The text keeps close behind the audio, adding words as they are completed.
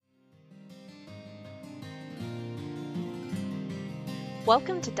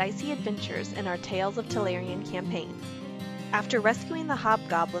Welcome to Dicey Adventures in our Tales of Telerian campaign. After rescuing the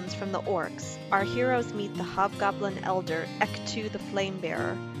hobgoblins from the orcs, our heroes meet the hobgoblin elder Ektu the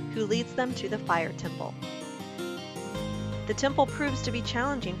Flamebearer, who leads them to the Fire Temple. The temple proves to be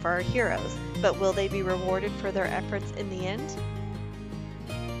challenging for our heroes, but will they be rewarded for their efforts in the end?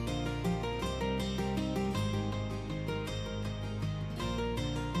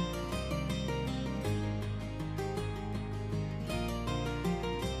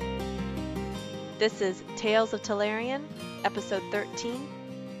 This is Tales of Telerian, Episode 13,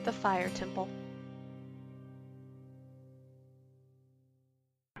 The Fire Temple.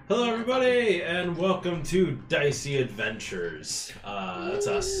 Hello everybody, and welcome to Dicey Adventures. That's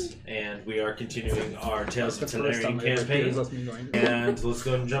us, and we are continuing our Tales of Telerian campaign, and let's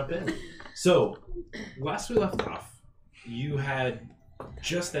go ahead and jump in. So, last we left off, you had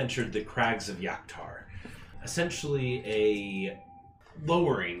just entered the Crags of Yaktar, essentially a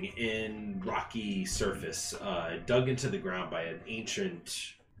lowering in rocky surface dug into the ground by an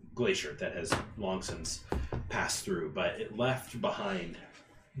ancient glacier that has long since passed through, but it left behind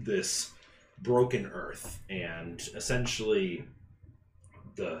this broken earth, and essentially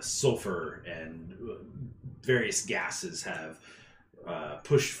the sulfur and various gases have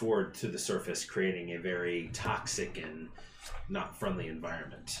pushed forward to the surface, creating a very toxic and not friendly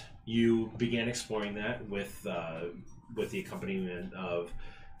environment. You began exploring that with the accompaniment of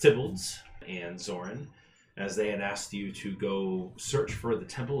Tybalt and Zoran, as they had asked you to go search for the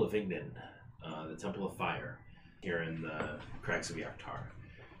Temple of Ignin, the Temple of Fire, here in the Crags of Yaktar.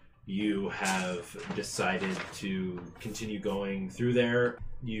 You have decided to continue going through there.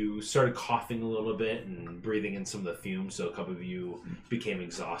 You started coughing a little bit and breathing in some of the fumes, so a couple of you became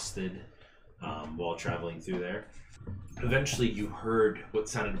exhausted while traveling through there. Eventually, you heard what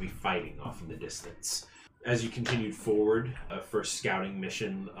sounded to be fighting off in the distance. As you continued forward, a first scouting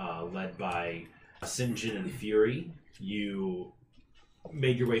mission led by Sinjin and Fury, you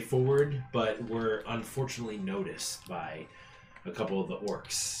made your way forward, but were unfortunately noticed by a couple of the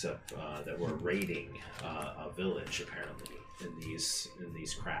orcs that were raiding a village, apparently, in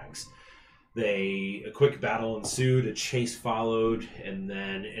these crags. A quick battle ensued, a chase followed, and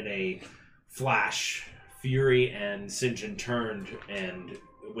then in a flash, Fury and Sinjin turned and,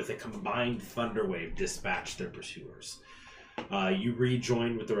 with a combined thunderwave, dispatched their pursuers. You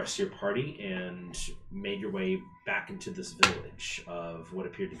rejoined with the rest of your party and made your way back into this village of what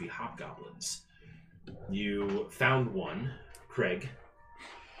appeared to be hobgoblins. You found one, Craig,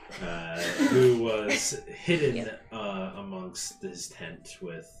 who was hidden amongst his tent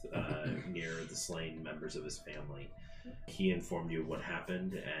with near the slain members of his family. He informed you what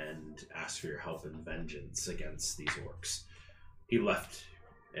happened and asked for your help in vengeance against these orcs. He left,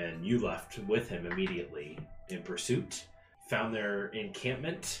 and you left with him immediately in pursuit, found their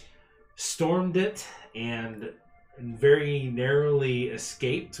encampment, stormed it, and very narrowly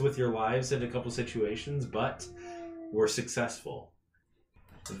escaped with your lives in a couple situations, but were successful.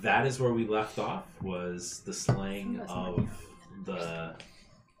 That is where we left off, was the slaying of the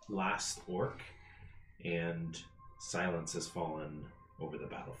last orc, and silence has fallen over the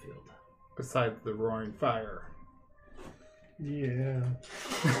battlefield. Besides the roaring fire. Yeah.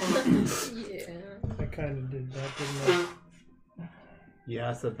 Yeah. I kind of did that, didn't I?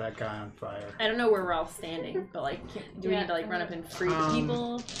 Yeah, I set that guy on fire. I don't know where we're all standing, but do we need to run up and free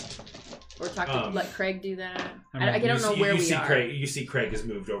people, or talk to let Craig do that? I don't know where we are. You see Craig has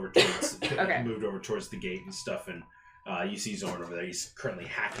moved over towards the gate and stuff, and you see Zorn over there. He's currently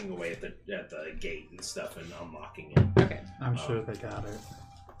hacking away at the gate and stuff and unlocking it. Okay. I'm sure they got it.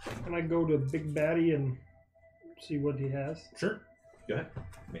 Can I go to Big Baddie and see what he has? Sure. Go ahead.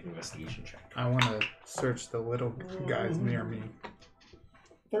 Make an investigation check. I want to search the little guys near me.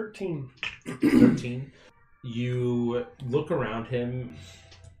 13. 13. You look around him.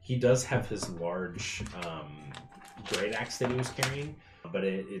 He does have his large great axe that he was carrying, but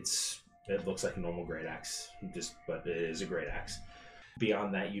it looks like a normal great axe, but it is a great axe.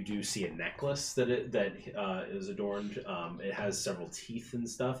 Beyond that, you do see a necklace that is adorned. It has several teeth and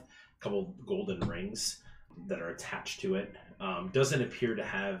stuff, a couple golden rings that are attached to it. Doesn't appear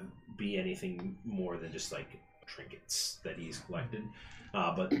to be anything more than just like trinkets that he's collected,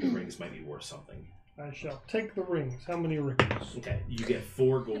 but the rings might be worth something. I shall take the rings. How many rings? Okay, you get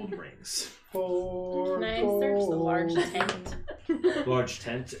 4 gold rings. 4 Can I gold. search the large tent? Large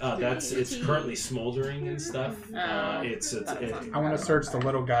tent. It's currently smoldering and stuff. I want to search the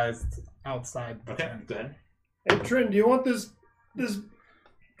little guys outside the Okay, tent. go ahead. Hey, Trin, do you want this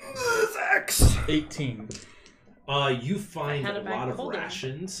axe? 18. You find had a a bag lot of holding.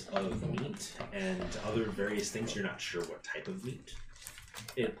 rations of meat and other various things. You're not sure what type of meat.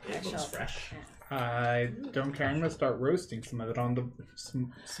 It looks fresh. I don't care. I'm gonna start roasting some of it on the Okay.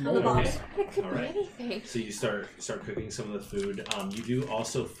 s'mores. It could All be right. anything. So you start cooking some of the food. You do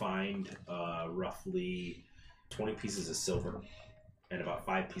also find roughly 20 pieces of silver and about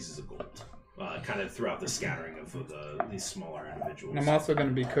 5 pieces of gold, kind of throughout the scattering of these smaller individuals. And I'm also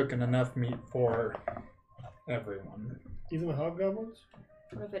gonna be cooking enough meat for everyone. Even the hobgoblins?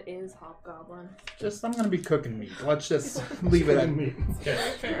 What if it is Hobgoblin? I'm gonna be cooking meat. Let's just leave it at meat.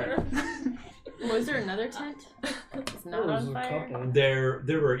 Okay. Was there another tent? It's not There was on a fire. couple. There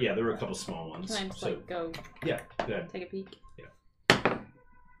were a couple small ones. Can I just So go yeah, go ahead. take a peek? Yeah.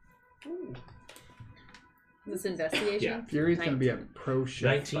 Ooh. This investigation? Yeah. Fury's gonna be a 19. pro chef.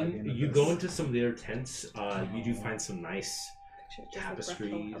 by the 19. end of You this. go into some of the other tents. You do find some nice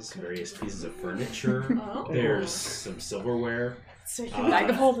tapestries, various pieces of furniture. Oh. There's some silverware. Bag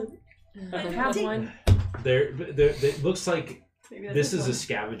of holding. I don't have one. It looks like Maybe that's this this is a one.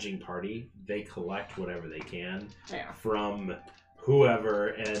 scavenging party. They collect whatever they can Yeah. from whoever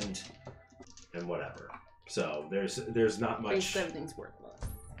and whatever. So there's not much. Basically, everything's worthless.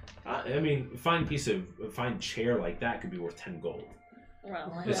 I mean, fine chair like that could be worth 10 gold.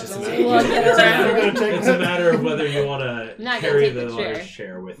 Well, It's just a that's matter, a lot it's a matter of whether you want to Not gonna carry take the the chair. large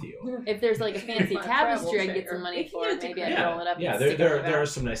chair with you. If there's like a fancy My tapestry, travel I'd get some chair. money for it. Maybe I'd Yeah, roll it up. yeah. And There, stick it on there, my there are back.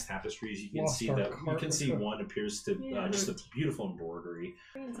 some nice tapestries. You can Lost see our that. You cart can with see her. one appears to just a beautiful embroidery.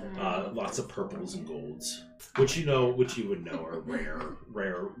 Lots of purples and golds, which you would know are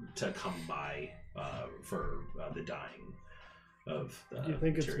rare to come by for the dyeing of the Do you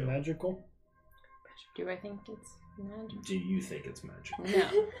think it's material. magical? Do I think it's magic? Do you think it's magical?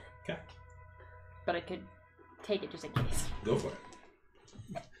 No. Okay. But I could take it just in case. Go for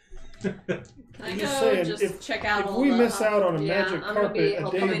it. Can I I'm go just saying, just if- check out If all we the miss out on a yeah, magic I'm gonna be carpet a day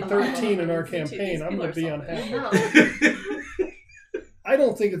helping and them 13 in our into these campaign, I'm people gonna or be something. unhappy. I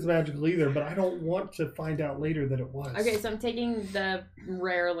don't think it's magical either, but I don't want to find out later that it was. Okay, so I'm taking the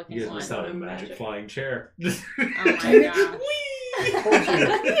rare looking You guys one. missed out on a Magic. magic flying chair. Oh my god.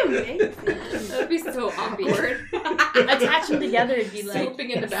 That'd be amazing. That'd be so awkward. Attach them together and be like. Slipping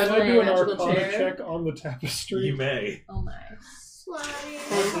in the Can back I of a do an magical arcana chair. check on the tapestry? You may. Oh my.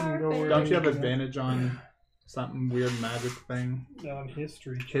 Sliding Don't you have advantage on something weird magic thing? On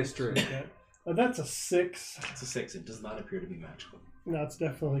history. check, History. like that. That's a 6. It's a 6. It does not appear to be magical. No, it's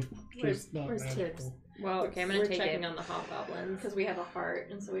definitely Where's- just not where's magical. tips? Well, Okay, I'm gonna we're take checking it. on the hobgoblins because we have a heart,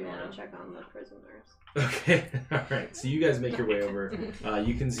 and so we want Yeah. to check on the prisoners. Okay, all right. So you guys make your way over.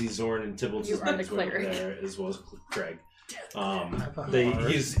 You can see Zorn and Tybalt You is are the way over cleric. there, as well as Craig. a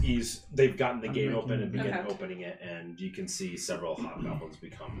They've gotten the I'm gate open and making- begin Okay. opening it, and you can see several hobgoblins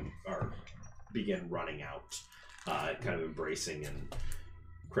begin running out, kind of embracing and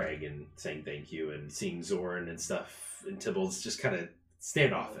Craig and saying thank you, and seeing Zorn and stuff. And Tybalt's just kind of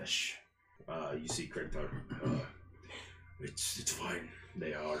standoffish. You see Craig talk. It's fine.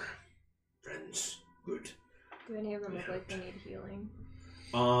 They are friends. Good. Do any of them look like they need healing?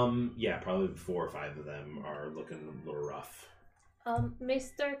 Yeah, probably 4 or 5 of them are looking a little rough.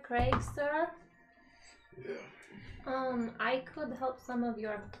 Mr. Craig, sir, Yeah. I could help some of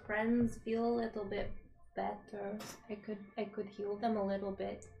your friends feel a little bit better. I could heal them a little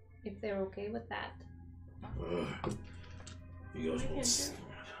bit if they're okay with that. You guys I can won't.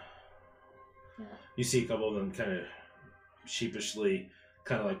 do Yeah. You see a couple of them kind of sheepishly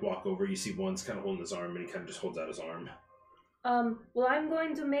kind of like walk over. You see one's kind of holding his arm, and he kind of just holds out his arm. Well, I'm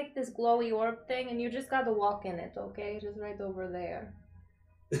going to make this glowy orb thing, and you just gotta walk in it, okay? Just right over there.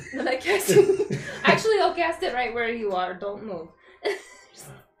 And I cast Actually, I'll cast it right where you are. Don't move.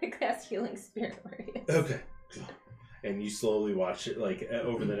 I cast Healing Spirit where he is. Okay. And you slowly watch it, like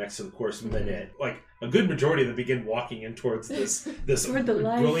over the next course minute, like a good majority of them begin walking in towards this Toward the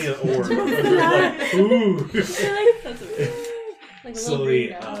light. brilliant orb. Toward the They're light. like, ooh. That's amazing. Like a little Slowly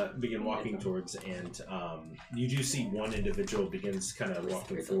green guy. begin walking towards, and you do see one individual begins kind of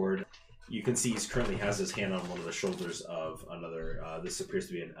walking forward. You can see he currently has his hand on one of the shoulders of another. This appears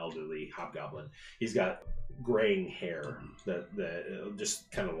to be an elderly hobgoblin. He's got graying hair that just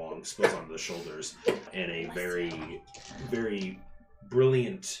kind of long spills onto the shoulders, and a very, very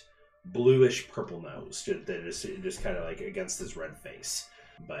brilliant bluish purple nose that is just kind of like against his red face.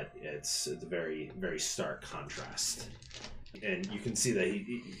 But it's a very, very stark contrast. And you can see that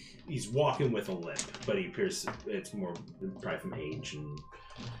he's walking with a limp, but he appears it's more probably from age and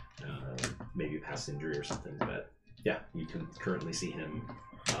maybe past injury or something. But yeah, you can currently see him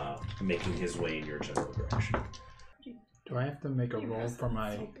making his way in your general direction. Do I have to make a roll for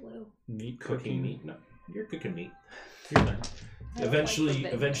my So blue. meat Cooking meat? No, you're cooking meat. You're fine. I don't Eventually, like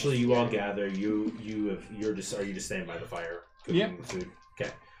the eventually, you all gather. Are you just staying by the fire cooking Yep. the food?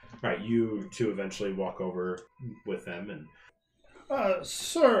 Okay. All right, you two eventually walk over with them and...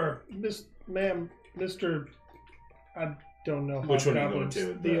 Sir, ma'am, Mr. I don't know. Which one are you going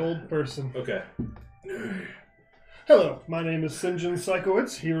to? The old person. Okay. Hello, my name is Sinjin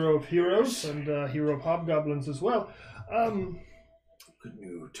Psychowitz, hero of heroes, and hero of hobgoblins as well. Could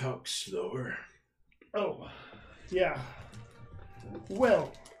you talk slower? Oh, yeah.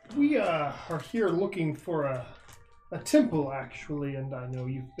 Well, we are here looking for a temple, actually, and I know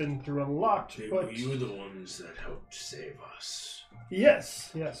you've been through a lot, but... Were you the ones that helped save us?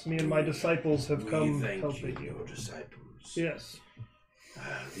 Yes, me and my disciples have come helping helping you. you. Your disciples. Yes.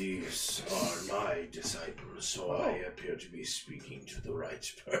 These are my disciples, so I appear to be speaking to the right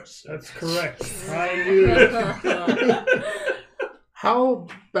person. That's correct. I knew it. How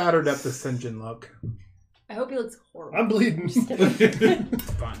battered up does Sinjin look? I hope he looks horrible. I'm bleeding.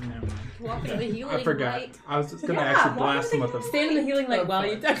 Fine, never mind. Walk in the healing I forgot. light. I was just gonna actually blast him with a... Stand in the healing light while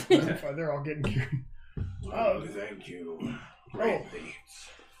you duck in. They're all getting cured. Thank you greatly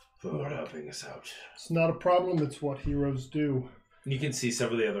for helping us out. It's not a problem. It's what heroes do. You can see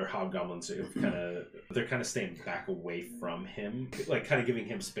several of the other hobgoblins they're kind of staying back away from him, like kind of giving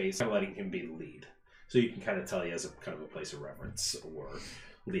him space, kind of letting him be the lead. So you can kind of tell he has a kind of a place of reverence or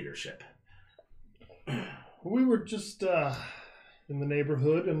leadership. We were just in the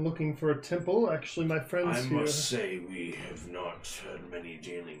neighborhood and looking for a temple. Actually, my friends I here... must say we have not had many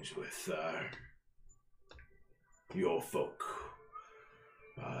dealings with your folk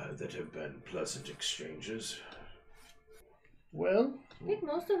that have been pleasant exchanges. Well, I think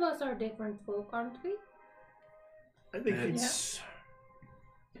most of us are different folk, aren't we? I think it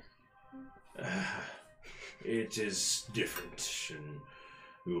is different, and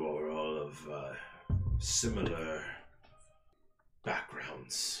we are all of similar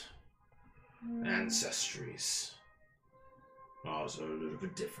backgrounds, ancestries. Ours are a little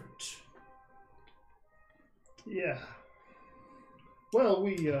bit different. Yeah. Well,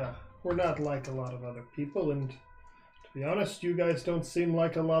 we're not like a lot of other people, and to be honest, you guys don't seem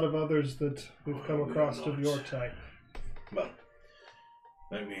like a lot of others that we've come across of your type. Well,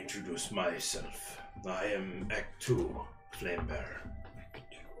 let me introduce myself. I am Ektu, Flamebearer.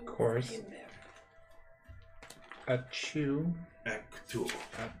 Of course. A chew. Ektu,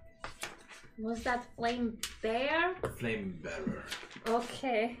 Was that flame bear? Flamebearer.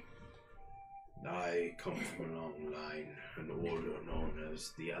 Okay. I come from a long line, an order known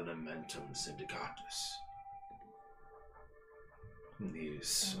as the Elementum Syndicatus.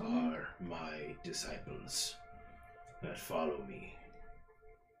 These are my disciples that follow me.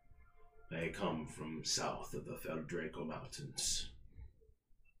 They come from south of the Feldraco Mountains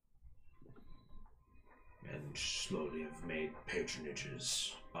and slowly have made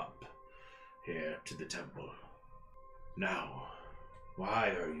patronages up here to the temple. Now,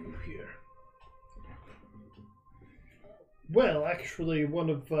 why are you here? Well, actually, one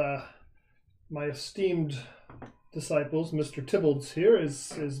of my esteemed disciples, Mr. Tybbalds here,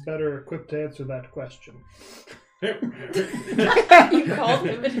 is better equipped to answer that question. You called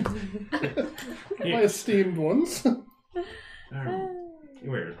him. My esteemed ones.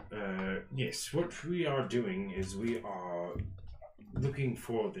 Yes, what we are doing is we are looking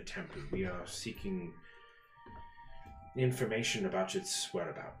for the temple. We are seeking information about its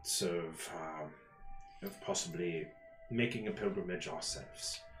whereabouts, of possibly making a pilgrimage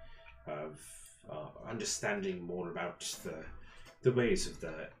ourselves, of understanding more about the ways of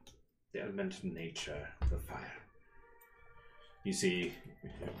the elemental nature of fire. You see,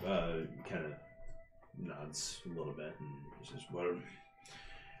 kind of nods a little bit and says, well,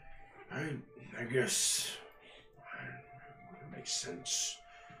 I guess it makes sense.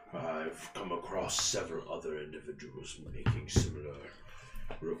 I've come across several other individuals making similar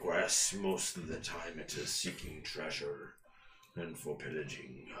requests. Most of the time it is seeking treasure and for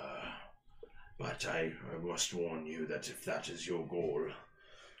pillaging. But I must warn you that if that is your goal,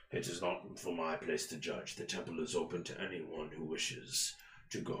 it is not for my place to judge. The temple is open to anyone who wishes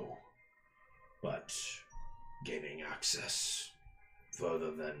to go. But gaining access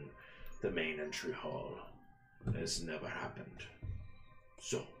further than the main entry hall has never happened.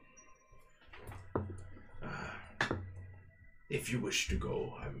 So, if you wish to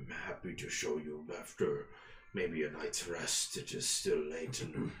go, I'm happy to show you after maybe a night's rest. It is still late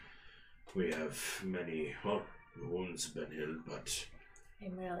and we have many, well, the wounds have been healed, but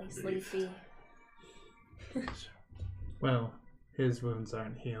I'm really sleepy. Well, his wounds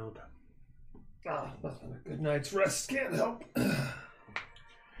aren't healed. Nothing a good night's rest can't help.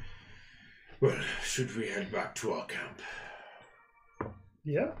 Well, should we head back to our camp?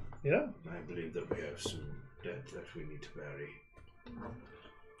 Yeah. I believe that we have some dead that we need to bury.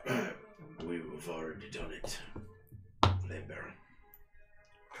 We've already done it. Flamebearer.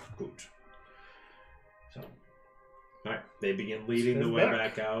 Good. So, alright, they begin leading the way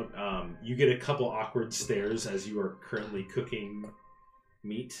back out. You get a couple awkward stares as you are currently cooking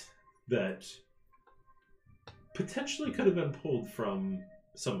meat that potentially could have been pulled from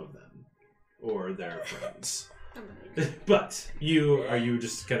some of them or their friends. But are you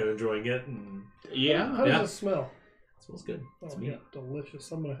just kind of enjoying it? And yeah. How does it smell? It smells good. It's meat. Yeah,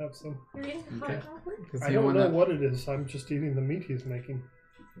 delicious. I'm gonna have some. You're eating hobgoblin? I don't know what it is. I'm just eating the meat he's making.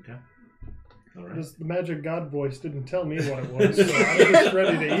 Okay. All right. Because the magic god voice didn't tell me what it was, so I was just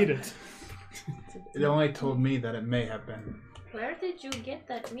ready to eat it. It only told me that it may have been. Where did you get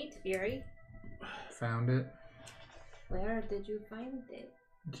that meat, Fury? Found it. Where did you find it?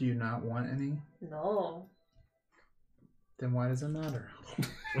 Do you not want any? No. Then why does it matter?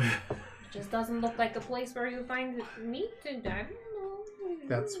 Just doesn't look like a place where you find meat, and I don't know.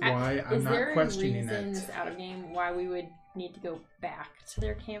 That's why I'm not questioning Is there reasons it. out of game why we would need to go back to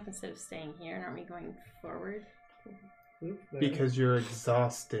their camp instead of staying here? And aren't we going forward? Because you're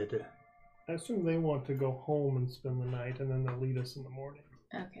exhausted. I assume they want to go home and spend the night, and then they'll lead us in the morning.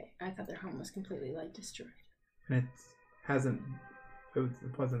 Okay, I thought their home was completely destroyed. And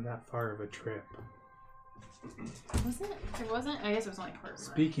it wasn't that far of a trip. Was it? It wasn't? I guess it was only part of it.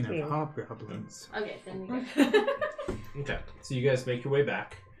 Speaking of hobgoblins. Okay, then we go. Okay, so you guys make your way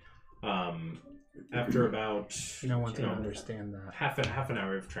back. After about one can understand that half an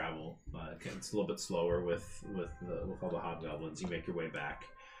hour of travel, it's a little bit slower with all the hobgoblins. You make your way back.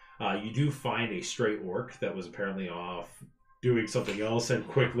 You do find a stray orc that was apparently off doing something else, and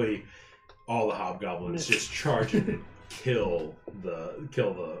quickly all the hobgoblins just charge in and kill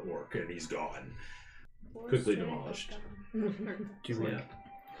the orc, and he's gone. Quickly demolished. You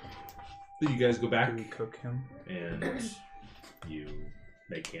guys go back. Do we cook him? And you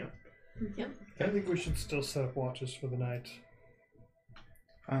make camp. Yep. I think we should still set up watches for the night.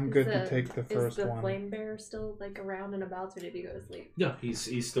 I'm good to take the first one. Is the flame bearer still around and about, or did he go to sleep? Yeah,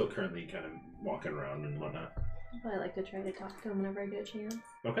 he's still currently kind of walking around and whatnot. I like to try to talk to him whenever I get a chance.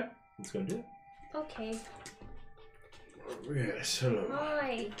 Okay, let's go do it. Okay. Yes, hello.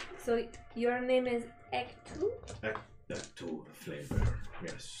 Hi. So your name is Ektu? Ektu, the flame bearer.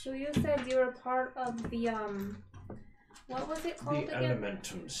 Yes. So you said you're part of the what was it called The again?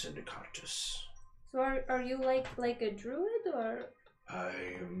 Elementum Syndicatus. So are you like a druid or? I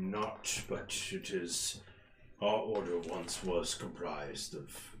am not, but it is. Our order once was comprised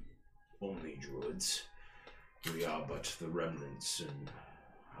of only druids. We are but the remnants, and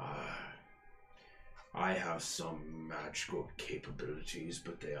I have some magical capabilities,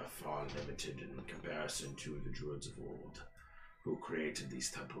 but they are far limited in comparison to the druids of old, who created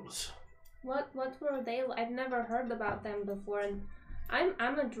these temples. What were they? I've never heard about them before, and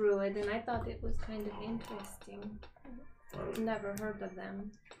I'm a druid, and I thought it was kind of interesting. I've never heard of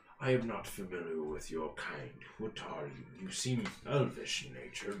them. I am not familiar with your kind. What are you? You seem elvish in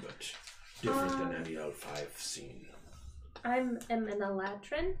nature, but different than any elf I've seen. I'm an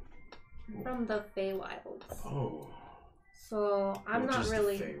Elatrin from the Feywilds. Oh. So I'm what not is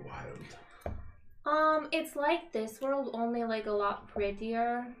really. The Feywild? It's like this world, only a lot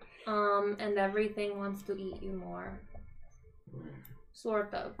prettier. And everything wants to eat you more.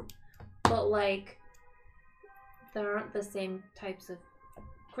 Sort of. But there aren't the same types of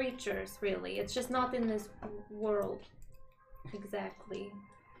creatures, really. It's just not in this world. Exactly.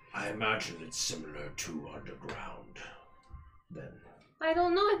 I imagine it's similar to underground, then. I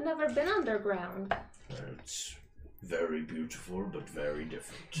don't know, I've never been underground. It's very beautiful, but very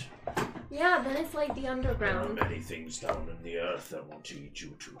different. Yeah, then it's like the underground. There are many things down in the earth that want to eat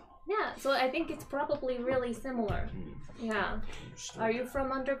you too. Yeah, so I think it's probably really similar. Yeah. Understood. Are you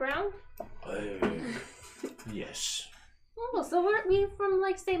from underground? Yes. Oh, so we're we from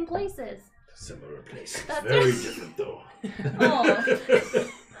same places. Similar places. That's Very different though. Oh.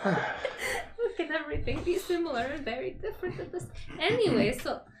 How can everything be similar and very different at this? Anyway,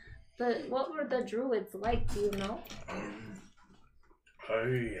 so what were the druids like? Do you know?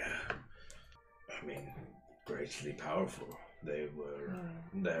 I mean, greatly powerful. They were.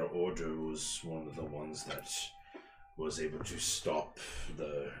 Their order was one of the ones that was able to stop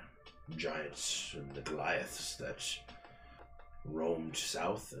the giants and the Goliaths that roamed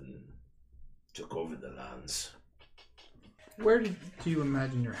south and took over the lands. Where do you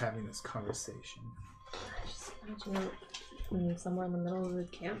imagine you're having this conversation? I just imagine somewhere in the middle of the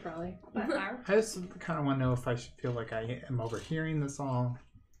camp, probably. I just kind of want to know if I should feel like I am overhearing this all.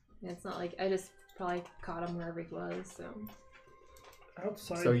 It's not like I just probably caught him wherever he was, so.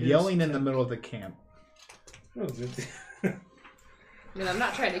 Outside. So yelling in the middle of the camp. I mean, I'm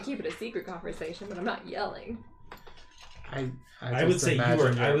not trying to keep it a secret conversation, but I'm not yelling. I would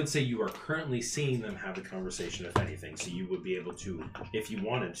say you are currently seeing them have a conversation, if anything. So you would be able to, if you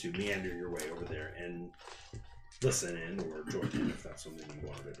wanted to, meander your way over there and listen in or join in if that's something you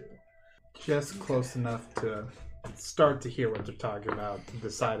wanted to do. Just close enough to start to hear what they're talking about to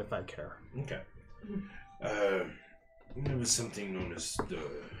decide if I care. Okay. There was something known as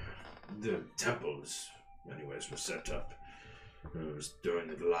the temples, anyways, were set up. It was during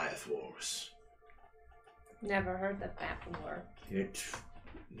the Goliath Wars. Never heard of that before. It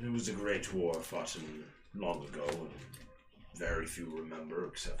was a great war fought long ago, and very few remember,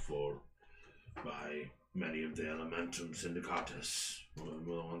 except for by many of the Elementum Syndicatus, were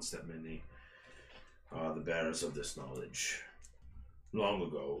the ones that many are the bearers of this knowledge. Long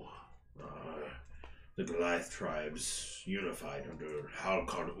ago, the Goliath tribes unified under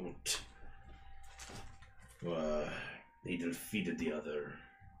Halkar Unt. He defeated the other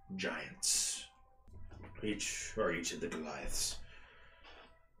giants. Each of the Goliaths.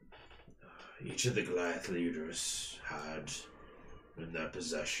 Each of the Goliath leaders had in their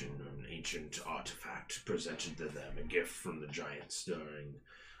possession an ancient artifact presented to them, a gift from the giants during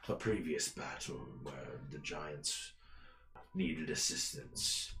a previous battle where the giants needed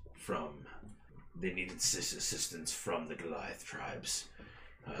assistance from the Goliath tribes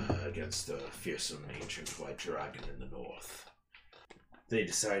against a fearsome ancient white dragon in the north. They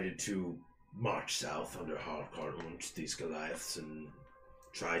decided to march south under Halkar Unt, these Goliaths, and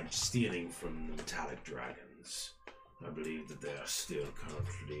tried stealing from the metallic dragons. I believe that they are still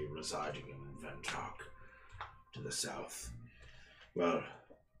currently residing in Ventark to the south. Well,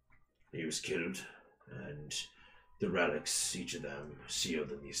 he was killed, and the relics, each of them,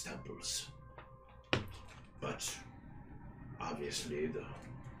 sealed in these temples. But obviously the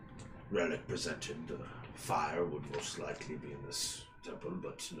relic presented, the fire, would most likely be in this temple,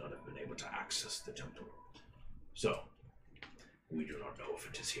 but none have been able to access the temple. So, we do not know if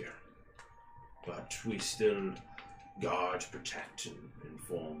it is here. But we still guard, protect, and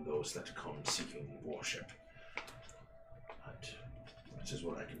inform those that come seeking worship. But that is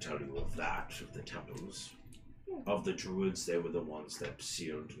what I can tell you of that, of the temples. Of the druids, they were the ones that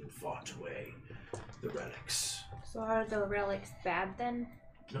sealed and fought away the relics. So are the relics bad then?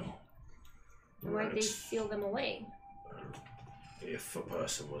 No. Why'd they seal them away? If a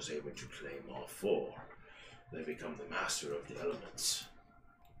person was able to claim all four, they become the master of the elements.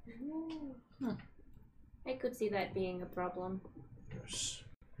 I could see that being a problem. Yes.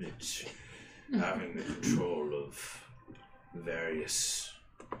 It's having the control of various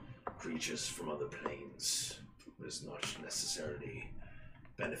creatures from other planes is not necessarily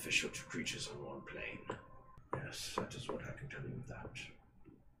beneficial to creatures on one plane. Yes, that is what I can tell you of that.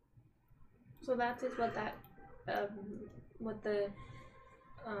 So that is what that, what the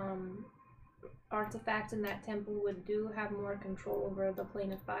artifact in that temple would do, have more control over the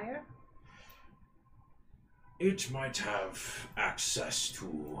plane of fire? It might have access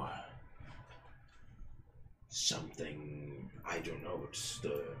to something, I don't know,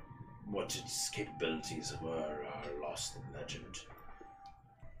 what its capabilities were are lost in legend.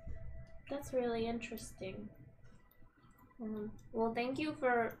 That's really interesting. Well, thank you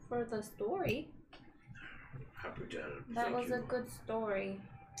for the story. Happy to help. That was a good story.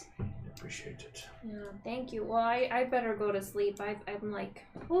 I appreciate it. Yeah, thank you. Well, I better go to sleep. I'm like,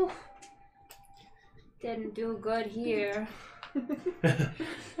 whew, didn't do good here. I'm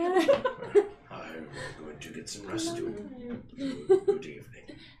going to get some rest too. Good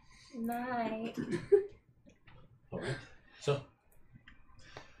evening. Night. Alright, so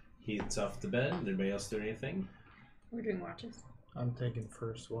he's off the bed. Anybody else do anything? We're doing watches. I'm taking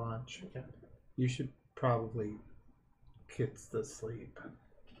first watch. Okay. You should probably get to sleep.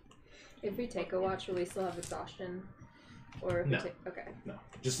 If we take a watch, will we still have exhaustion? Or if No. we take... Okay. No,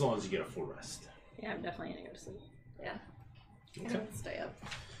 just as long as you get a full rest. Yeah, I'm definitely gonna go to sleep. Yeah. Okay. Stay up.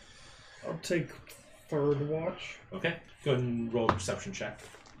 I'll take third watch. Okay, go ahead and roll a perception check.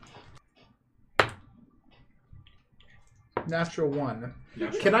 Natural 1.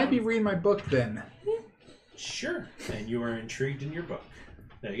 Can I be reading my book then? Sure. And you are intrigued in your book.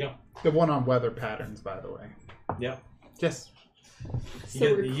 There you go. The one on weather patterns, by the way. Yep. Yes. So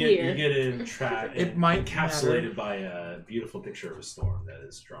we're clear. You get it It might encapsulated by a beautiful picture of a storm that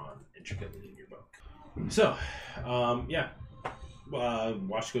is drawn intricately in your book. So, yeah.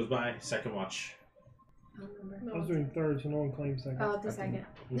 Watch goes by. Second watch. I don't remember. I was doing third, so no one claims second. Oh, the second.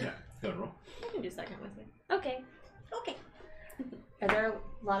 Okay. Go ahead and roll. You can do second with me. Okay. Are there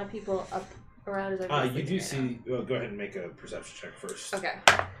a lot of people up around? As You do see. Well, go ahead and make a perception check first. Okay.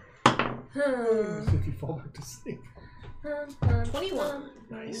 So if you fall back to sleep. 21.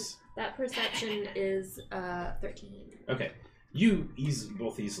 Nice. That perception is 13. Okay. You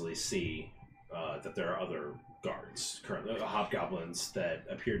both easily see that there are other guards currently, hobgoblins that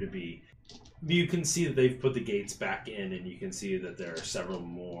appear to be. You can see that they've put the gates back in, and you can see that there are several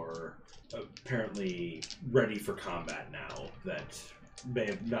more apparently ready for combat now that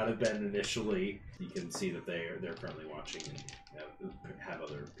may not have been initially. You can see that they're currently watching and have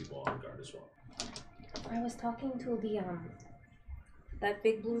other people on guard as well. I was talking to the that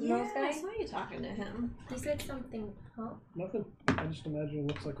big blue nose guy. I saw you talking to him. He said something. Huh? Nothing. I just imagine it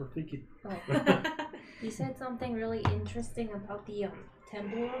looks like Rafiki. Oh. He said something really interesting about the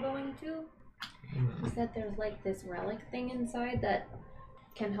temple we're going to. He said there's like this relic thing inside that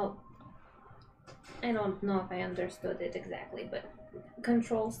can help. I don't know if I understood it exactly, but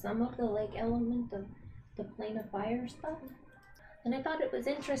control some of the like element of the plane of fire stuff. And I thought it was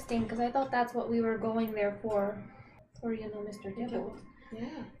interesting because I thought that's what we were going there for Mr. Dibble.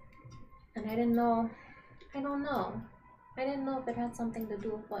 Yeah. And I didn't know. I don't know. I didn't know if it had something to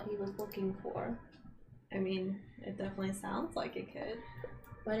do with what he was looking for. I mean, it definitely sounds like it could.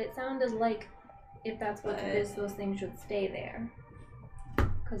 But it sounded like if that's what it is, those things should stay there.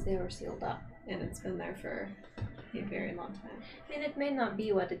 Because they were sealed up. And it's been there for a very long time. I mean, it may not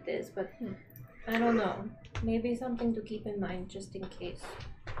be what it is, but I don't know. Maybe something to keep in mind just in case.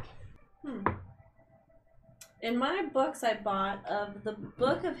 In my books I bought of the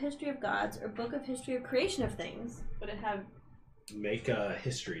Book of History of Gods or Book of History of Creation of Things, would it have... Make a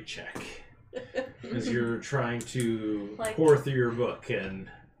history check. Because you're trying to Like- pour through your book and...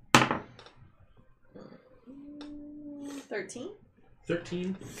 13?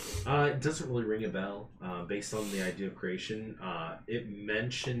 13? It doesn't really ring a bell. Based on the idea of creation, it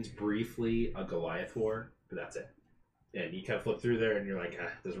mentions briefly a Goliath war, but that's it. And you kind of flip through there and you're like, it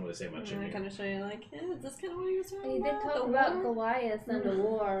doesn't really say much in And I here. kind of show you like, is this kind of what he was talking He did about? talk The about war? Goliath and the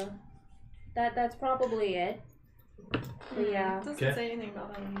war. That's probably it. But yeah. It doesn't Okay. say anything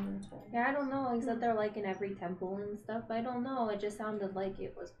about elemental. Yeah, I don't know. He said they're like in every temple and stuff. I don't know. It just sounded like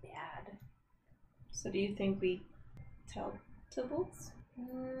it was bad. So do you think we tell Tibbles?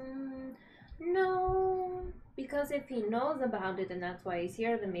 No. Because if he knows about it and that's why he's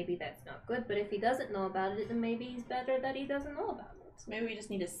here, then maybe that's not good. But if he doesn't know about it, then maybe it's better that he doesn't know about it. So maybe we just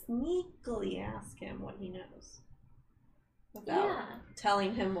need to sneakily ask him what he knows. Without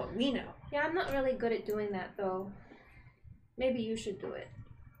telling him what we know. Yeah, I'm not really good at doing that though. Maybe you should do it.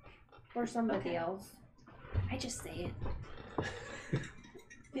 Or somebody else. I just say it.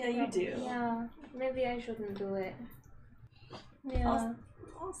 Yeah, you do. Yeah, maybe I shouldn't do it. Yeah.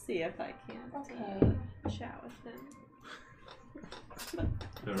 I'll see if I can Okay. chat with him.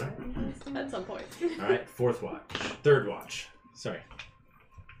 Alright. At some point. Alright, third watch. Sorry.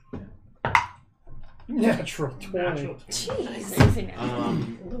 Natural 20. Natural 20. Jeez.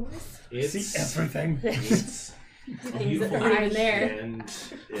 It's, See everything. It's a beautiful that aren't night, there. and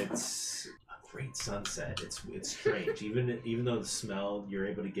it's a great sunset. It's strange. Even though the smell, you're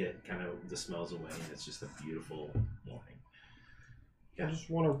able to get kind of the smells away, and it's just a beautiful morning. I just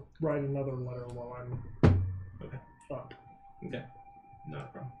want to write another letter while I'm up. Okay. Not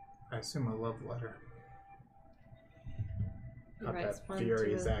a problem. I assume a love letter. Not writes that one Fury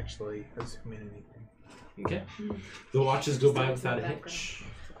to is the- actually assuming anything. Okay. The watches go by Just without a in the hitch.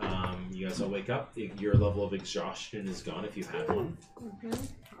 You guys all wake up. Your level of exhaustion is gone if you had one,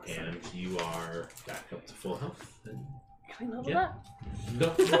 and you are back up to full health. And yeah.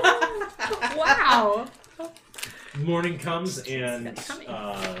 Go. Wow. Morning comes and It's coming.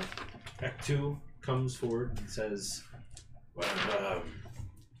 Ektu comes forward and says, "Well,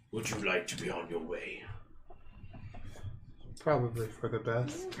 would you like to be on your way? Probably for the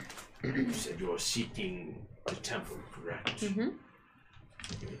best. You said you are seeking the temple, correct?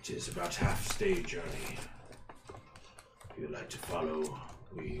 It is about half-day journey. If you'd like to follow,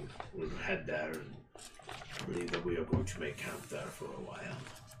 we will head there, and I believe that we are going to make camp there for a while.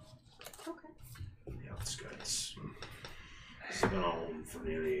 Okay. In the outskirts. It's been on for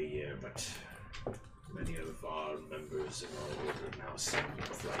nearly a year, but many of our members in our order now seem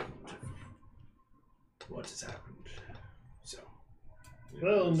frightened of what has happened. So,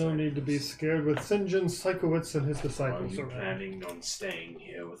 Well, no need to be scared with Sinjin Psychowitz and his Are disciples you around. planning on staying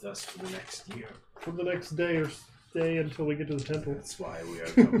here with us for the next year? For the next day or stay until we get to the temple. That's why we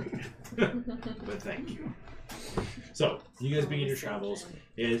are going. But thank you. So, you guys begin your travels.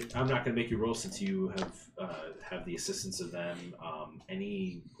 I'm not going to make you roll since you have the assistance of them.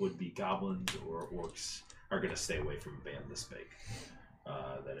 Any would-be goblins or orcs are going to stay away from a band this big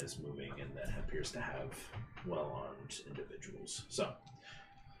that is moving and that appears to have well-armed individuals. So,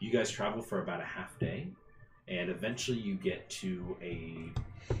 you guys travel for about a half day, and eventually you get to a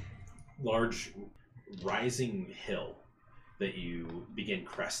large rising hill that you begin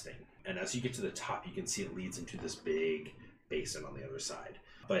cresting. And as you get to the top, you can see it leads into this big basin on the other side.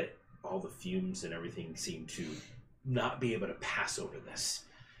 But all the fumes and everything seem to not be able to pass over this.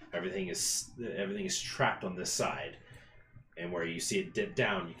 Everything is trapped on this side. And where you see it dip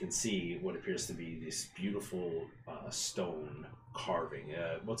down, you can see what appears to be this beautiful stone carving.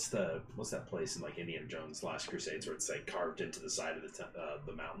 What's that place in like Indiana Jones Last Crusades where it's like carved into the side of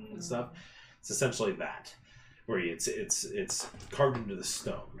the mountain and stuff? It's essentially that, where it's carved into the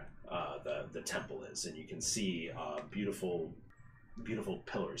stone. The temple is, and you can see beautiful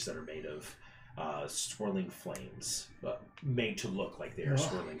pillars that are made of swirling flames, made to look like they are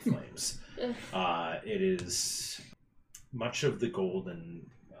swirling flames. It is much of the gold, and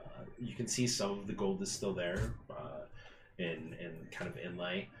you can see some of the gold is still there in kind of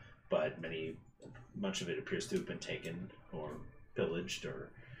inlay, but much of it appears to have been taken or pillaged,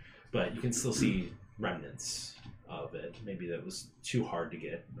 but you can still see remnants of it. Maybe that was too hard to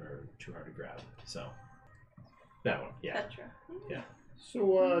get or too hard to grab. So that one, yeah. Petra. Yeah.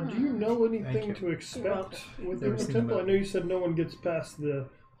 So, do you know anything to expect within the temple? I know you said no one gets past the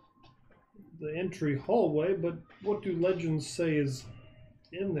entry hallway, but what do legends say is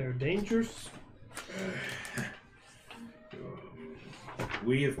in there? Dangers?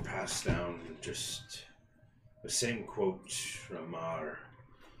 We have passed down just the same quote from our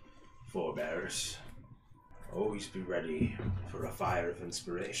forebears. Always be ready for a fire of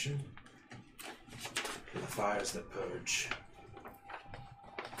inspiration, for the fires that purge,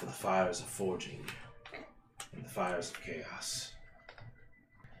 for the fires of forging, and the fires of chaos.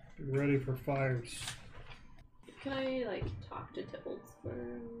 Be ready for fires. Can I talk to Tibbles for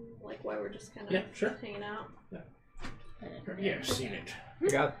while we're just kind of hanging out? Yeah, I've seen it. I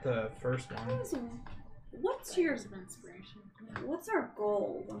got the first one. What's your inspiration? What's our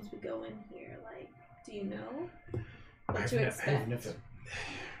goal once we go in here? Do you know what to expect?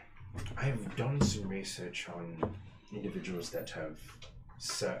 I have done some research on individuals that have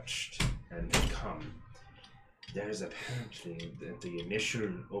searched and come. There is apparently the initial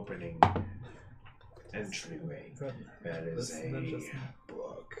opening entryway. There is a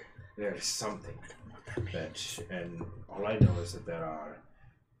book. There is something and all I know is that there are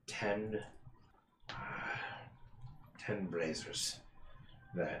 10 braziers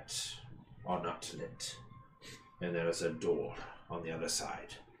that are not lit, and there is a door on the other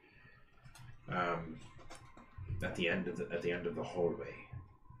side. At the end of the hallway.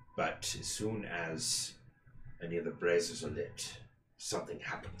 But as soon as any of the braziers are lit, something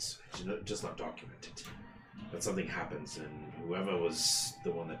happens. It's just not documented. But something happens, and whoever was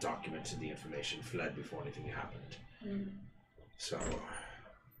the one that documented the information fled before anything happened. So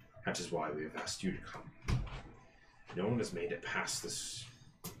that is why we have asked you to come. No one has made it past this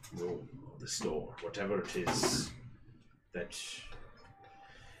room, this door, whatever it is that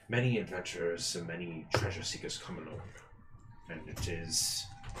many adventurers and many treasure seekers come along, and it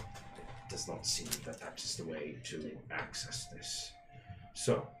does not seem that is the way to access this.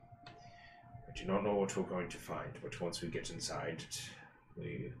 So, I do not know what we're going to find, but once we get inside,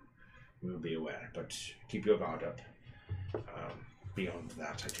 we will be aware. But keep your guard up. Beyond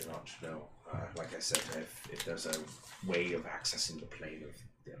that, I do not know. Like I said, if there's a way of accessing the plane of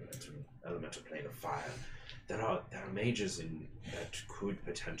the elemental plane of fire, there are mages that could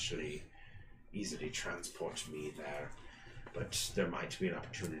potentially easily transport me there, but there might be an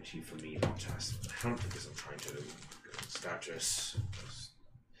opportunity for me not to ask for help because I'm trying to start just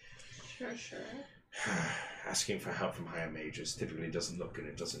Sure. asking for help from higher mages typically doesn't look good.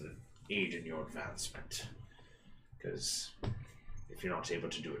 It doesn't aid in your advancement, because if you're not able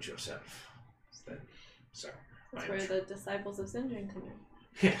to do it yourself, then That's where the disciples of Sinjin come in.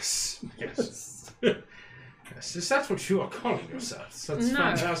 Yes. Yes, is that what you are calling yourselves? That's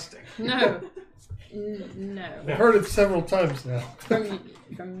fantastic. No. I've heard it several times now. From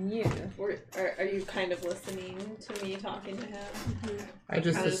you. Are you kind of listening to me talking to him? I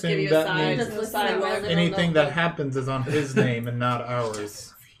just Kind of assume give you a that sign means to the side while anything that happens is on his name and not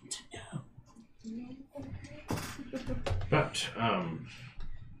ours. But,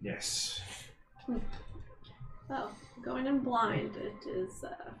 yes. Well, going in blind, it is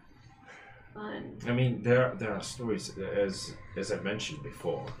fun. I mean, there are stories, as I've mentioned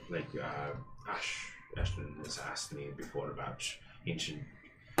before, like, Ashton has asked me before about ancient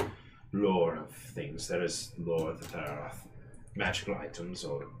lore of things. There is lore that there are magical items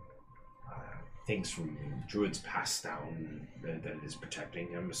or things from druids passed down that it is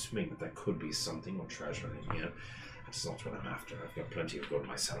protecting. I'm assuming that there could be something or treasure in here. That's not what I'm after. I've got plenty of gold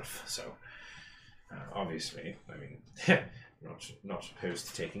myself, so Obviously, I mean, not opposed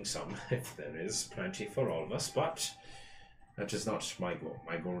to taking some if there is plenty for all of us, but that is not my goal.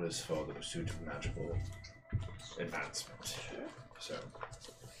 My goal is for the pursuit of magical advancement. So,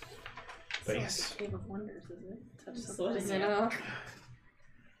 but yes. Cave of Wonders, is it? Touch So something.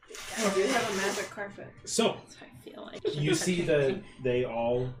 I do have a magic carpet. So, That's how I feel like. you see that they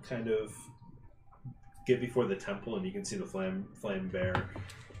all kind of get before the temple, and you can see the flame bear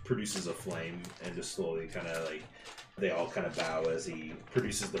produces a flame, and just slowly kind of like they all kind of bow as he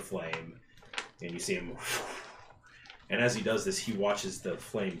produces the flame, and you see him. And as he does this, he watches the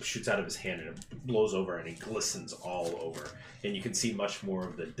flame shoots out of his hand, and it blows over, and he glistens all over, and you can see much more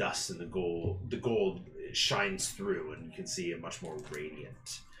of the dust and the gold. The gold shines through, and you can see a much more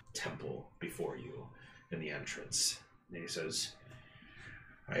radiant temple before you in the entrance. And he says,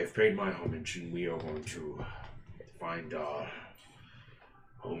 I have paid my homage, and we are going to find our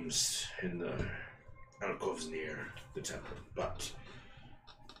homes in the alcoves near the temple. But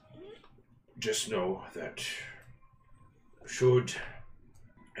just know that should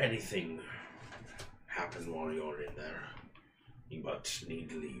anything happen while you're in there, you but need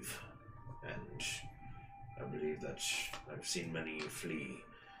to leave. And I believe that I've seen many flee.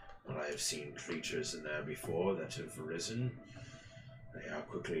 But I have seen creatures in there before that have risen. They are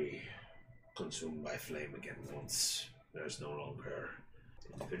quickly consumed by flame again once there's no longer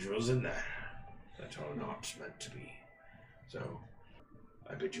individuals in there that are not meant to be. So,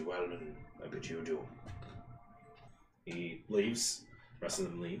 I bid you well, and I bid you adieu. He leaves, the rest of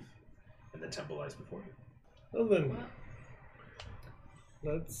them leave, and the temple lies before you. Well then,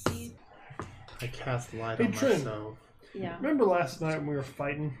 let's... I cast light Hey, on Trin. myself. Yeah. Remember last night when we were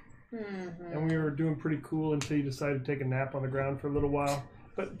fighting? Mm-hmm. And we were doing pretty cool until you decided to take a nap on the ground for a little while.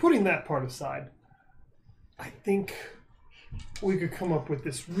 But putting that part aside, I think we could come up with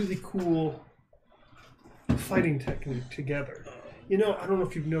this really cool fighting technique together. You know, I don't know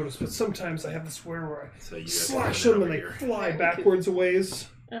if you've noticed, but sometimes I have this where So you I guys slash are them and they here. fly backwards a ways.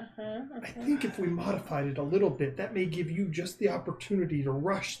 Uh-huh. I think if we modified it a little bit, that may give you just the opportunity to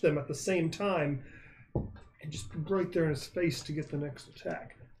rush them at the same time and just be right there in his face to get the next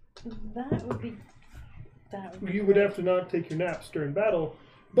attack. That would be. You would have to not take your naps during battle,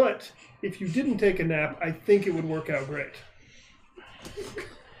 but if you didn't take a nap, I think it would work out great.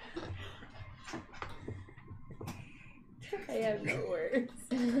 I have no words.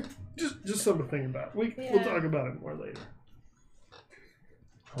 Just something to think about. We'll Yeah. talk about it more later.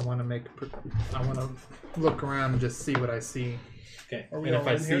 I want to look around and just see what I see. Okay. Are we And all if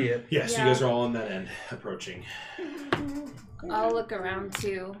I in see here? it, Yes, Yeah. you guys are all on that end, approaching. I'll look around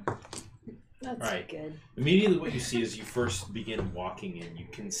too. That's Right. good. Immediately what you see is you first begin walking in, you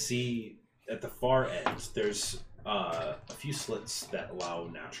can see at the far end there's a few slits that allow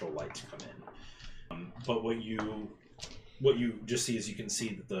natural light to come in. But what you just see is you can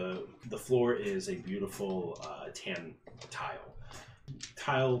see that the floor is a beautiful tan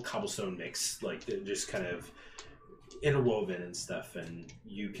tile cobblestone mix, like they're just kind of interwoven and stuff, and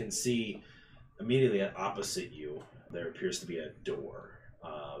you can see immediately opposite you there appears to be a door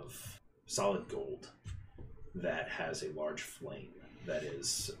of solid gold that has a large flame that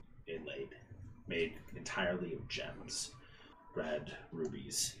is inlaid, made entirely of gems, red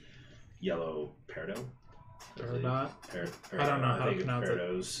rubies, yellow peridot. Peridot? Peridot. I don't know how to think it's pronounce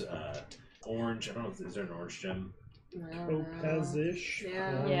it. peridot's, orange. I don't know. Is there an orange gem? Topazish.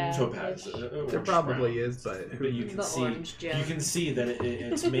 Yeah. Yeah. Topaz. There orange probably brown. is, but But you can The see orange gem. you can see that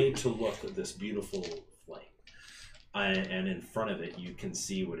it's made to look at this beautiful flame, and in front of it you can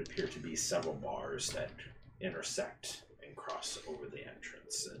see what appear to be several bars that intersect and cross over the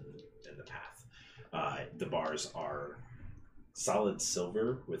entrance and the path. The bars are solid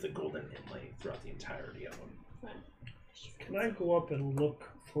silver with a golden inlay throughout the entirety of them, Can I go up and look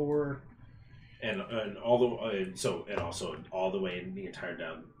for... and all the and also all the way in the entire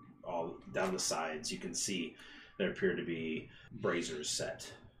down the sides you can see there appear to be braziers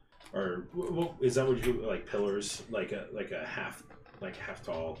set, or is that what you like, pillars like a half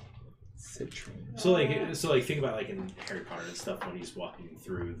tall citron. so like think about like in Harry Potter and stuff when he's walking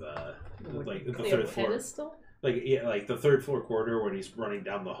through the third floor, Pedestal? like the third floor corridor when he's running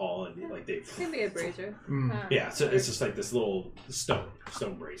down the hall and like they Could be a brazier. Mm. yeah, so it's just like this little stone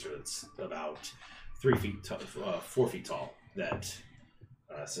brazier that's about 4 feet tall that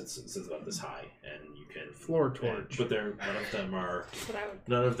sits about this high, and you can Floor torch. But none of them are That's what I would.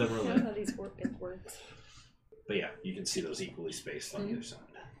 none of them are I don't know lit. how these works. But yeah, you can see those equally spaced on either side.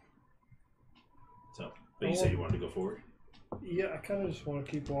 So, but you said you wanted to go forward. Yeah, I kind of just want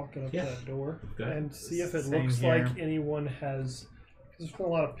to keep walking up Yeah. that door Go ahead. and see if it Same looks here. like anyone has... There's been a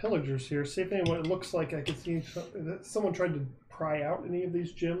lot of pillagers here. See if anyone. It looks like I could see someone tried to pry out any of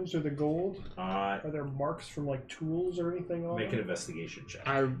these gems or the gold. Are there marks from like tools or anything on it? Make an investigation check.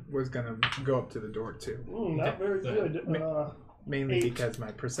 I was gonna go up to the door too. Not very good. Mainly 8. because my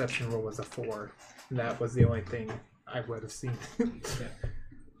perception roll was a 4. That was the only thing I would have seen.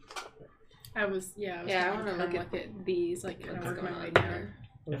 I want to look at these, like, kind of work my way down.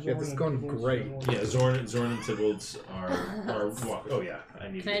 Yeah, this is going great. Yeah, Zorn and Tybalt are oh yeah, I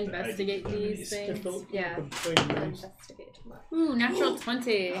need. Can I investigate these things? Yeah. Investigate. Ooh, natural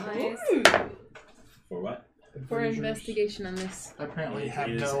 20. Nice. For what? For investigation on this. I apparently have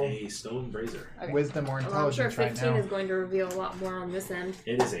It is no a stone brazier. Okay. wisdom or Well, I'm intelligence sure right 15 now. is going to reveal a lot more on this end.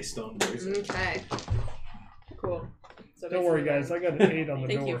 It is a stone brazier. Okay. Cool. So Don't worry, guys. I got an 8 on the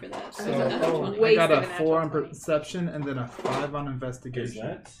Thank door. you for that. So, That's a natural 20. I got a Wasted a 4 on natural 20. perception and then a 5 on Is investigation.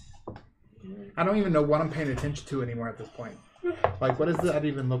 that? I don't even know what I'm paying attention to anymore at this point. Like, what does that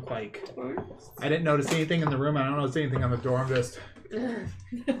even look like? I didn't notice anything in the room. I don't notice anything on the door. I'm just... So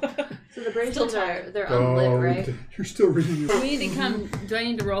the bracelets they're unlit, right? You're still reading Do we need to come? Do I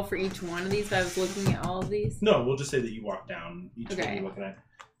need to roll for each one of these? I was looking at all of these. No, we'll just say that you walk down each Okay. one you're looking at.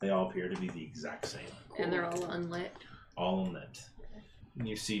 They all appear to be the exact same. And they're all unlit. All lit. And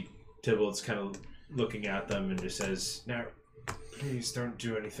you see Tybalt's kind of looking at them and just says, "Now, please don't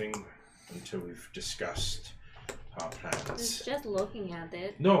do anything until we've discussed our plans." Just looking at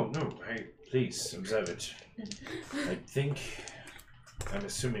it. No, please observe it. I'm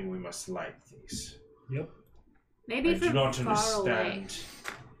assuming we must light these. Yep. Maybe I do from not far away. understand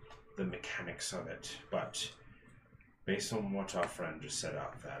the mechanics of it, but based on what our friend just said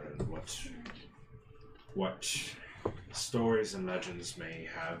out there and what stories and legends may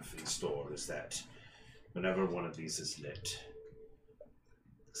have in store is that whenever one of these is lit,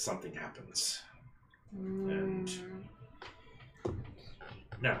 something happens. And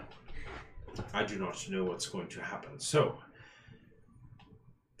now, I do not know what's going to happen,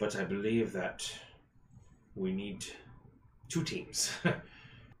 but I believe that we need 2 teams.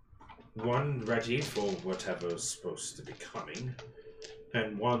 One ready for whatever's supposed to be coming,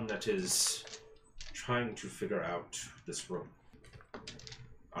 and one that is trying to figure out this room.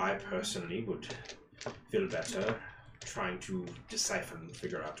 I personally would feel better trying to decipher and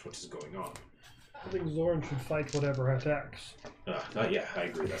figure out what is going on. I think Zorn should fight whatever attacks. Yeah, I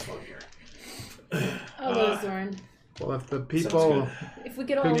agree. That's what I'm here. I'll go, Zorn. Well, if the Sounds people... good. If we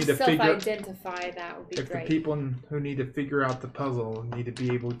could Who all need to figure- self-identify, that would be If great. the people who need to figure out the puzzle need to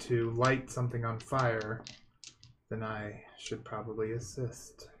be able to light something on fire, then I should probably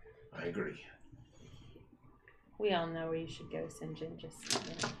assist. I agree. We all know where you should go, Sinjin. Just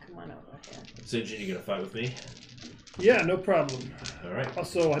come on over here. Sinjin, you gonna fight with me? Yeah, no problem. All right.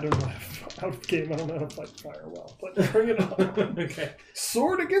 Also, I don't know how out of game. I don't know how to fight fire well, but bring it on. Okay.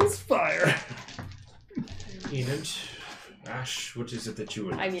 Sword against fire. Enid, Ash, what is it that you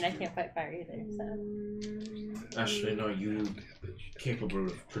would... I mean, I can't fight fire either, so... Ashley, are you capable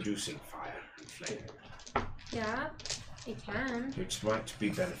of producing fire and flame? Yeah, I can. It might be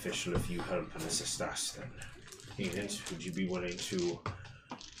beneficial if you help and assist us then. Enid, would you be willing to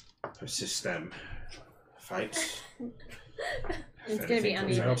assist them fight? It's gonna be on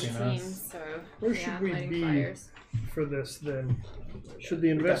the helping event us. team, so... Where yeah, should we lighting be fires. for this then? Should the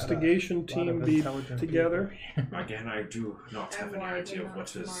investigation lot team of be intelligent together? Again, I do not have any Why idea they're of not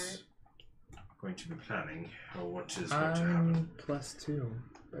what is smart. going to be planning or what is going to happen. +2,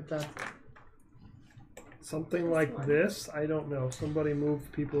 but that's... Something like this? I don't know. Somebody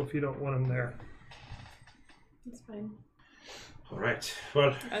move people if you don't want them there. It's fine. All right.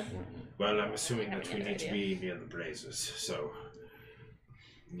 Well, Okay. I'm assuming that we need to be near the blazes. So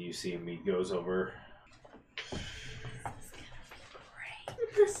you see him. He goes over.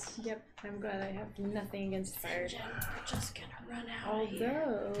 Yep, I'm glad I have nothing against fire. We're just gonna run out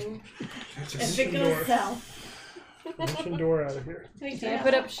Although, If it goes south. Mission door out of here. can I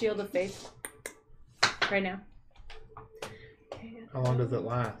put up Shield of Faith right now? How long does it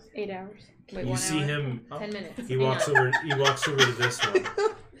last? 8 hours. Wait, You 1 see hour. him. 10 minutes. He walks over. He walks over to this one.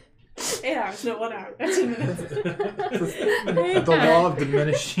 8 hours, no 1 hour. 10 minutes. The law of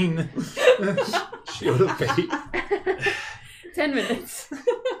diminishing shield of fate. 10 minutes.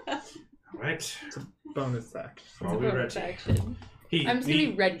 All right. Bonus action. Are we ready? Action. He, I'm just gonna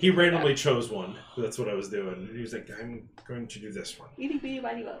be ready He for randomly that. chose one. That's what I was doing. He was like, "I'm going to do this one." Itty bitty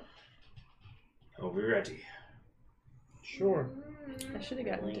bitty bo. Are we ready? Sure. I should have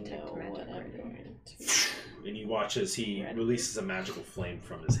gotten detect magic. And you watch as he releases a magical flame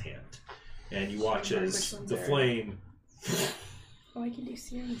from his hand, and you watch Sure, as which one's the there? flame. Oh, I can do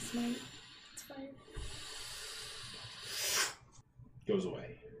Searing Smite. It's fine. goes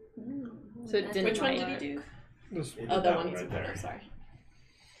away. So it didn't. Which one did he do? This It Oh, did that one's right better. there. Sorry.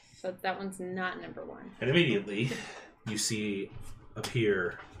 So that one's not number 1. And immediately, you see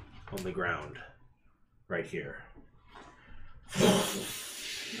appear on the ground, right here. Not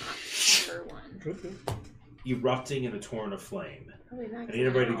number 1. Erupting in a torrent of flame. Probably not. I need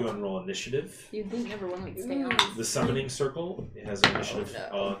everybody to go and roll initiative. You'd think number 1 would stay on. The summoning circle, it has an initiative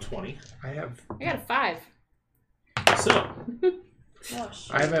no. 20. I got a 5. So, Gosh.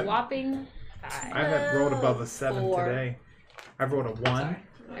 I haven't Whopping 5. I haven't rolled above a 7 4. today. I've rolled a 1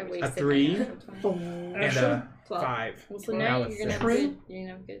 I wasted 3. my natural 20. and a 12. 5. Well, so Now now it's you're gonna have 6. good. You're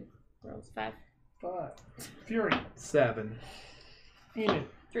gonna have good rolls. 5. 5. Fury. 7. Enid.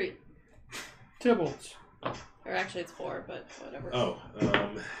 3. Tybalt. Or actually, it's 4, but whatever. oh,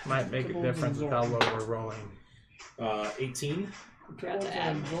 Might make a difference with how low we're rolling. 18. Tybalt to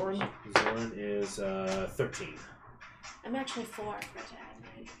add. and Zoran. Zoran is 13. I'm actually 4. I forgot to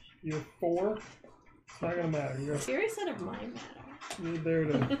add mine. You're 4. It's not gonna matter. You're Fury said of mine matter. there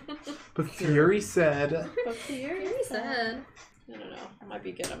to. But Fury said, But Fury said. I don't know. I might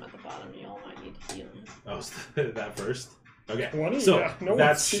be good. I'm at the bottom. Y'all might need healing. Oh, is that first? Okay. 20? So Yeah, no one's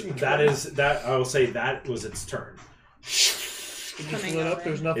that's shooting that 20. is that I will say that was its turn. It just Coming lit out, up.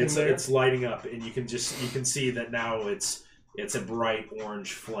 There's right? nothing It's there. it's lighting up, and you can see that now it's a bright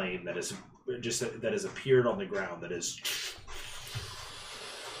orange flame that is that has appeared on the ground. That is,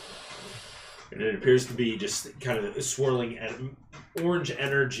 and it appears to be just kind of swirling and orange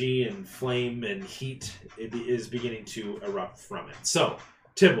energy and flame and heat. It is beginning to erupt from it. So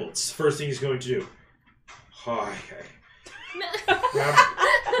Tybalt's first thing he's going to do. Okay.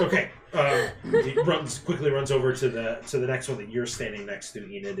 He quickly runs over to the next one that you're standing next to,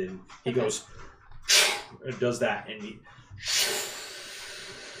 Enid, and he goes and does that, and he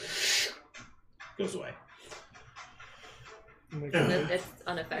goes away. Make And sure. it's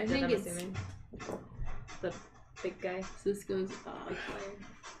unaffected, I think I'm it's- assuming. The big guy. So this goes big player.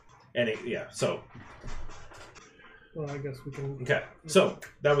 And so Well, I guess we can. okay, so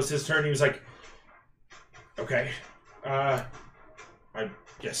that was his turn. He was like, okay, I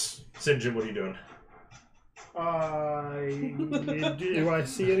guess, Sinjin, what are you doing? Do I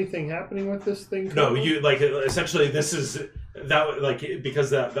see anything happening with this thing? No, currently? you like essentially this is that like because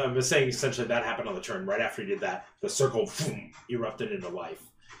that I was saying essentially that happened on the turn right after you did that. The circle boom, erupted into life.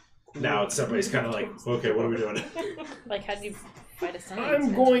 Now it's everybody's kind of like, okay, what are we doing? Like, how do you fight a sun?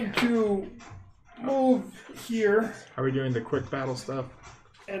 I'm going to move here are we doing the quick battle stuff?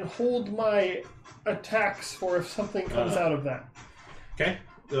 and hold my attacks for if something comes out of that. Okay,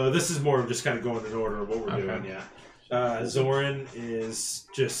 this is more of just kind of going in order of what we're Okay. doing. Yeah, Zoran is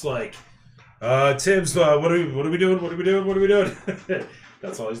just like, Tibbs, what are we doing? What are we doing? What are we doing?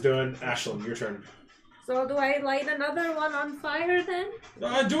 That's all he's doing. Ashlyn, your turn. So do I light another one on fire then?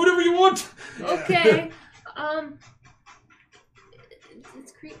 Do whatever you want. Okay.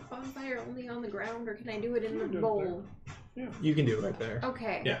 Is create bonfire only on the ground, or can I do it in You the can do it bowl? You can do it right there.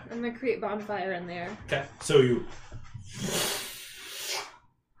 Okay. Yeah. I'm gonna create bonfire in there. Okay, so you.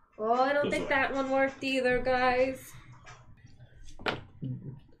 Oh, I don't Goes think away. that one worked either, guys.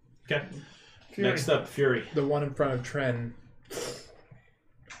 Okay. Fury. Next up, Fury. The one in front of Tren.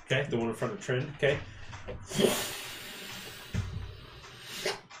 Okay, the one in front of Trin. Okay.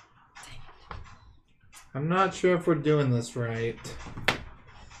 I'm not sure if we're doing this right.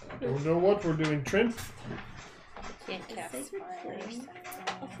 Don't know what we're doing, Trent. Can't cast fire.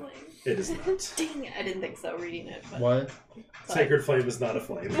 A flame. It is not. Dang, I didn't think so reading it. But What? Sacred flame is not a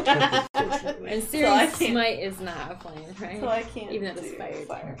flame. Unfortunately. And I Serious can't- Smite is not a flame, right? So I can't Even though it's do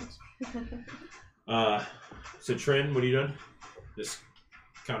fire. So Trin, what are you doing? Just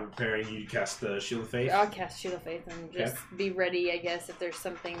kind of preparing you to cast the Shield of Faith. I'll cast Shield of Faith and just be ready, I guess, if there's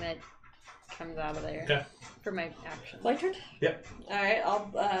something that comes out of there. Okay. For my action. My turn? Yep. Alright,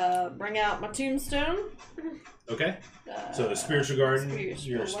 I'll bring out my tombstone. Okay. So the spiritual garden,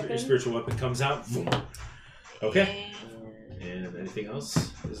 your spiritual weapon comes out. Boom. Okay. And anything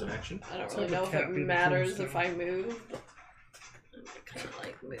else is an action? I don't It's really like a know if cat it being matters tombstone. if I move. But I kind of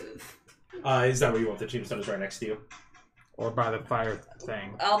like move. Is that where you want the tombstone? Is right next to you? Or by the fire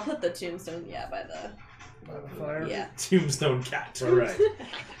thing? I'll put the tombstone, by By the fire. yeah. Tombstone cat. All right.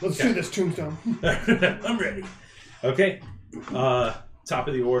 Let's do this tombstone. I'm ready. Okay. Top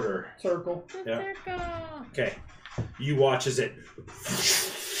of the order. Circle. Yeah. Circle. Okay. You watch as it,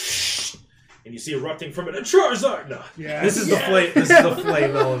 and you see erupting from it a Charizard. No. Yeah. This is the flame. This is the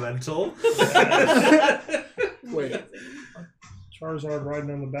flame elemental. Wait. Charizard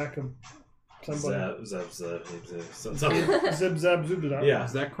riding on the back of somebody. Something. Zip zap zoop zap. Yeah.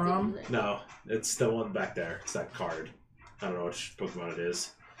 Is that Crom? No, it's the one back there. It's that card. I don't know which Pokemon it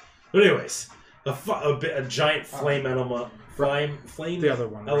is. But anyways, a giant flame flame the other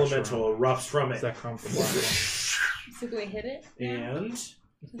one, elemental erupts from it. So can we hit it? And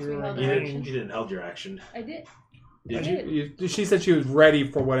You didn't held your action. I did. Did you? She said she was ready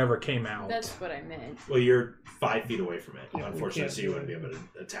for whatever came out. That's what I meant. Well, you're 5 feet away from it, Yeah, unfortunately, so you wouldn't be able to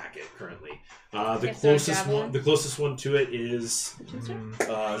attack it currently. The Can't throw a closest one to it is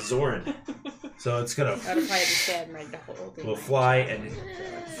Zoran. So it's gonna I would probably just say I'm ready to hold it. will fly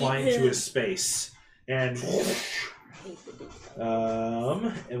into his space and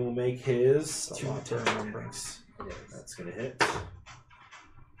will make his That's a 2 lot to attack remember. attacks. That's gonna hit.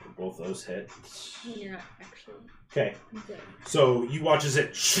 Both those hit. You're not actually. Okay. So you watch as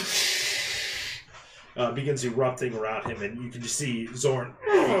it begins erupting around him, and you can just see Zorn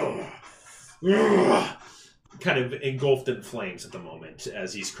kind of engulfed in flames at the moment,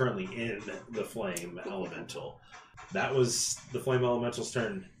 as he's currently in the flame elemental. That was the flame elemental's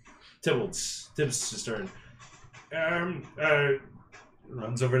turn. Tibbs' turn.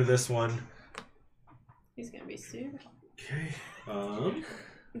 Runs over to this one. He's gonna be sued. Okay.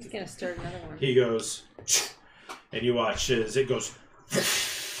 He's gonna start another one. He goes, and you watch as it goes.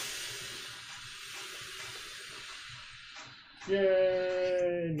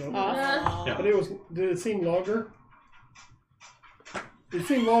 Yay! No. Yeah. But did it seem longer? It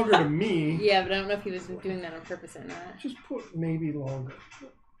seemed longer to me. Yeah, but I don't know if he was doing that on purpose or not. Just put maybe longer.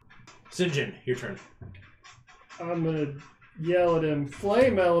 Sinjin, your turn. I'm gonna yell at him.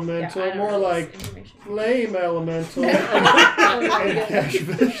 Flame elemental, Yeah, I don't more know like this information. flame elemental, and cash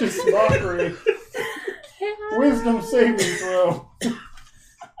vicious mockery. Wisdom saving throw.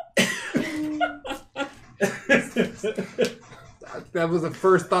 That was the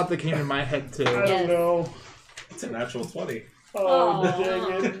first thought that came in my head too. I don't know. It's a natural 20. Oh,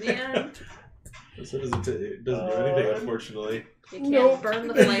 dang it. Man. So it doesn't do anything, unfortunately. You can't Nope. burn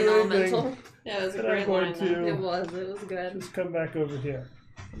the Didn't flame do elemental. Yeah, it was a But I'm great going line. to- Though. It was good. Just come back over here.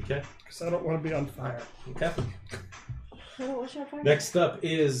 Okay. Because I don't want to be on fire. Okay. What's your point? Next up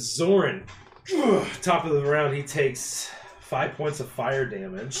is Zoran. Top of the round, he takes 5 points of fire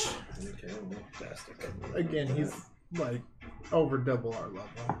damage. Okay. Fantastic. Again, he's like over double our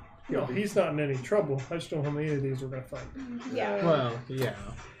level. No, he's not in any trouble. I just don't know how many of these we're going to fight. Yeah. Well, yeah.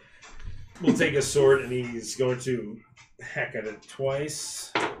 We'll take a sword, and he's going to hack at it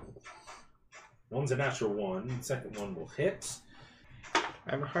twice. One's a natural 1. The second one will hit. I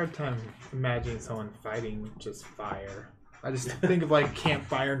have a hard time imagining someone fighting just fire. I just think of like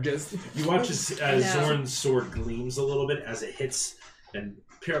campfire and just. You watch as Zoran's sword gleams a little bit as it hits, and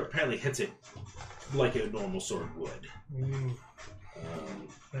apparently hits it like a normal sword would.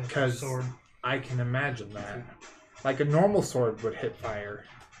 Because sword. I can imagine that. Like a normal sword would hit fire.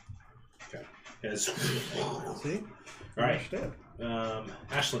 Okay. As, See? all right. Understand.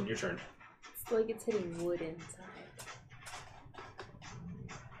 Ashlyn, your turn. It's like it's hitting wood inside.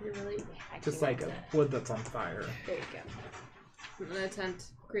 You're really hacking Just like into a it. wood that's on fire. There you go. I'm gonna attempt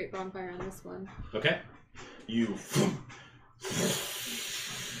Great Bonfire on this one. Okay. You.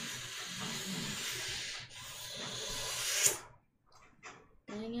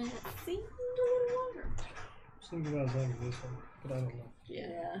 Dang it. Seemed a little longer. Seems about as long as this one, but I don't know.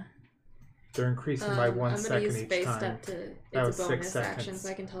 Yeah. They're increasing by 1 I'm second gonna use each face time. step to. That It's was a 6 bonus action, seconds. so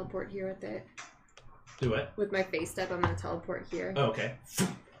I can teleport here with it. Do what? With my face step, I'm gonna teleport here. Oh, okay.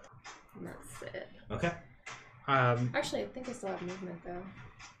 And that's it. Okay. Actually, I think I still have movement though.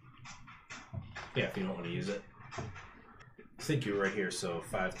 Yeah, if you don't want to use it. I think you're right here, so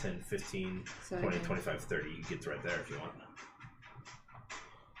 5, 10, 15, So 20, I can- 25, 30. You get right there if you want.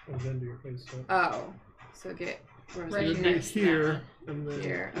 And then do your face step. Oh. So get Right You'd be next to here, and then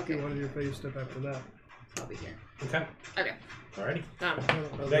Here, if you okay. wanted your face step after that. I'll be here. Okay. Okay. Alrighty.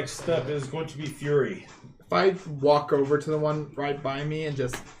 Done. Next up is going to be Fury. If I walk over to the one right by me and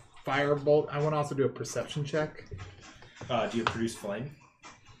just firebolt, I want to also do a perception check. Do you produce flame?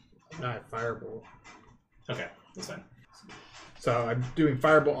 Not firebolt. Okay, that's fine. So I'm doing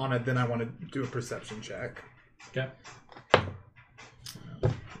firebolt on it, then I want to do a perception check. Okay.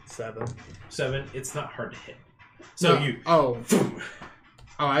 7. 7. It's not hard to hit. So No. you. Oh,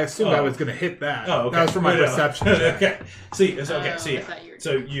 I assumed I was going to hit that. Oh, okay. That was for my No. perception check. Okay. So you, so, okay. So I yeah. thought you were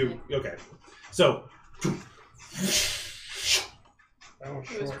So you. Okay. So. That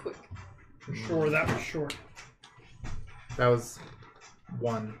was It was short. quick. For sure, that was short. That was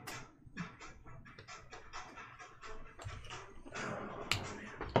 1.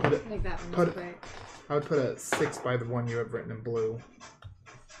 Put it, I think that one Put was it- quick. I would put a 6 by the one you have written in blue.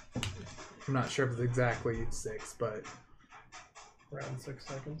 I'm not sure if it's exactly 6, but. Around 6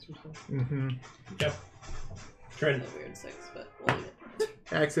 seconds or so. Mm-hmm. Yep. Trin. a weird 6, but we'll leave it.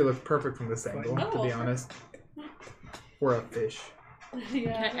 It actually looks perfect from this angle, to be honest. Or a fish.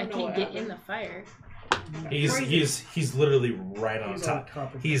 Yeah, I can't get in the fire. He's literally right on top.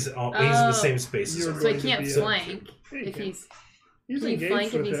 He's in the same space as So he can't flank if he's. Can he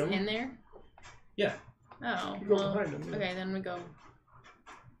flank if he's in there? Yeah. Oh. You go Well, behind him, yeah. okay, then we go.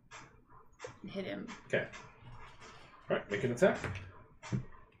 Hit him. Okay. All right, make an attack.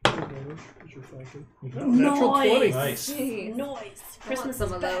 Natural 20. Nice. Noise. Christmas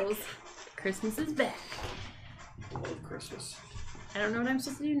some of those. Christmas is back. I love Christmas. I don't know what I'm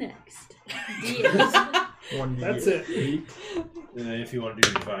supposed to do next. That's it. If you want to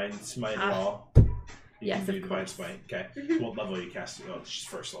do Divine Smite at all, you can do Divine Smite. Okay. What level are you casting? Oh, it's just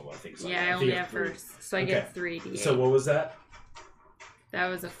first level, I think. So Yeah, I only have first. So I get 3d8. So what was that? That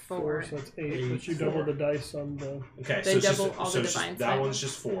was a 4. So that's 8, but you double the dice on the... Okay, They so it's double just, all so the it's Divine just, that Smite. one's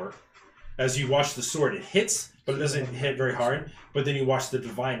just 4. As you watch the sword, it hits, but it doesn't hit very hard. But then you watch the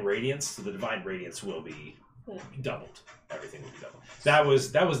Divine Radiance, so the Divine Radiance will be doubled. Everything will be doubled. That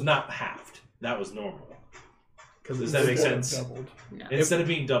was not halved. That was normal. Does that make sense? No. Instead of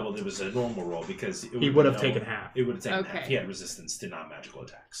being doubled, it was a normal roll because He would have taken half. It would have taken half. Okay. He had resistance to non-magical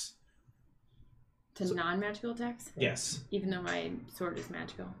attacks. To non-magical attacks? Yes, Even though my sword is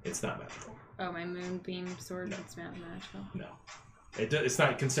magical. it's not magical. Oh, my moonbeam sword is not magical. No. It's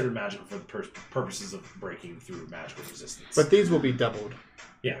not considered magical for the purposes of breaking through magical resistance. But these will be doubled.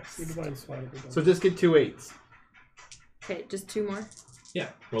 Yeah. The Divine Smite will be done. So just get 2 8s. Okay, just 2 more. Yeah,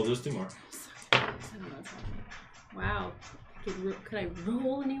 roll those 2 more. I don't know what's happening. Wow. Could I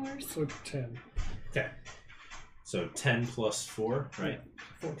roll any worse? So 10. Okay. So 10 plus 4, right?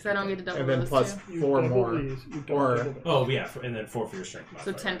 Because I don't get to double And then those plus two. You 4 double more. these, you don't Or- double that. Oh, yeah, and then 4 for your strength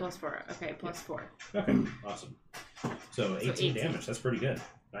So modifier. 10 plus 4. Okay, plus 4. Okay, awesome. So 18 damage. That's pretty good.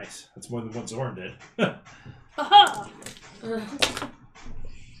 Nice. That's more than what Zorn did. Aha!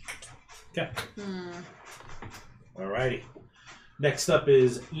 Okay. Alrighty. Next up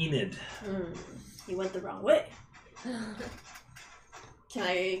is Enid. He went the wrong way. Can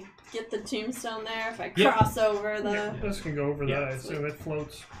I get the tombstone there if I cross over the... This can go over Yeah. that, I assume it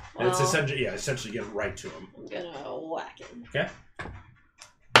floats. And it's Well, essentially get right to him. I'm gonna whack him. Okay.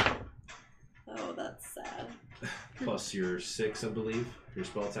 Oh, that's sad. Plus your 6, I believe. Your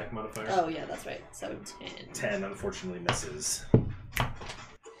spell attack modifier. Oh, yeah, that's right. So 10. 10 unfortunately misses.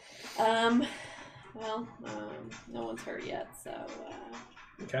 Well, no one's hurt yet, so,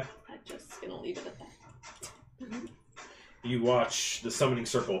 Okay. I'm just gonna leave it at that. You watch the summoning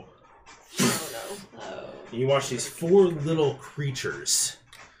circle. Oh, no. Oh. You watch these 4 little creatures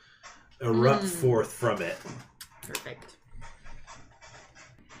erupt forth from it. Perfect.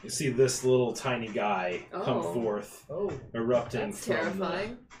 You see this little tiny guy come Oh. forth, Oh. erupting That's from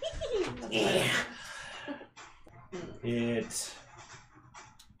terrifying. It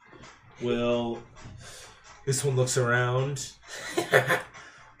will. This one looks around,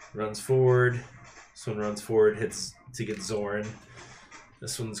 runs forward. This one runs forward, hits to get Zorn.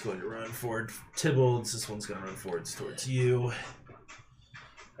 This one's going to run forward, Tybalt. This one's going to run forward towards you.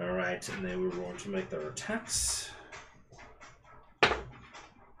 All right, and they were going to make their attacks.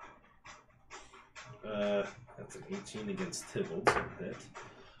 That's an 18 against Tybalt. So hit.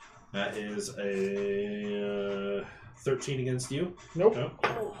 That is a 13 against you. Nope.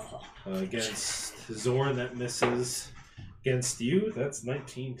 Against Zorn, that misses. Against you, that's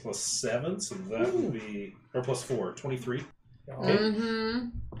 19 plus 7, so that would be... Or plus 4, 23. Mm-hmm.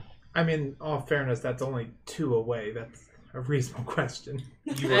 I mean, in all fairness, that's only 2 away. That's a reasonable question.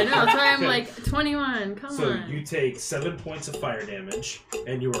 I know, that's why I'm like, 21, come So on. you take 7 points of fire damage,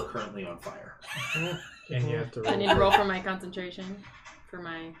 and you are currently on fire. And you have to I roll. need to roll for my concentration, for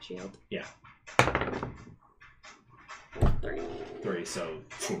my shield. Yeah. 3. 3, so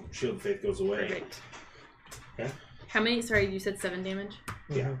boom, Shield of Faith goes away. Perfect. Okay. How many? Sorry, you said 7 damage?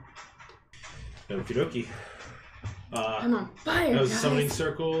 Yeah. Okie dokie. I'm on fire, That was guys. a summoning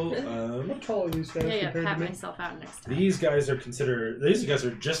circle. How tall are these guys Yeah, compared pat to me? myself out next time. These guys are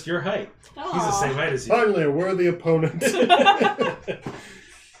just your height. He's the same height as you. Finally, a worthy opponent.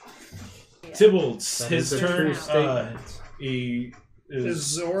 Tybalt's That his is a turn. true statement. He Is is.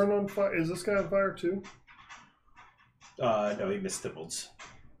 Zorn on fire? Is this guy on fire too? No, he missed Tybalt's.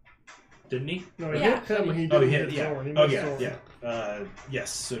 Didn't he? No, he Yeah. hit him. He Oh, didn't yeah, hit yeah. Zorn. He Oh, missed yeah, Zorn. yeah. Yes.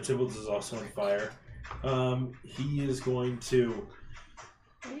 So Tybalt's is also on fire. He is going to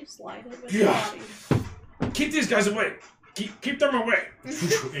Can you slide it with Yeah. your body? keep these guys away. Keep them away.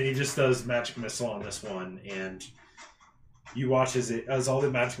 And he just does magic missile on this one, and you watch as all the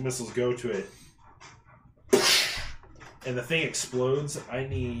magic missiles go to it, and the thing explodes. I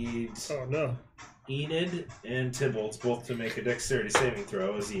need Oh no. Enid and Tybalt both to make a dexterity saving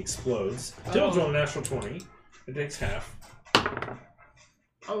throw as he explodes. Tybalt rolled a natural 20. It takes half.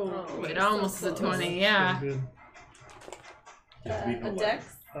 Oh, it almost is a 20, yeah. A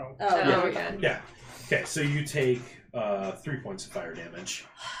dex? Oh. Yeah. Okay. Yeah. Okay, so you take 3 points of fire damage.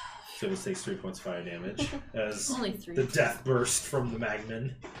 Tybalt takes 3 points of fire damage as Only 3. the death burst from the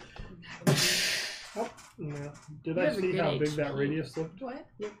Magman. No. Did You I have a see good how big HP. that radius looked? What?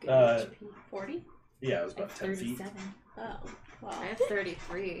 40? Yeah, it was I have about 10 feet. 37. Oh. Wow. I have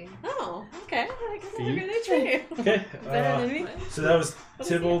 33. Oh, okay. I guess I'm a Feet. good age Okay. Better than me. So that was What is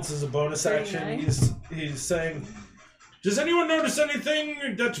he Tybalt's as a bonus action. 39? He's saying, "Does anyone notice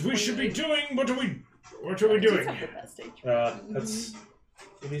anything that we should be doing? What are we doing?" Have the best age. That's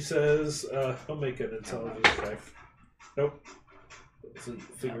and he says, "I'll make an intelligence check." Nope. Doesn't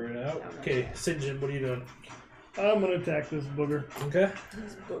figure it out. Okay, Sinjin, what are you doing? I'm gonna attack this booger. Okay.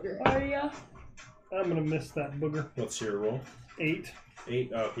 Are ya? I'm gonna miss that booger. What's your roll? 8.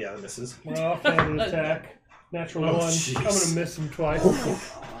 8. Oh, yeah, that misses. My offhanded attack. Natural Oh, 1. jeez. I'm gonna miss him twice.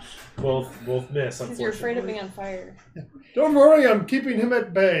 Both miss. Because you're afraid of Unfortunately. being on fire. Don't worry, I'm keeping him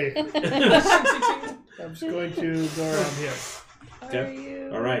at bay. I'm just going to go around here. Okay. Are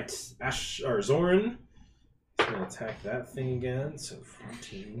you? All right, Zoran. He's gonna attack that thing again. So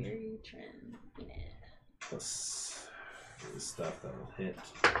 14 Very trend. plus the stuff that'll hit.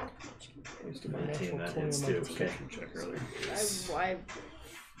 Used to be Maintain natural that 20 hits on my too. Okay. perception check earlier.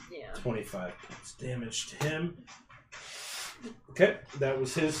 Yeah. 25 points damage to him. Okay, that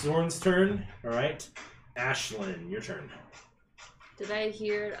was his Zoran's turn. All right, Ashlyn, your turn. Did I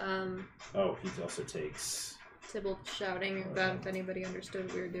hear Oh, he also takes. Tybalt shouting about if anybody understood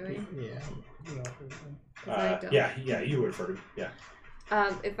what we were doing? Yeah. No. I don't. Yeah, you would have heard him. Yeah.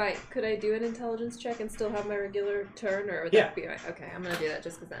 Could I do an intelligence check and still have my regular turn, or would Yeah. that be my, okay? I'm gonna do that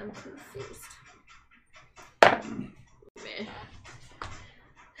just because I'm confused. Meh.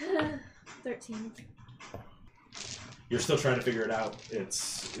 13. You're still trying to figure it out.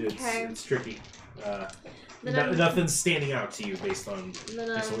 It's Okay. tricky. Then I'm- Nothing's standing out to you based on Then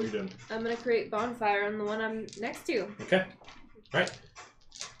what you're doing. I'm gonna create bonfire on the one I'm next to. Okay. All right.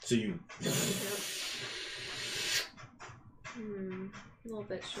 So you. A little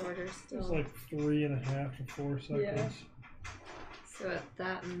bit shorter still. It's like 3.5 to 4 seconds. Yeah. So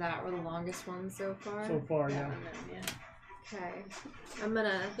that and that were the longest ones so far? So far, That yeah. one then, yeah. Okay. I'm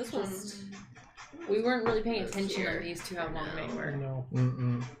gonna. This one's. We weren't really paying attention on these two, how long they were. No.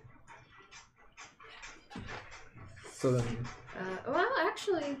 Mm-mm. So then, Well,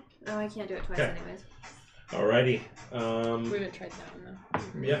 actually, I can't do it twice, Okay. anyways. Alrighty. We haven't tried that one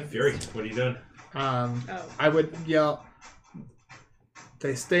though. Yeah, Fury. What are you doing? Oh. I would yell.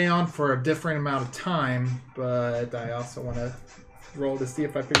 They stay on for a different amount of time, but I also want to roll to see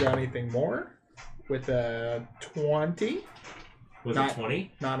if I figure out anything more with a 20. Was Not- it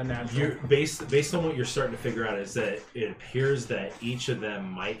 20? Not a natural. You're based on what you're starting to figure out is that it appears that each of them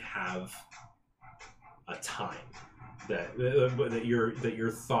might have a time that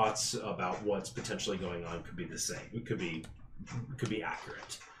your thoughts about what's potentially going on could be the same. It could be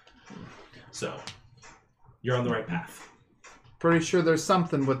accurate. So you're on the right path. Pretty sure there's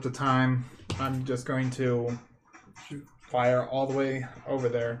something with the time. I'm just going to fire all the way over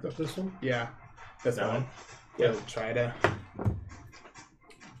there. This one? Yeah, this That one. one? Yeah, try to.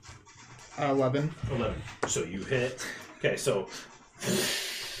 11. 11. So you hit. Okay, so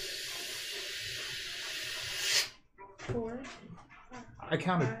 4. I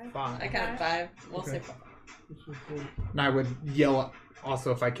counted 5. I counted 5. We'll Okay. say 5. And I would yell,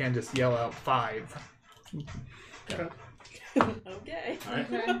 also if I can, just yell out 5. Okay. all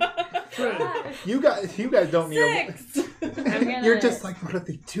right. You guys don't need a... 6! You're just like, what are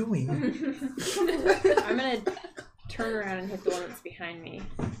they doing? I'm gonna turn around and hit the one that's behind me.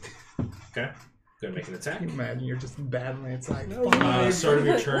 Okay. Gonna make an attack. Can you imagine you're just battling? It's like, Start of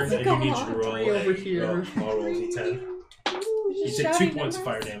your turn, and you need you to roll over here. I'll roll D10. You take 2 points of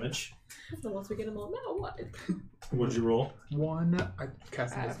fire damage. So once we get them all, now what? What'd you roll? 1. I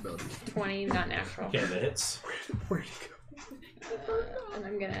cast invisibility. 20, not natural. Okay, that hits. Where'd he go? And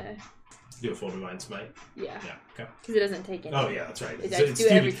I'm gonna, Do a full divine smite. yeah, Yeah. Okay. because it doesn't take any. Oh yeah, that's right. I just do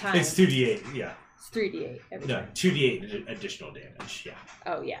it every time. It's 2d8. Yeah. It's 3d8 every No, time. 2d8 additional damage. Yeah.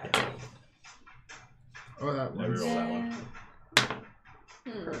 Oh yeah. Oh, that I was... reroll that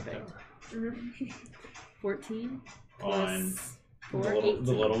one. Perfect. 14 On plus the 4,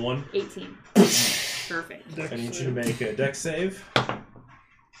 the little one. 18. Perfect. I need you to make a dex save.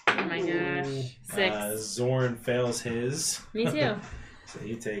 Oh my gosh. 6. Zoran fails his. Me too. So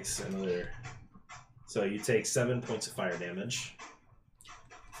he takes another. So you take 7 points of fire damage.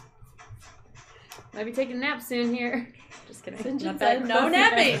 Might be taking a nap soon here. Just kidding. Sinjin Not said that no close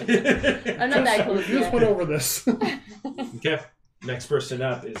napping. yet. I'm not that close We just yet. went over this. Okay. Next person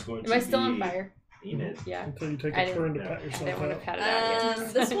up is going to Am I be still on fire? Enid. Yeah. Until you take I a didn't- turn to yeah. pat I yourself didn't want to out. pat it out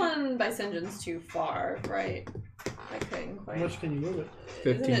yet. This one by Sinjin's too far, right? I couldn't How quite. much can you move it?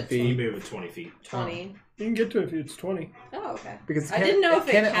 15 it You feet. move it 20 feet. 20. You can get to it if it's 20. Oh, okay. Because I didn't know if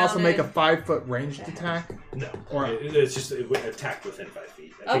it can it also make a counted. 5-foot ranged Okay. attack? No. Or- It's just attack within 5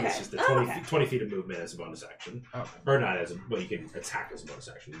 feet. I think it's Okay. just the Oh, 20, okay. 20 feet of movement as a bonus action. Okay. Or not as a, well, you can attack as a bonus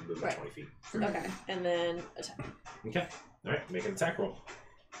action. You move by Right. 20 feet. Okay. And then attack. Okay. Alright, make an attack roll.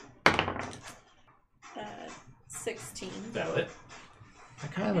 16. Valid. I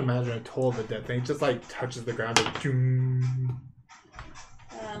kind of imagine a toll of the dead thing. It just like touches the ground. And zoom,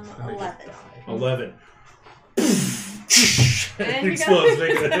 and they just 11. die. 11. And you Explodes. got-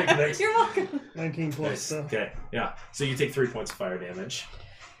 Make it next. You're welcome. 19 plus Nice. stuff. Okay, yeah. So you take 3 points of fire damage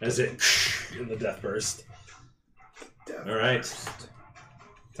as it in the death burst. All right.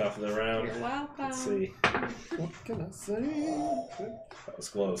 Top of the round. You're welcome. Let's see. What can I say? That was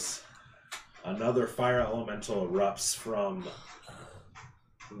close. Another fire elemental erupts from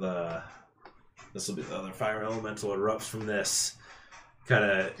the. This will be the other fire elemental erupts from this. Kind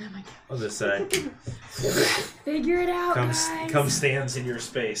of Oh my god. on this side. Figure it out, Comes guys. stands in your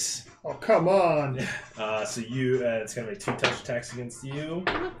space. Oh, come on. So you, it's gonna be 2 touch attacks against you.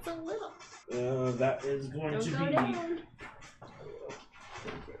 What's a little? That is going Don't to go be. down.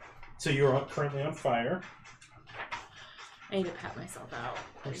 So you're currently on fire. I need to pat myself out.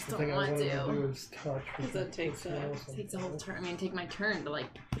 I That's just the don't thing I want wanted to to. do is touch. Because it takes a... It takes a whole turn. I mean, take my turn to like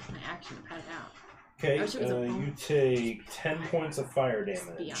my action to pat it out. Okay, I wish it was a you bonus. take 10 points of fire Just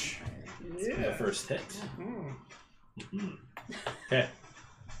be on damage fire. in the Yeah. first hit. Mm. Okay,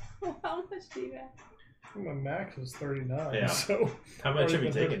 How much do you have? My max is 39, Yeah. so... how much have you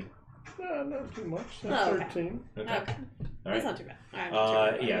Already been taken? Not too much. Oh, That's okay. 13. Okay, Okay. all That's right. not too bad. I'm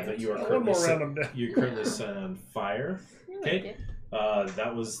not too Yeah, bad. but you are One currently more round of death. you're currently set on fire. I like Okay. it.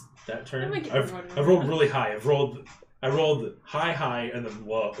 That was that turn. I might get I've one. rolled really high. I rolled high, and then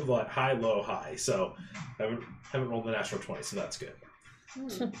low, like high, low, high. So I haven't rolled the natural 20, so that's good.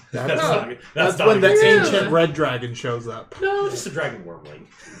 That's, not good. that's not when a the good sign. ancient red dragon shows up. No, just a dragon wormling.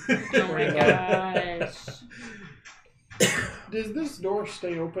 Oh my gosh. Does this door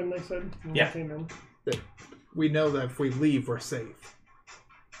stay open, they said? When Yeah. We came in? We know that if we leave, we're safe.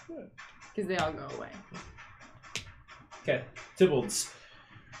 Because they all go away. Okay, Tybbalds.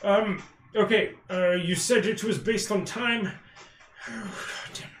 Okay, you said it was based on time.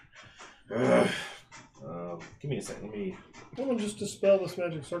 Give me a second. Let me. Someone just dispel this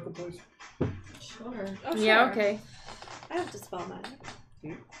magic circle, please. Sure. Oh, Yeah, sure. okay. I have to spell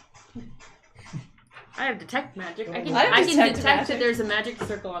magic. I have detect magic. I can, I have I can detect detect magic. that there's a magic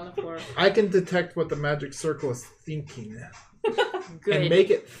circle on the floor. I can detect what the magic circle is thinking Good. and make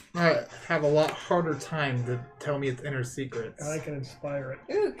it have a lot harder time to tell me its inner secrets. And I can inspire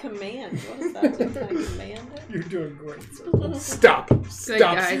it. Ooh, command. What does that do? Can I command it? You're doing great. Stop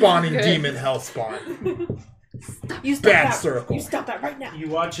guys. spawning Good. demon hell spawn. You stop Bad that. circle. You stop that right now. You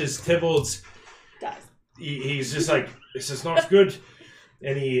watch as Tybbalds. Dies. He's just like, this is not good.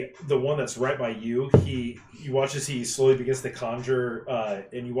 And the one that's right by you, you watch as he slowly begins to conjure,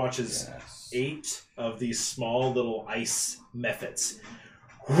 and you watch as 8 of these small little ice mephits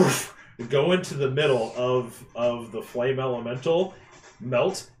go into the middle of the flame elemental,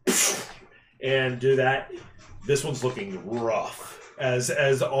 melt, and do that. This one's looking rough as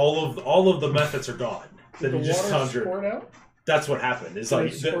all of the mephits are gone. That The he just water conjured. squirt out? That's what happened. It's Did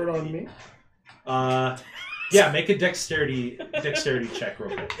like it squirt on me? yeah, make a dexterity check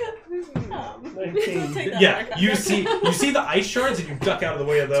real quick. 19. Take that Yeah, back. you see the ice shards and you duck out of the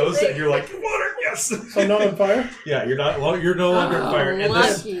way of those and you're like, water, yes. So I'm not on fire? Yeah, you're no longer on fire. And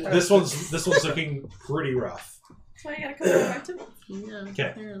lucky. this one's looking pretty rough. That's why you gotta come back to me. Yeah, Okay.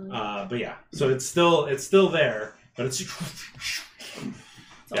 apparently. But yeah, so it's still there, but it's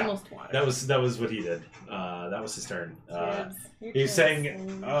It's yeah. almost water. that was what he did. That was his turn. Kids, you're He's feeling saying,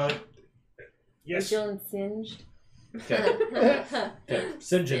 singed. You're yes. feeling singed? Okay. Okay.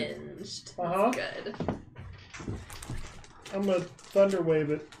 Sinjin. Singed. Uh-huh. That's good. I'm gonna thunder wave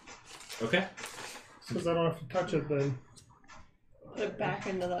it, Okay. because I don't have to touch it then. Put it back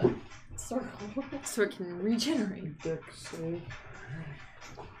into the circle. So it can regenerate. Dex save.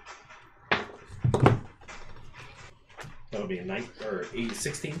 That would be a 9 or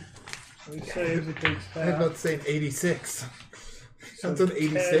 16. So he saves, it takes I have half. not saying 86. So That's an 10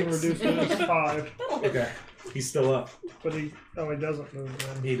 86. reduced it to 5. Okay. He's still up. But he doesn't move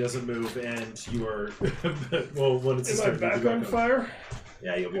then. He doesn't move, and you are. Well, when it's his Am I turn, you'll be back on fire?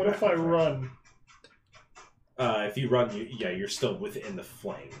 Yeah, you'll be What back if I on fire. run? If you run, you're still within the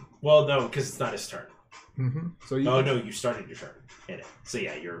flame. Well, no, because it's not his turn. Mm-hmm. So no, you started your turn in it. So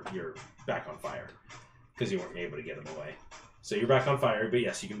yeah, you're back on fire because you weren't able to get him away. So you're back on fire, but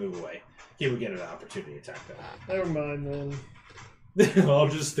yes, you can move away. He would get an opportunity attack though. Never mind then. I'll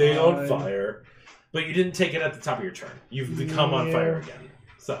just stay on fire. But you didn't take it at the top of your turn. You've become on fire again.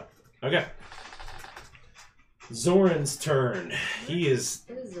 So, okay. Zoran's turn. He's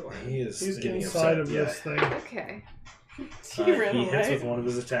getting inside upset. of this thing. Okay. He hits with one of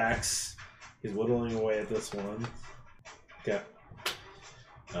his attacks. He's whittling away at this one. Okay.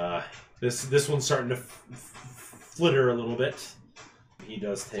 This one's starting to flitter a little bit. He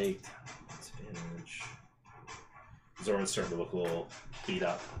does take damage. Zoran's starting to look a little beat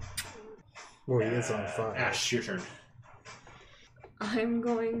up. Well, he is on fire. Ash, your turn. I'm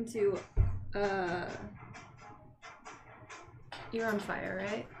going to. You're on fire,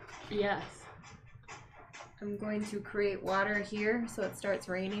 right? Yes. I'm going to create water here so it starts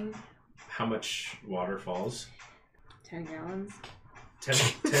raining. How much water falls? 10 gallons. 10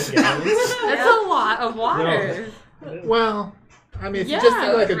 gallons? That's a lot of water. No. Well, I mean, if Yeah, you just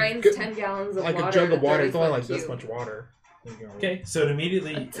think like it rains 10 gallons of like water. a jug of water, at it's only like 30-foot this cube. much water. Okay, so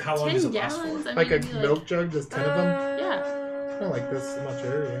immediately, how long does it last for? I Like a mean, milk jug, just 10 of them? Yeah. Not like this much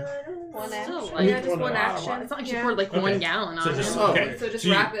area. One Still, action. like, Yeah, just one action. It's not like she poured like 1 gallon on So it. just Oh, okay. So just So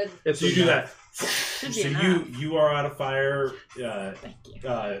you- rapid. So you do that. Should be So enough. you are out of fire. Thank you.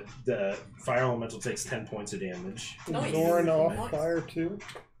 The fire elemental takes 10 points of damage. Nice. Zoran off Nice. fire too.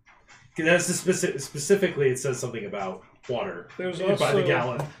 That's specifically it says something about water. There's by the also-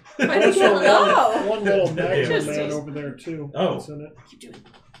 gallon. Also, Oh. one little magma Just- man over there too. Oh. That's in it.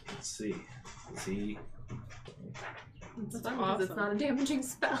 Let's see. See. It's fun because it's not a damaging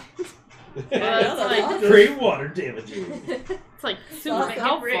spell. That's like, Great water damaging. it's like super Sounds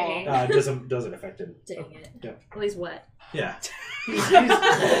helpful. pretty. Doesn't affect him. Dang it. Yeah. Well, he's wet. Yeah. He's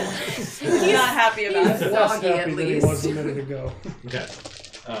not happy about He's it. less Soggy, happy at than he least. was a minute ago. Okay.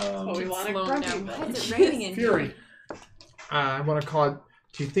 Oh, we want to Slow grumpy. down. Why is it raining in Fury. here? I want to call it.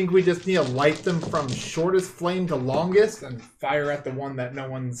 Do you think we just need to light them from shortest flame to longest and fire at the one that no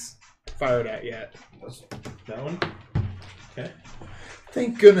one's fired at yet? That one. Okay.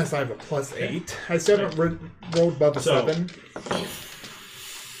 Thank goodness I have a +8. I still haven't rolled above a So- 7.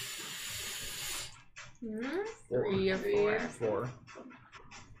 3 or 4. 4.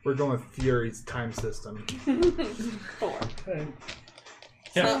 We're going with Fury's time system. 4. Okay.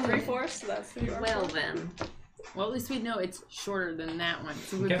 Yeah. So 3/4, so that's 3. Well then. Well, at least we know it's shorter than that one.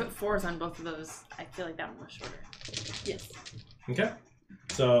 So if we Okay. put 4s on both of those. I feel like that one was shorter. Yes. Okay.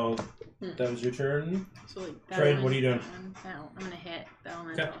 So that was your turn. So like that Train, one, what are you doing? that one, that one. I'm gonna hit the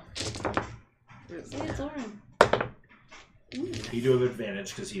elemental. See, it's Oren. You do have advantage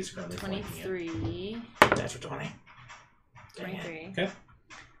because he's currently flanking it. 23. That's for 20. 23. Okay.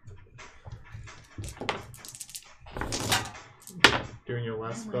 Doing your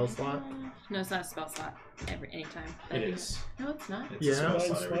last spell slot? No, it's not a spell slot. Anytime. It is. No, it's not. It's a Yeah. spell Mine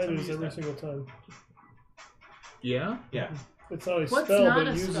slot every time you sliders use every that. single time. Yeah? Yeah. It's not a What's spell, not but a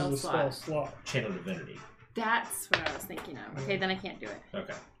it uses spell a spell slot? slot. Channel Divinity. That's what I was thinking of. Okay, then I can't do it.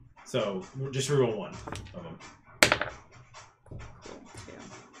 Okay. So just reroll one of them.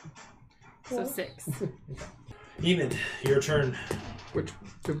 Cool. 2. So 6. Enid, your turn. Which,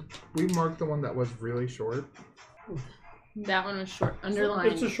 did we mark the one that was really short? That one was short.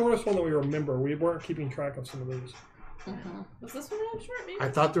 Underlined. It's the shortest one that we remember. We weren't keeping track of some of these. Mhm. Was this one really short? Maybe? I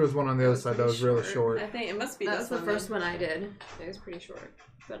thought there was one on the other side that was really short. I think it must be That this was the one. first one I did. It was pretty short.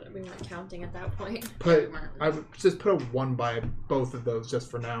 But we weren't counting at that point. Put, I would just put a 1 by both of those just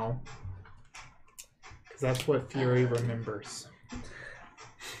for now. Because that's what Fury remembers.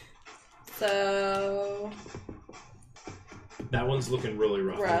 So That one's looking really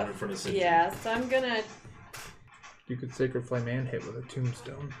rough. The one in rough. front of Cindy. Yeah, so I'm gonna. You could Sacred Flame and hit with a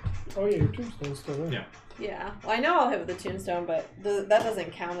tombstone. Oh yeah, your tombstone's still there. Yeah. Yeah, well, I know I'll hit with the tombstone, but that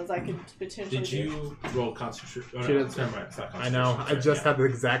doesn't count as I could potentially. Did you roll concentration? Oh, She no, did. never mind. It's not I know, I concentration. just Yeah. had the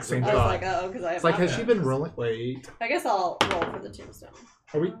exact same I was thought. like, oh, because I have. It's like, has options. she been rolling? Wait. I guess I'll roll for the tombstone.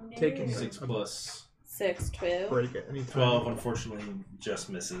 Are we taking 6 a plus 6, 12. break at any time? 12, unfortunately, just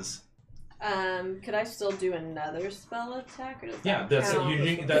misses. Could I still do another spell attack? Or does Yeah, that that's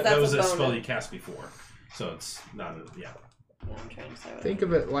count? that that's was a bonus. spell you cast before, so it's not a yeah. Yeah, I'm trying to say what Think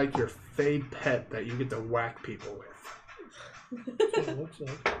of it like your fade pet that you get to whack people with. That's what it looks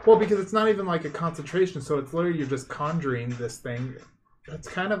like. Well, because it's not even like a concentration, so it's literally you're just conjuring this thing. That's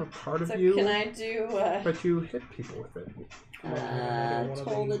kind of a part of So you, can I do but you hit people with it.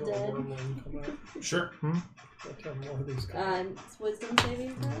 Toll the Dead? Sure. Let's have more of these. Wisdom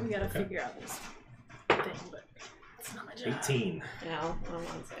saving throw? We gotta Okay. figure out this. thing, but it's not my job. 18. No, I'm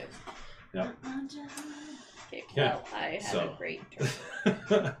on save. Yep. Okay, Yeah. well, I had So. a great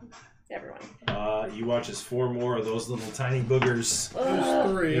turn. Everyone. You watch as 4 more of those little tiny boogers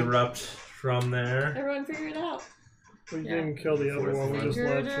There's 3. erupt from there. Everyone figure it out. We didn't kill the other one. We just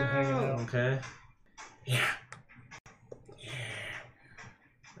left him hanging out. Okay. Yeah.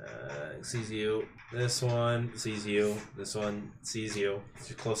 Sees you. This one sees you. This one sees you. It's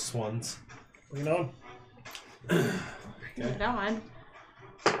your closest ones. Bring it on. Bring it on.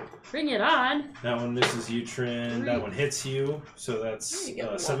 Bring it on. That one misses you, Trin. That one hits you. So that's You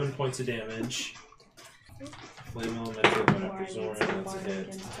get 7 points of damage. Flame Elemental going after Zoran. That's a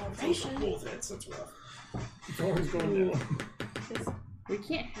hit. Those are both hits. That's rough. Zoran's going down. We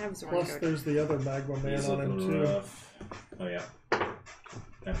can't have Zoran Plus, go there's the other Magma Man These on him, look too. rough. Oh, yeah.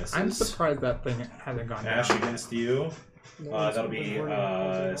 That misses. I'm surprised that thing hasn't gone Ash down. against you. That'll be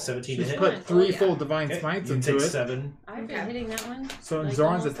 17 to She's hit. put 3 Oh, yeah. full Divine Okay, Smites you into take it. 7. I've been hitting that one. So like, Zoran's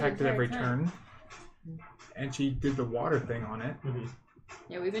almost the attacked it every entire time. turn. And she did the water thing on it.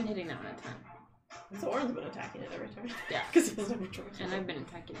 Yeah, we've been hitting that one a ton. Zoran's been attacking it every turn. Yeah. Because he doesn't have a choice. And I've been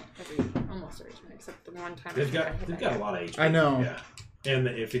attacking it almost every turn, except the one time. They've got a lot of HP. I know. Yeah. And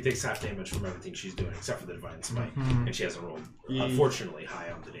if he takes half damage from everything she's doing, except for the Divine Smite, and she hasn't rolled, unfortunately, high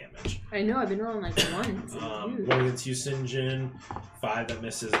on the damage. I know, I've been rolling like 1. It's huge. 1 against you, Sinjin. 5 that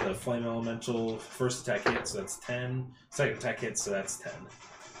misses the Flame Elemental. First attack hit, so that's 10. Second attack hit, so that's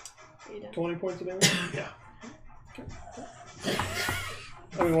 10. 20 points of damage? Yeah.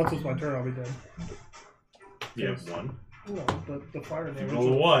 I mean, once it's my turn, I'll be dead. You have 1. No, the fire damage.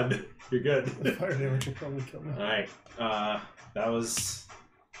 Roll a 1. You're good. The fire damage will probably kill me. Alright. That was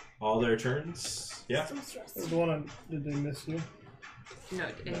all their turns. Yeah. The one on, did they miss you? No,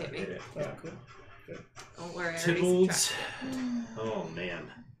 it hit me. Yeah. Oh, good. Don't worry, I already Tickled. subtracted. Oh,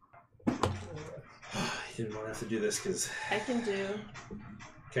 man. He didn't want to have to do this because. I can do.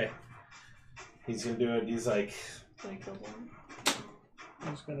 Okay. He's gonna do it. He's like. Can I kill one?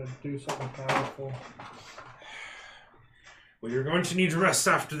 I'm just gonna do something powerful. Well, you're going to need rest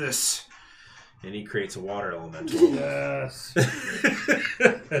after this. And he creates a water elemental. Yes.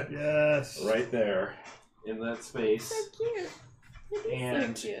 Yes. Right there. In that space. So cute.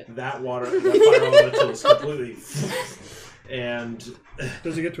 And so cute. that fire elemental is completely. And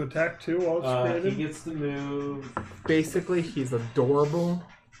Does he get to attack too while it's created? he gets to move. Basically, he's adorable.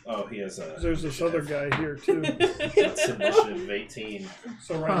 Oh, he has a. There's this other guy here too. That's initiative of 18.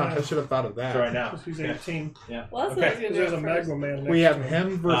 So right Huh, I now, should have thought of that. So right now. because he's Okay. 18. Yeah. Well, that's what I was Okay. gonna There's do a at first. Magma Man next We have to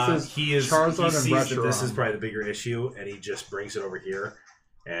him versus He Charizard he and sees that this is Reshiram. probably the bigger issue, and he just brings it over here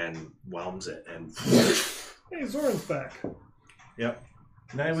and whelms it. And Hey, Zoran's back. yep.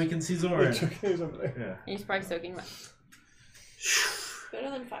 Now we can see Zoran. He's over there. Yeah. He's probably soaking wet. Better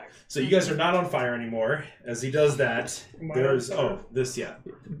than fire. So you guys are not on fire anymore. As he does that, Am I there's on fire? this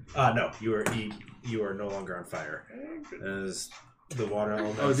no, you are no longer on fire. As the water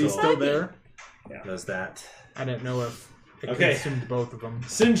elemental Oh, is he still there? does that. I didn't know if it Okay. consumed both of them.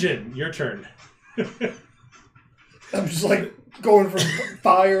 Sinjin, your turn. I'm just like going from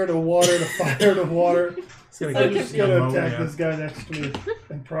fire to water to fire to water. He's gonna I'm get just gonna attack pneumonia. this guy next to me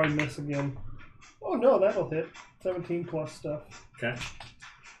and probably miss again. Oh no, that'll hit. 17 plus stuff. Okay.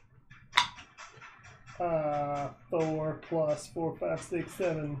 4 plus 4, 5, 6,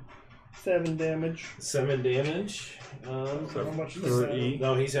 7. 7 damage. 7 damage. So how much does for that? E.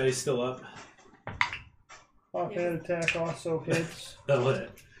 No, he's still up. Offhand attack also hits. That'll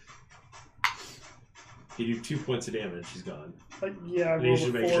hit. You do 2 points of damage. He's gone. Yeah, I And you rolled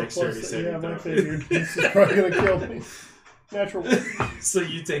should a make 4 dexterity plus. saving Yeah, throw. I figured this is probably gonna kill me. Natural. So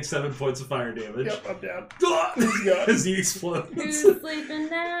you take 7 points of fire damage. Yep, I'm down. He's gone. As he explodes. Who's sleeping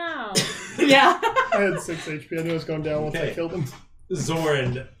now? Yeah. I had 6 HP. I knew it was going down once Okay. I killed him.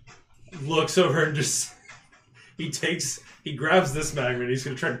 Zoran looks over and just he grabs this magnet. He's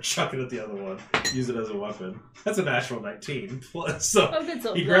gonna try to chuck it at the other one. Use it as a weapon. That's a natural 19. So Oh, good,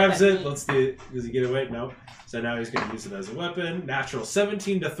 so he blow grabs at it. me. Let's do. Does he get away? No. So now he's gonna use it as a weapon. Natural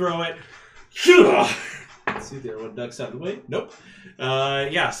 17 to throw it. Let's see if the other one ducks out of the way. Nope.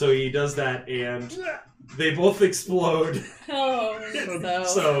 Yeah. So he does that, and they both explode. Oh,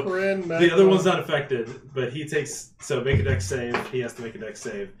 So Corinne, the other one's not affected, but he takes. So make a dex save. He has to make a dex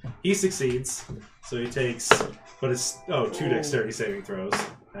save. He succeeds, so he takes. But it's 2 dexterity saving throws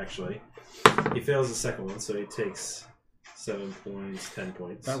actually. He fails the second one, so he takes 7 points, 10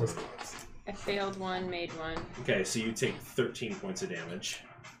 points. That was I failed one, made one. okay. So you take 13 points of damage.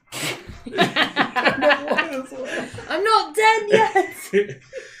 I'm not dead yet!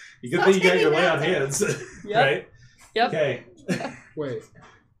 You good thing you got your lay on hands, Yep. right? Yep. Okay. Wait.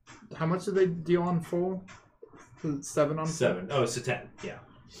 How much do they deal on full? 7 on 7. Oh, it's a 10. Yeah.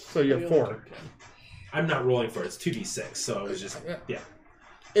 So you have 4. I'm not rolling for it. It's 2d6, so it was just yeah.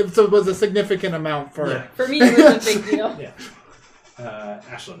 So it was a significant amount for. Yeah. For me, it was a big deal. Yeah.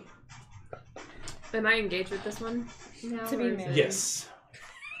 Ashlyn. Am I engaged with this one? No, To be married. Yes.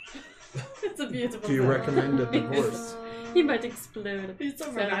 It's a beautiful Do you song. recommend a divorce? He might explode. He's so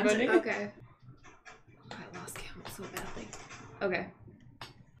Sound romantic. funny? Okay. I lost count so badly. Okay.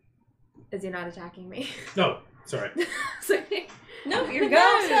 Is he not attacking me? No. Sorry. Sorry. No, you're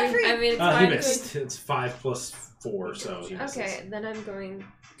good. Scot free. I mean, it's He fine. missed. It's 5 plus 4, so he misses. Okay, then I'm going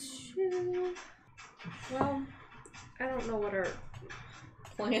to. Well, I don't know what our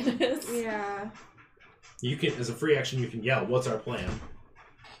Plan is. Yeah. You can, as a free action, you can yell, "What's our plan?"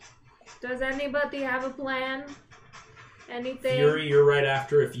 Does anybody have a plan? Anything? Fury, you're right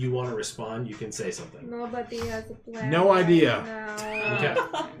after. If you want to respond, you can say something. Nobody has a plan. No right idea. now. Okay.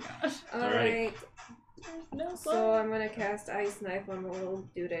 Alright. No So I'm gonna cast Ice Knife on the little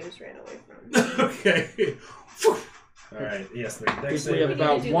dude I just ran away from. Okay. All right. Yes. The next We have thing.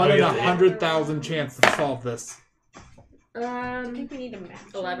 about do 1 in that. 100,000 chance to solve this. I think we need a match.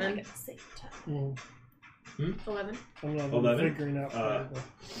 11. Like at the same time. 11. I'm not 11? figuring out.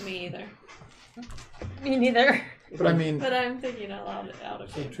 Me either. Me neither. But I mean, But I'm thinking out loud out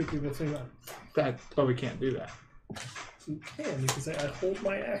of So it. 2 people say that. but we can't do that. You can. You can say, I hold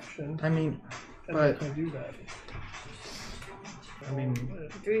my action, I mean, and but- I can do that. I mean,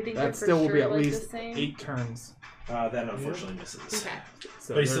 Do you think that they're for still will sure be at like least the same? 8 turns. That unfortunately misses. Okay.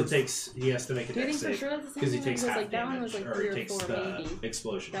 So But he still there's- takes. He has to make a Do you dex think for save sure that's the same? because he one? takes half like that one was damage, like or 3 he or takes 4 the maybe.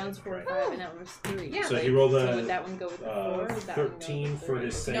 explosion. That one's 4 or Right. 5 and that was 3. Yeah. So like, he rolled so a would that one go with the 4 or would that 13 one go for with the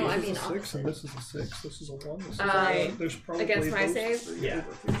his 3? save. No, I This mean is a 6 and this is a 6. This is a 1. This is Right. There's probably Against my those save? 3 Yeah.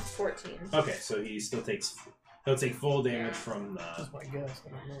 14. Okay, so he still takes. He'll take full damage Yeah. from That's my guess. I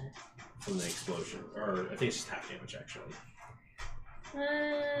don't know. the explosion, or I think it's just half damage actually.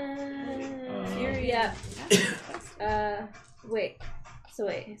 Fury. Yeah. Wait. So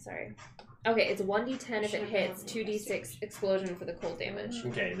wait, sorry. Okay, it's 1d10 if it hits, 2d6 explosion for the cold damage.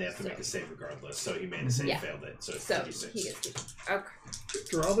 Okay, and they have to make a save regardless. So he made a save, Yeah. failed it, so it's So 56. he gets okay.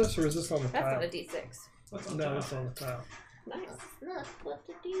 Draw this, or is this on the That's tile? not a d6. That's on No, top. it's on the tile. Nice. Not what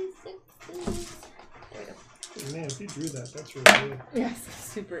the d6 is. There we go. Man, if you drew that, that's really good. Yes,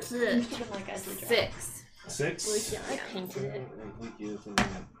 super. Even like I did. 6. 6. Yeah, I painted it.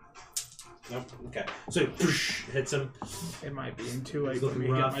 Nope. Okay. So whoosh, hits him. It might be in too late It's for me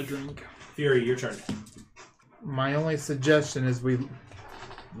looking to get rough. my drink. Fury, your turn. My only suggestion is we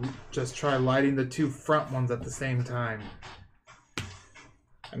just try lighting the 2 front ones at the same time.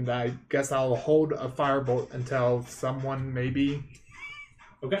 And I guess I'll hold a firebolt until someone maybe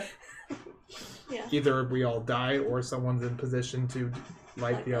Okay. Yeah. either we all die or someone's in position to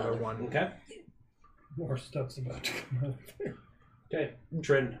light Like the other that. one. Okay. More stuff's about to come out there. Okay.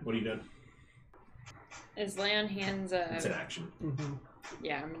 Trin, what are you doing? Is lay on hands It's an action. Mm-hmm.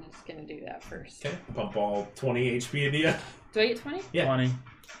 Yeah, I'm just gonna do that first. Okay. Pump all 20 HP into you. Do I get 20? Yeah. 20.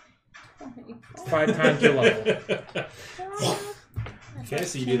 5 times your level. Okay,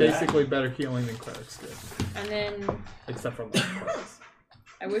 so you do that. Basically better healing than clerics do. And then Except for light clerics.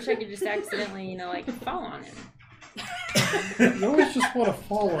 I wish I could just accidentally, like, fall on him. You always just want to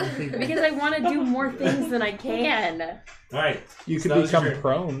fall on people. Because I want to do more things than I can. Alright. You So could that was your become turn.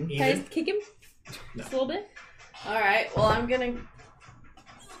 prone. Can I Even. just kick him? No. Just a little bit? Alright, well, I'm gonna.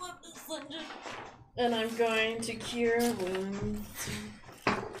 And I'm going to cure wounds.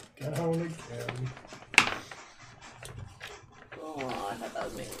 Down again. Oh, I thought that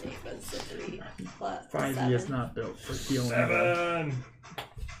was maybe 8, but it's a 3 plus 5e 7. is not built for healing. 7.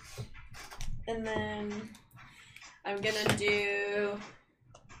 And then I'm gonna do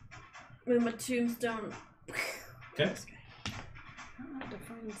move my tombstone. Okay. I don't know how to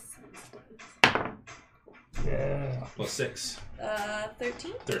find sense. Yeah. Plus 6.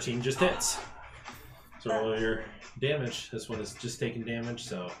 13. 13 just hits. So roll your damage. This one is just taking damage,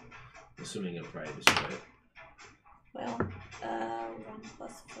 so I'm assuming it'll probably destroy it. Well, 1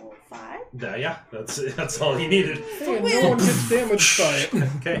 plus 4, 5. Yeah, that's all you needed. Damn, no one gets damaged by it.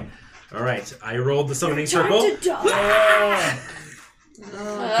 Okay. Alright, I rolled the summoning Time circle. to die.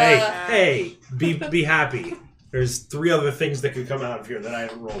 Hey, be happy. There's 3 other things that could come out of here that I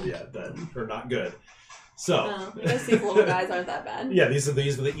haven't rolled yet that are not good. So No, I guess these little guys aren't that bad. yeah, these are the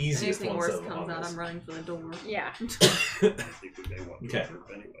easiest Anything ones. worse on comes out, this. I'm running for the door. Yeah. I think that they want to Okay. observe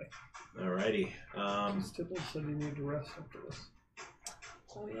anyway. Alrighty. Stipple said you need to rest after this.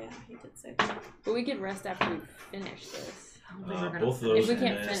 Oh yeah, he did say that. But we could rest after we finish this. Both of those. If we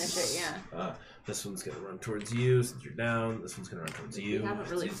can't finish it, yeah. This one's gonna run towards you since you're down. This one's gonna run towards you. We haven't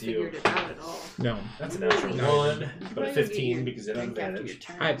really Sees figured you. it out at all. No. That's a natural one, but a 15 because it has Drink after your advantage.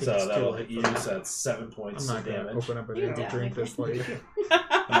 turn. I think So it's that'll too hit late you. for that. So that's 7 points I'm of not gonna damage. open up a You're drink and drink this later.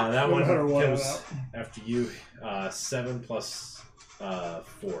 That one Better one comes out. after you. 7 plus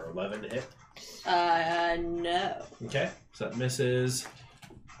 4, 11 to hit. No. Okay, so that misses.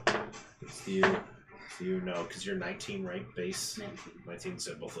 It's you. It's you, no, because you're 19, right? Base 19,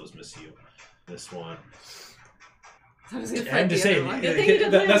 so both those miss you. This one. I'm just saying,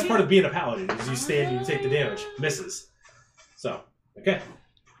 that's part of being a paladin. Is you stand and you take the damage. Misses. So, okay.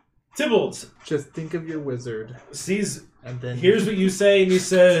 Tybalt Just think of your wizard, sees. and then Here's what you say, and he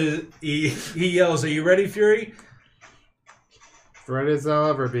says, he yells, "Are you ready, Fury?" ready as I'll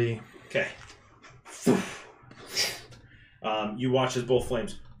ever be. Okay. You watch as both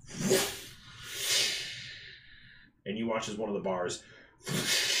flames, and you watch as one of the bars.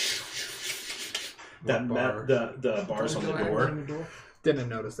 What bar? The bars on the door. Didn't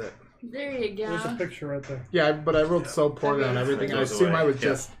notice it. There you go. There's a picture right there. Yeah, but I rolled so poorly on everything. I Goes assume away. I was Yeah.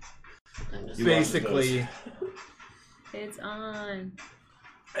 just You watch as basically. It's on.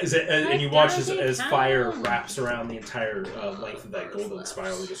 and you watch as fire wraps around the entire length of that golden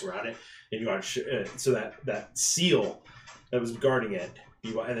spiral that goes around it, and you watch so that seal that was guarding it.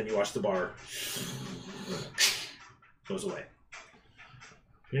 And then you watch the bar goes away,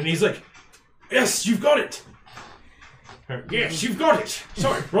 and he's like, "Yes, you've got it. Yes, you've got it.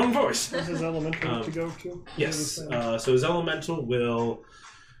 Sorry, wrong voice." This is elemental to go to. Yes. So his elemental will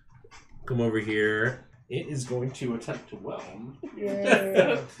come over here. It is going to attempt to whelm.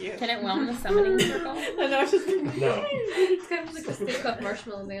 Yeah. Can it whelm the summoning circle? I know, it's just No. It's kind of like a stick of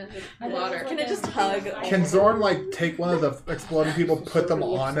marshmallows and water. Can it just hug? Can Zorn like take one of the exploding people, put them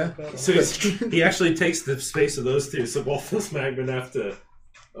on? So he actually takes the space of those two, so both those magmen have to.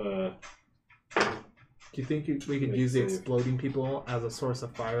 Do you think we could use the exploding people as a source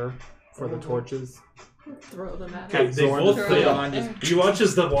of fire for the torches? Throw them at Okay, it. they Zorn both just put it fail. on, just You watch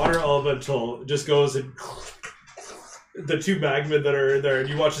as the water elemental just goes and the two magmen that are in there, and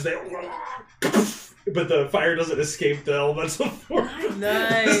you watch as they. But the fire doesn't escape the elemental force.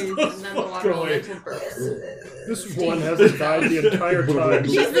 Nice. And then the water elemental bursts. This one hasn't died the entire time.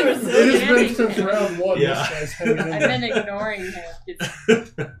 It has been since round one. Yeah. This guy's hanging in I've there. been ignoring him.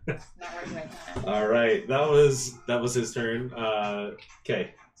 It's not working right now. All right, that was his turn.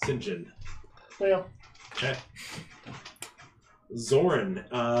 Okay, Sinjin. Well, Okay. Zoran.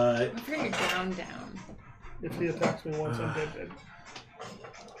 I figured you're down. if he attacks me once, I'm dead.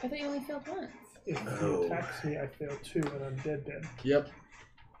 I thought you only failed once. If he attacks me, I fail two, and I'm dead. Yep.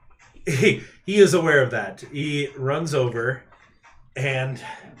 He is aware of that. He runs over and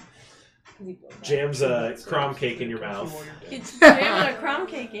jams a crumb cake in your mouth. It's jamming a crumb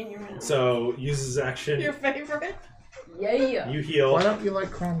cake in your mouth. So uses action. Your favorite? Yeah. You heal. Why don't you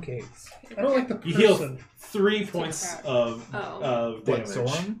like crumb cakes? I don't like the You heal person. 3 points of What, damage.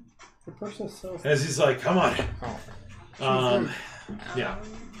 Zorn? The person sells. As he's like, "Come on." Oh. Yeah.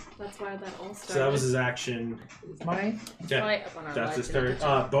 That's why that all started. So that was his action. Mine? Okay. Right up on our That's his ledge.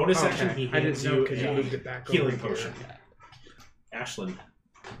 turn. Bonus action. Okay. He I hands didn't know you because you a moved it back healing over potion. here. Ashland.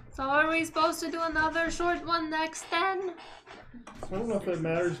 So are we supposed to do another short one next then? I don't know if it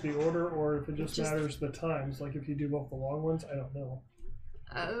matters the order or if it just matters the times. Like if you do both the long ones, I don't know.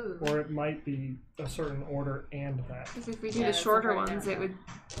 Oh. Or it might be a certain order and that. Because if we do Yeah, the that's shorter right ones, now. it would.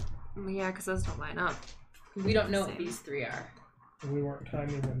 Yeah, because those don't line up. We don't know what these three are. And we weren't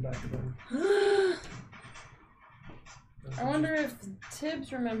timing them back then. I wonder if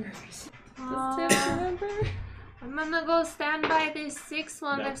Tibbs remembers. Does Uh, Tibbs remember? I'm gonna go stand by this 6th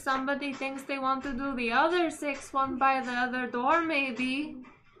one No. if somebody thinks they want to do the other 6th one by the other door, maybe.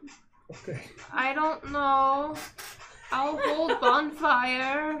 Okay. I don't know. I'll hold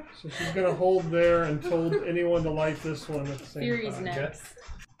bonfire. So she's gonna hold there and told anyone to light this one at the same Fury's time. next.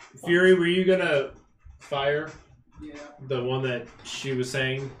 Fury, were you gonna fire Yeah. the one that she was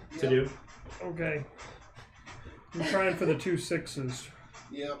saying to do? Okay. I'm trying for the 2 6s.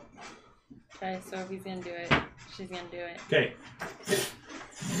 Yep. Okay, so if he's gonna do it, she's gonna do it. Okay.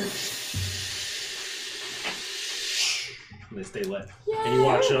 And they stay lit. And you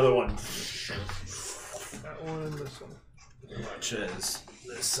watch another one. That one and this one. Watch as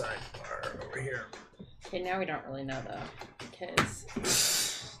this sidebar over here. Okay, now we don't really know though, because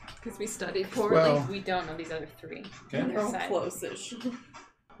Because we studied poorly. Well, we don't know these other three. Okay. They're all Side. close-ish.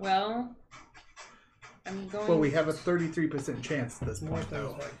 Well, I'm going. well, we have a 33% chance at this More point, things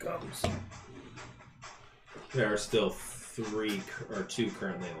though. that comes. There are still two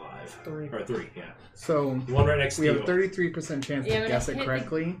currently alive. 3. Or 3, yeah. So The one right next to we you. have a 33% chance Yeah, to but guess it hit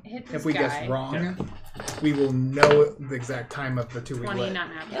correctly. Hit this If we guy. guess wrong, we will know the exact time of the 2 we 20, lit. not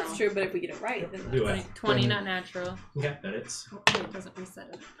natural. That's true, but if we get it right, then Do that's it. 20, not natural. Okay, that hits. Hopefully it doesn't reset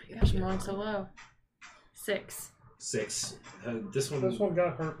it. Oh my gosh, I'm rolling so low. 6. 6. This one. This one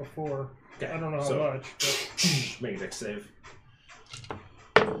got hurt before. Okay, I don't know how so- much. But Make a dex save.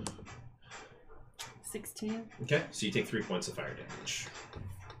 16. Okay, so you take 3 points of fire damage.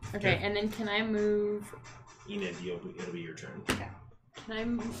 Okay, and then can I move? Enid, it'll be your turn.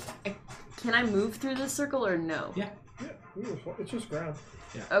 Can I move through this circle or no? Yeah. it's just ground.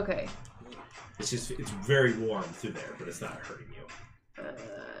 Okay. It's very warm through there, but it's not hurting you.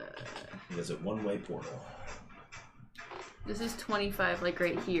 And it's a one-way portal. This is 25, like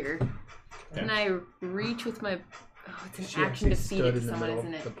right here. Okay. Can I reach with my? Oh, it's an She action to actually feed stood it to in the someone, middle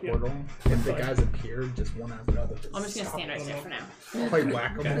isn't of it? the portal. If the guys appeared, just one after the other. I'm just gonna stand right there for now. Play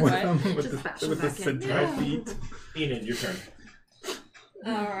whack-a-mole Okay. with them Just bash them with the back in. central Yeah. feet. Enid, your turn.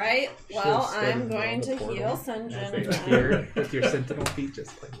 Alright, Should've well, stood in I'm the middle going of the to portal. heal As they Sunjin. appeared with your sentinel feet,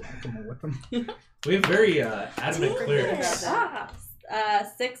 just play whack-a-mole with them. We have very adamant clerics.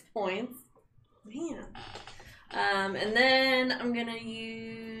 6 points. Man. And then I'm gonna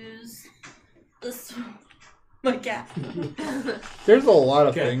use this. My cat. There's a lot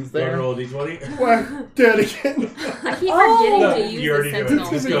of Okay, things do you there. wanna roll a d20? Whack, dead again. I keep Oh! forgetting No, to use you already the do it. sentinel.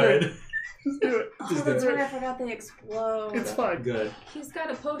 Just go ahead. Just do it. Oh, Just that's do right. it. I forgot they explode. It's fine. Good. He's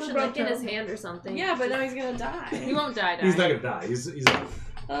got a potion What like in about his that? hand or something. Yeah, but now he's gonna die. He won't die. He's not gonna die. He's up.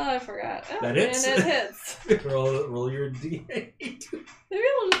 Oh, I forgot. Oh, That hits. And it hits. roll your d8. Maybe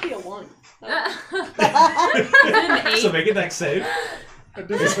it'll just be a 1. An 8. So make a dex save. A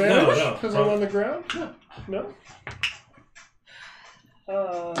disadvantage? No. Because I'm on the ground? No?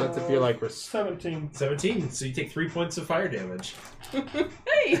 What's it feel like we're 17. 17. So you take 3 points of fire damage. Hey,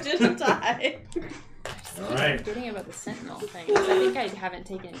 you didn't die. All I'm right. forgetting about the sentinel thing. 'Cause I think I haven't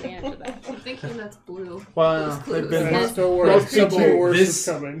taken advantage of that. I'm thinking that's blue. Well, they've been And Most- still most worse. Something people- worse this- is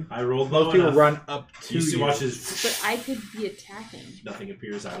coming. I rolled low most people enough. run up to You see, you. watches. But I could be attacking. Nothing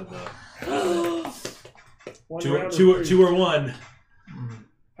appears out of the One two, round two, or two or one.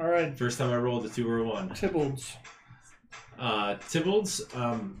 All right, First time I rolled a 2 or a 1. Tybbalds. Tybbalds,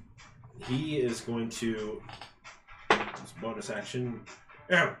 he is going to his bonus action.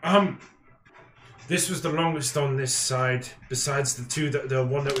 Yeah, this was the longest on this side, besides the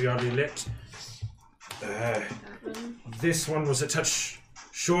one that we already lit. This one was a touch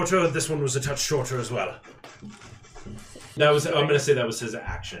shorter, this one was a touch shorter as well. That was. I'm gonna say that was his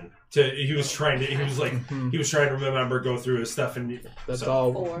action. He was trying to. He was like. He was trying to remember, go through his stuff, and That's so,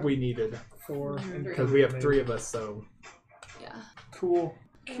 all 4. we needed. 4. Because we have 3 of us, so... Yeah. Cool.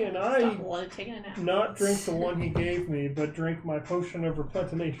 Can Stop I one, taking a nap. not drink the one he gave me, but drink my potion of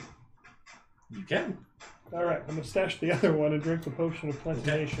replenishment? You can. All right, I'm gonna stash the other one and drink the potion of Okay.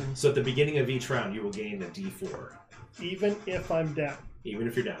 replenishment, So at the beginning of each round, you will gain a D4, even if I'm down. even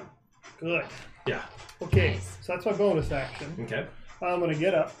if you're down. Good. Yeah. Okay, Nice. so that's my bonus action. Okay. I'm gonna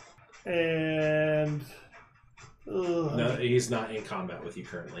get up and. No, he's not in combat with you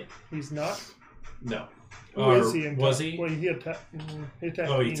currently. He's not. No. Who is he? Was he? Well, he attacked. He attacked.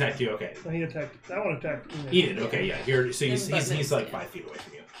 Oh, he Enid. attacked you. Okay. No, he attacked. That one attacked. Enid. Okay, yeah. Here, so he's But he's like yeah. 5 feet away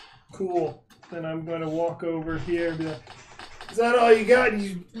from you. Cool. Then I'm going to walk over here and be like, "Is that all you got,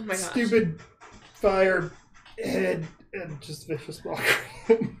 you Oh my gosh. stupid fire head?" And just vicious block.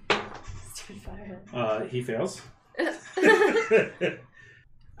 Stupid fire. He fails.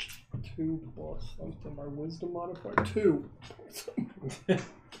 2 plus something. My wisdom modifier 2.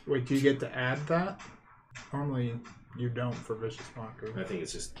 Wait, do you get to add that? Normally, you don't for Vicious Mockery. I think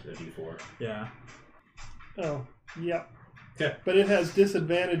it's just a D4. Yeah. Oh, yeah. Okay. But it has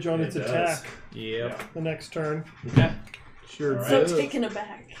disadvantage on It its does. attack Yep. the next turn. Okay. Sure All right. So does. taken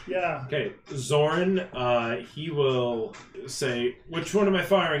aback. Yeah. Okay. Zoran, he will say, "Which one am I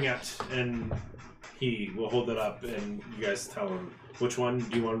firing at?" And he will hold it up, and you guys tell him which one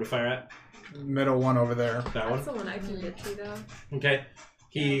do you want him to fire at. Middle one over there. That That's one. the one I can get to though. Okay.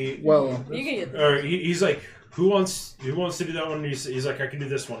 He Well, You can get or he's like, who wants to do that one? He's like, I can do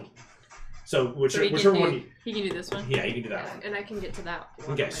this one. So So he whichever can one. do, he can do this one. Yeah, you can do that Yeah, one. and I can get to that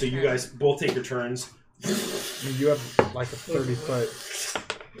one. Okay, on so my you turn. guys both take your turns, I mean, you have like a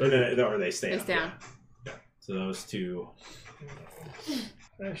 30-foot... or they stay They up, stay yeah. down. Yeah. So those two.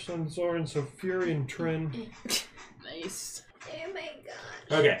 Ashlyn, Zoran, so Fury and Trin. Nice. Oh my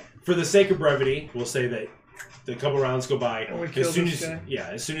god. Okay, for the sake of brevity, we'll say that the couple rounds go by. And we kill As soon this as guy?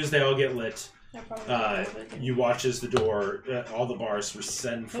 as soon as they all get lit, That probably you watch as the door, all the bars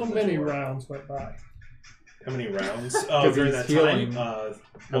descend How from the many door. rounds went by? how many rounds during that healing. time.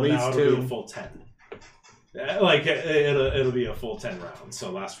 At least now 2. It'll be a full 10. Like it'll be a full 10 rounds,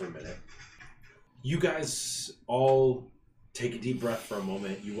 so last for a minute. You guys all take a deep breath for a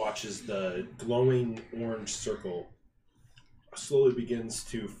moment. You watch as the glowing orange circle slowly begins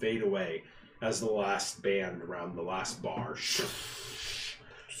to fade away as the last band around the last bar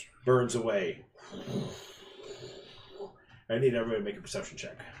burns away. I need everybody to make a perception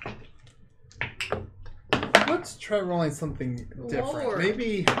check. Let's try rolling something different. Lord.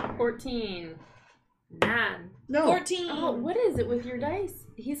 Maybe 14. 9. no. 14. Oh, what is it with your dice?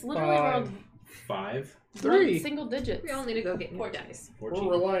 He's literally 5. rolled 5, 3. single digits. We all need to go get more dice. 14.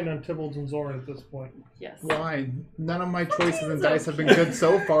 We're relying on Tibbles and Zoran at this point. Yes. Why? None of my choices in dice have been good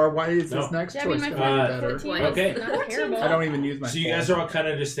so far. Why is this No. next Yeah, I mean, choice my going to be friend better? 14 Okay. is not terrible. I don't even use my So you phone. guys are all kind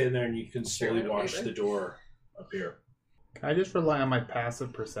of just standing there and you can slowly Sure, watch maybe. the door appear. Can I just rely on my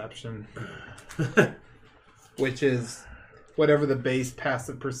passive perception, which is whatever the base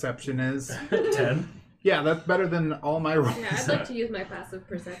passive perception is. 10. Yeah, that's better than all my rolls. Yeah, I'd like to use my passive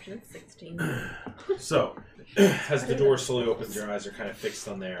perception. It's 16. So, as the door slowly opens, your eyes are kind of fixed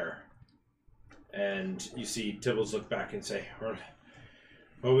on there. And you see Tibbles look back and say,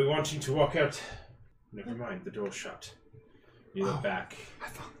 well, we want you to walk out. Never mind, the door's shut. You look back,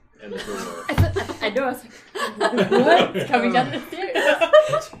 and the door... I know. I was like, what? It's coming down the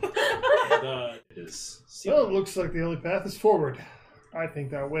stairs. is Well, it looks like the only path is forward. I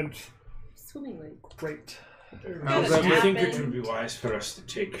think that went Swimmingly. great. How's Do that you think it happened. would be wise for us to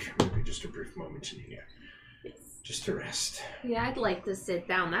take maybe just a brief moment in here? Just to rest. Yeah, I'd like to sit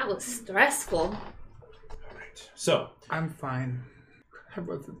down. That was stressful. Alright. So, I'm fine. I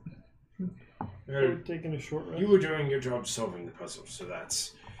wasn't. We're taking a short rest. you were doing your job solving the puzzle, so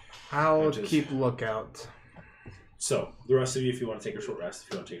that's... I'll That is- keep lookout. So, the rest of you, if you want to take a short rest,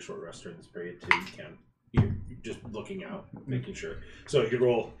 if you want to take a short rest during this period too, you can. You're just looking out, making sure. So you can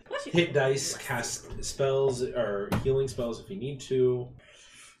roll hit dice, cast spells, or healing spells if you need to.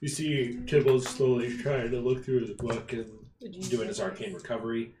 You see Tibbles slowly trying to look through his book and doing his arcane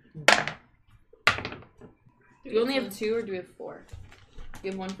recovery. Do we only have 2 or do we have 4? We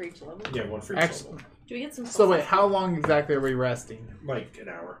have 1 for each level? Yeah, one for each Excellent. level. Do we get some So wait, how long exactly are we resting? Like an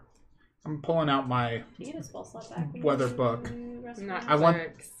hour. I'm pulling out my Do you get a spell slot back? when weather you book. rest Not from I want-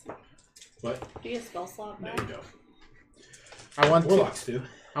 clerics. What? Do you get a spell slot No, back? you don't. I want to. Warlocks do.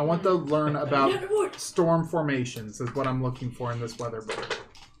 I want to learn about storm formations. Is what I'm looking for in this weather book.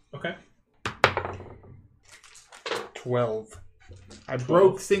 Okay. 12. I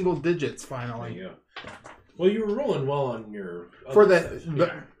broke single digits There finally. you go. Well, you were rolling well on your... For other the, stuff.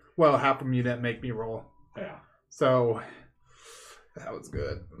 the well, half of them you didn't make me roll, Yeah. so that was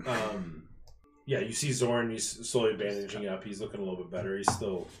good. Yeah, you see Zorn, he's slowly bandaging up. He's looking a little bit better. He's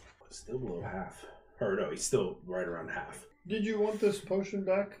still below half. Or no, he's still right around half. Did you want this potion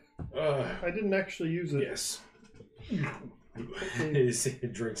back? I didn't actually use it. Yes. He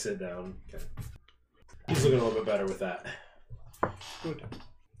drinks it down. Okay. He's looking a little bit better with that. Good.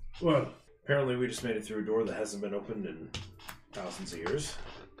 Well, apparently we just made it through a door that hasn't been opened in thousands of years.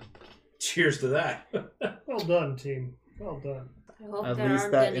 Cheers to that. Well done, team. Well done. I hope At there least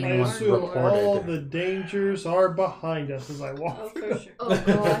aren't that any I anyone more. assume reported. all the dangers are behind us as I walk. Oh, through. for sure. Oh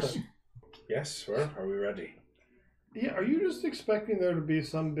gosh. Yes, well, are we ready? Yeah, are you just expecting there to be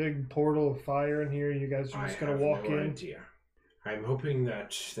some big portal of fire in here? You guys are just I gonna have walk no in? idea. I'm hoping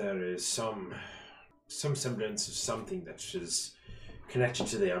that there is some semblance of something that is connected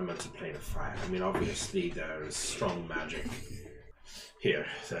to the elemental plane of fire. I mean, obviously there is strong magic here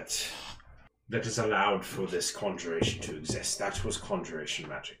that is allowed for this conjuration to exist. That was conjuration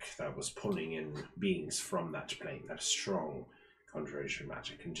magic. That was pulling in beings from that plane. That is strong conjuration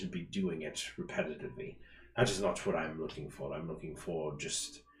magic, and to be doing it repetitively. That is not what I'm looking for. I'm looking for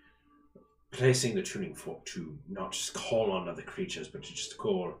just placing the tuning fork to not just call on other creatures, but to just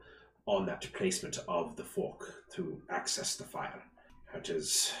call on that placement of the fork to access the fire. That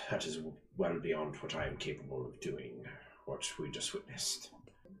is well beyond what I am capable of doing, what we just witnessed.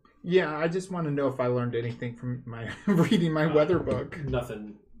 Yeah, I just want to know if I learned anything from my reading my weather book.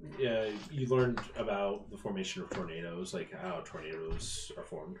 Nothing. You learned about the formation of tornadoes, like how tornadoes are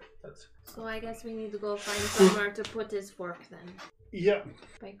formed. That's So I guess we need to go find somewhere to put his fork then. Yeah,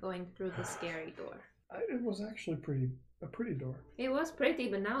 By going through the scary door. it was actually a pretty door. It was pretty,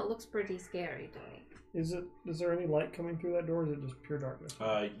 but now it looks pretty scary to me. Is there any light coming through that door, or is it just pure darkness?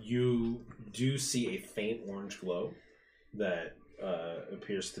 you do see a faint orange glow that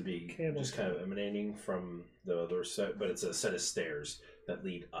appears to be Candle. just kind of emanating from the other set, but it's a set of stairs that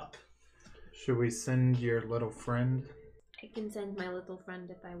lead up. Should we send your little friend? I can send my little friend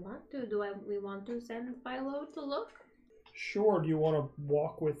if I want to. We want to send Philo to look? Sure. Do you want to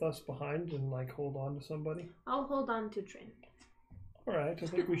walk with us behind and like hold on to somebody? I'll hold on to Trin. All right. I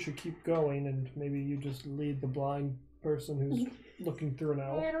think we should keep going, and maybe you just lead the blind person who's looking through an Hey,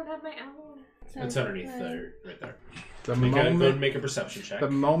 owl. I don't have my owl. It's underneath there, right there. The Go ahead and moment, make a perception check. the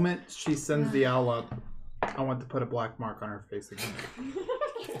moment she sends the owl up, I want to put a black mark on her face again.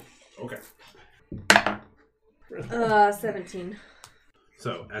 Okay. 17.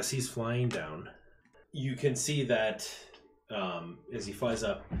 So as he's flying down, you can see that as he flies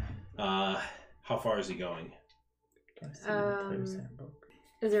up, how far is he going?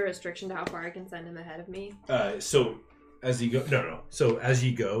 Is there a restriction to how far I can send him ahead of me? So as he go, no. So as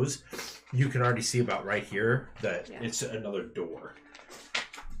he goes, you can already see about right here that it's another door.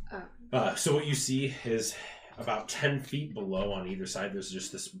 So what you see is about 10 feet below on either side, there's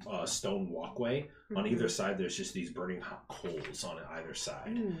just this stone walkway. Mm-hmm. On either side, there's just these burning hot coals on either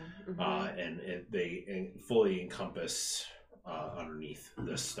side. Mm-hmm. And they fully encompass underneath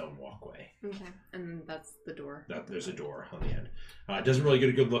this stone walkway. Okay, and that's the door. There's a door on the end. It doesn't really get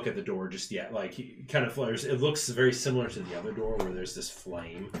a good look at the door just yet. Like, he kind of flares. It looks very similar to the other door where there's this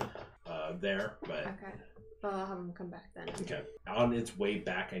flame there. But okay. Well, I'll have him come back then. Okay. On its way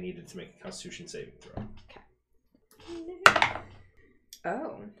back, I needed to make a Constitution saving throw. Okay.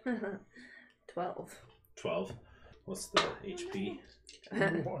 Oh. 12. 12. What's the HP?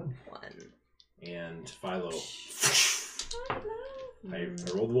 1. And Philo. I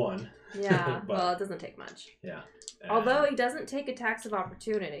rolled 1. Yeah, but, well, it doesn't take much. Yeah. Although he doesn't take attacks of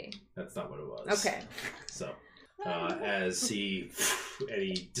opportunity. That's not what it was. Okay. So, as he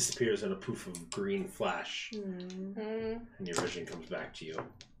disappears in a poof of green flash, and your vision comes back to you.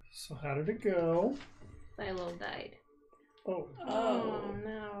 So how did it go? Philo died. Oh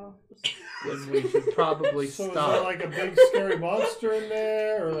no. Then we should probably so stop. is there like a big scary monster in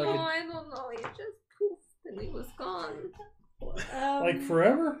there? Or like No, I don't know. He just poofed and he was gone. like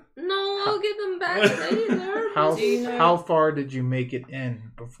forever? No, I'll get them back later. How far did you make it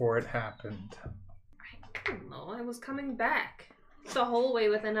in before it happened? I don't know. I was coming back. It's a hallway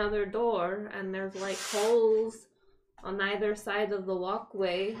with another door, and there's like holes on either side of the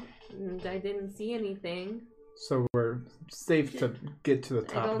walkway, and I didn't see anything. So we're safe to get to the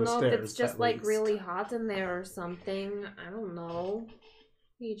top of the stairs. I don't know if it's just like least. really hot in there or something. I don't know.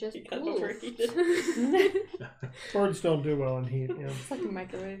 He just overheated. Birds don't do well in heat. Yeah. It's like a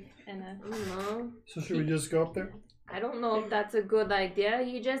microwave and a. I don't know. So should we just go up there? I don't know if that's a good idea.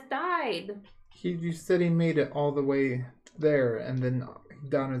 He just died. You said he made it all the way there and then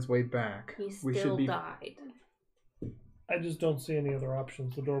down his way back. He still died. I just don't see any other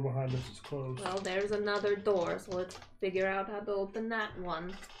options. The door behind us is closed. Well, there's another door, so let's figure out how to open that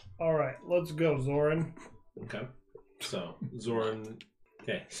one. All right, let's go, Zoran. Okay. So, Zoran...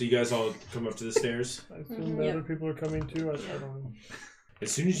 Okay, so you guys all come up to the stairs? I assume the other people are coming too. I don't know.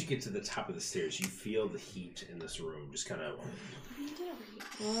 As soon as you get to the top of the stairs, you feel the heat in this room just kind of...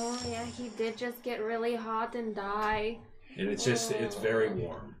 Oh, yeah, he did just get really hot and die. And it's just, it's very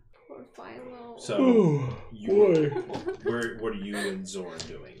warm. Poor Philo. So, what are you and Zoran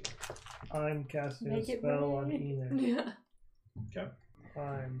doing? I'm casting a spell on Enid. Yeah. Okay.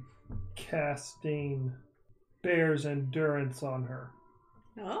 I'm casting Bear's Endurance on her.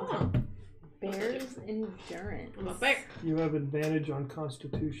 Oh. Bear's Endurance. I'm a bear. You have advantage on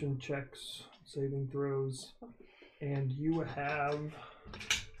Constitution checks, saving throws, and you have...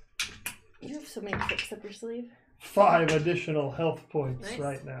 You have so many tricks up your sleeve. 5 additional health points Nice.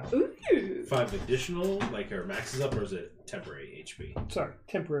 right now. Ooh. 5 additional, like her max is up, or is it temporary HP? Sorry,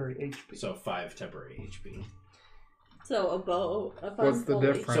 temporary HP. So 5 temporary HP. So a bow. What's the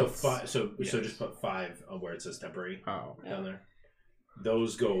difference? So just put 5 on where it says temporary down there.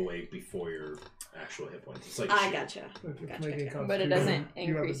 Those go away before your actual hit points. It's like I gotcha. But it doesn't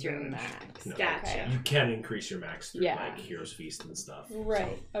increase your advantage. max. No. Gotcha. You can increase your max through Yeah. like Hero's Feast and stuff.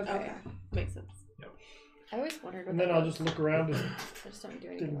 Right. Okay. Okay. Makes sense. I always wondered what And then that I'll was. just look around and I just don't do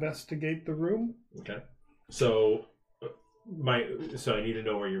anything. investigate the room. Okay. So I need to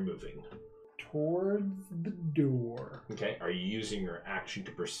know where you're moving. Towards the door. Okay. Are you using your action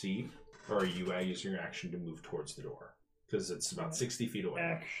to perceive, or are you using your action to move towards the door? Because it's about 60 feet away.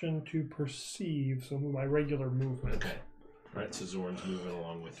 Action to perceive, so my regular movement. Okay. All right. So Zoran's moving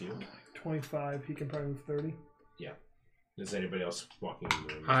along with you. 25, he can probably move 30. Yeah. Is anybody else walking in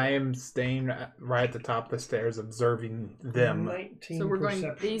the room? I am staying right at the top of the stairs, observing them. 19 So we're going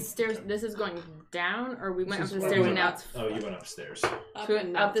perception. these stairs. This is going down, or we went up This the is stairs going and now up. it's Oh, you went upstairs.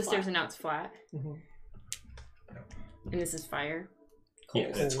 up the stairs and now it's flat. Mhm. And this is fire.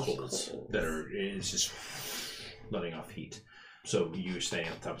 Yeah, it's Coals. coals that are. It's just. letting off heat. So you staying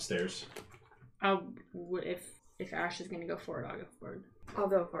at the top of the stairs? If Ash is going to go for it, I'll go for it. I'll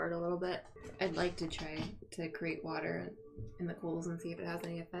go for it a little bit. I'd like to try to create water in the coals and see if it has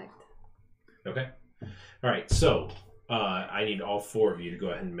any effect. Okay. All right. So I need all 4 of you to go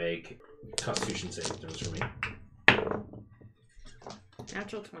ahead and make Constitution saving throws for me.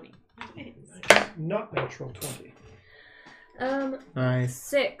 Natural 20. Nice. Not natural 20. Nice.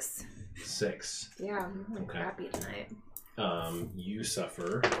 6. 6. Yeah, I'm Okay. crappy tonight. You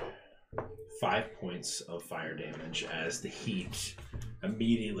suffer 5 points of fire damage as the heat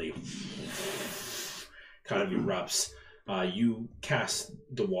immediately kind of erupts. You cast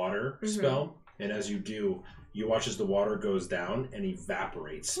the water spell, and as you do, you watch as the water goes down and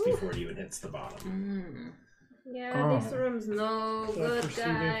evaporates before it even hits the bottom. Yeah, this room's no Did I good, perceive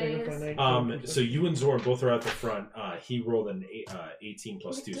anything guys. if I make So you and Zoran both are at the front. He rolled an 18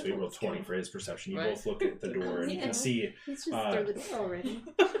 plus 2, so he rolled 20 for his perception. You both look at the door, and you can see He's just through the door already.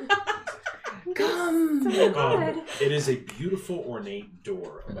 Come! it is a beautiful, ornate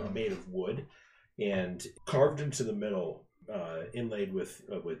door made of wood and carved into the middle, inlaid with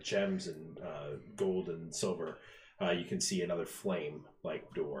gems and gold and silver. You can see another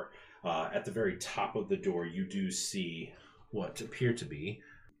flame-like door. At the very top of the door, you do see what appear to be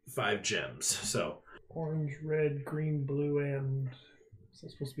 5 gems. So Orange, red, green, blue, and is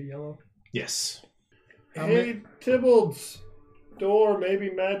that supposed to be yellow? yes. Hey, Tybbalds! Door,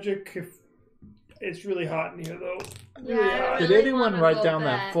 maybe magic if it's really hot in here, though. Yeah, Did really anyone wanna write go down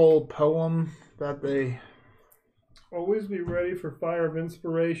back. that full poem that they... Always be ready for fire of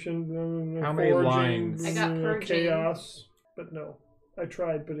inspiration. How many forging, lines? I got purging. chaos. But no. I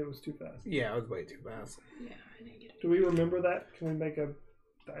tried, but it was too fast. Yeah, it was way too fast. Yeah, I didn't get it. Do we remember that? Can we make a...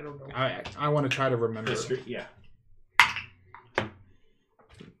 I don't know. I want to try to remember. History, yeah.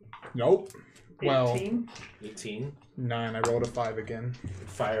 Nope. Well, 18? 18. 9. I rolled a 5 again.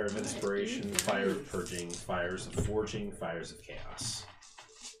 Fire of inspiration, fire of purging, fires of forging, fires of chaos.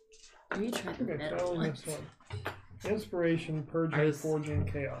 You tried the Okay, metal tell one. this one. Inspiration, purging, I just- forging,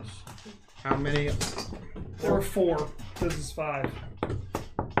 chaos. How many? There were 4. This is 5.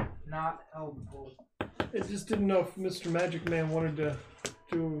 Not helpful. It just didn't know if Mr. Magic Man wanted to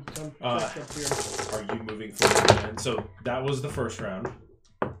do some check up here. Are you moving forward? And so that was the first round.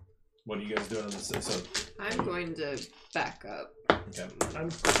 What are you guys doing on this? So, I'm going to back up. okay. I'm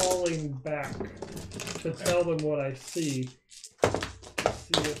calling back to tell them what I see.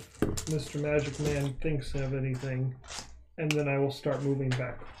 See if Mr. Magic Man thinks of anything. And then I will start moving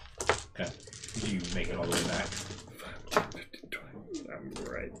back. Okay. Do you make it all the way back? I'm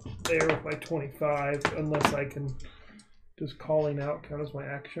right there with my 25, unless I can... Does calling out count as my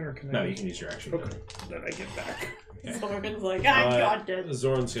action, or can I... No, you can use your action. Okay, then I get back. Zoran's like, I got it.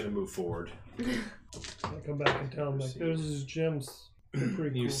 Zoran's going to move forward. I'll come back and tell him, like, there's his gems. They're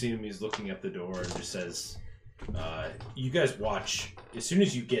pretty You cool. see him, he's looking at the door and just says, you guys watch, as soon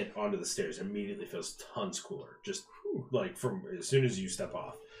as you get onto the stairs, it immediately feels tons cooler. Just like from as soon as you step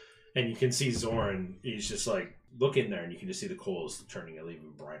off. And you can see Zoran, he's just like, look in there and you can just see the coals turning an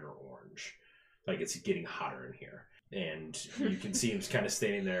even brighter orange. Like it's getting hotter in here. And you can see him kind of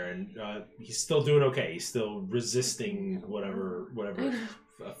standing there and he's still doing okay. He's still resisting whatever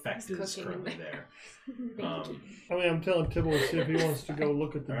effect is currently there. I mean, I'm telling Tibble to see if he wants to go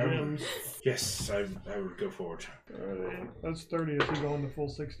look at the gems. Yes, I would go forward. Alright, that's 30. Is he going to full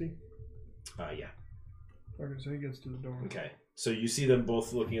 60? Yeah. Okay, so he gets to the door. Okay. So you see them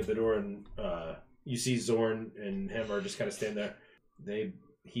both looking at the door, and you see Zorn and him are just kind of standing there.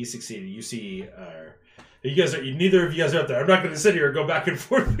 He succeeded. You see, you guys are neither of you guys are up there. I'm not going to sit here and go back and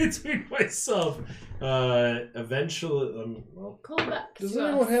forth between myself. Eventually, well, Call back. Does to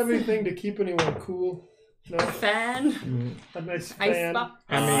anyone us. have anything to keep anyone cool? No, Fan? a nice Ice fan. pop?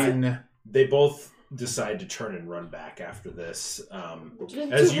 I mean, they both decide to turn and run back after this.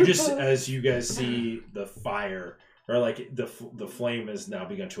 As you guys see the fire, or like the flame has now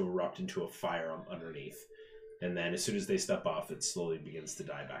begun to erupt into a fire underneath. And then as soon as they step off, it slowly begins to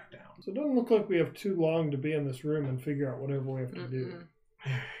die back down. So it doesn't look like we have too long to be in this room and figure out whatever we have to do.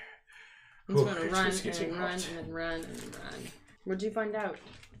 I'm just gonna It's run just getting and run hot. and then run and then run. What'd you find out?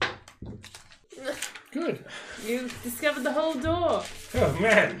 Good. You discovered the whole door. Oh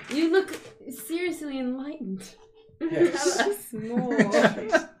man. You look seriously enlightened. Yes. Tell us more.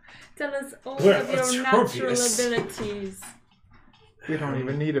 Tell us all Well, of your it's natural obvious. abilities. we don't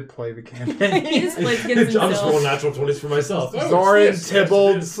even need to play the campaign. He just plays I'm against just rolling himself. natural 20s for myself. Zoran, yes,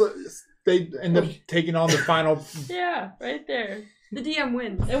 Tybbalds, they end up taking on the final. Yeah, right there. The DM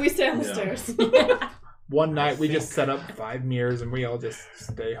wins. And we stay on the Yeah. stairs. One night we just set up 5 mirrors and we all just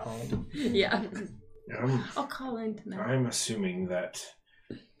stay home. Yeah. I'll call in tonight. I'm assuming that,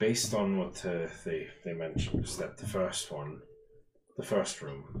 based on what they mentioned, is that the first room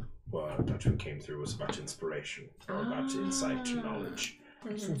where Dutch came through was about inspiration, or about insight and knowledge.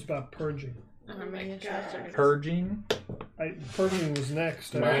 This one's about purging. Oh my gosh. Purging. Purging was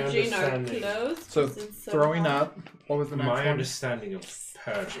next. My Purging our understanding, clothes. So since it's so throwing hot. up. What was the next my one? understanding of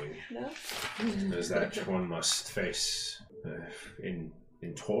purging No? is that one must face in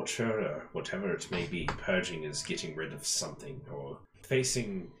torture or whatever it may be. Purging is getting rid of something or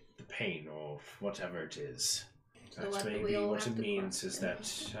facing the pain or whatever it is. So That what do may we be all what have it to means cross? is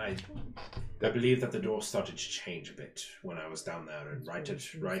that I believe that the door started to change a bit when I was down there, and right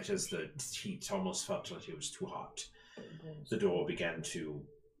as the heat almost felt like it was too hot, the door began to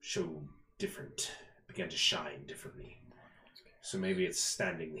began to shine differently. So maybe it's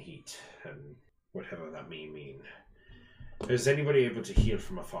standing the heat, and whatever that may mean. Is anybody able to heal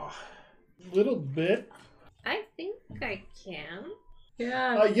from afar? Little bit. I think I can.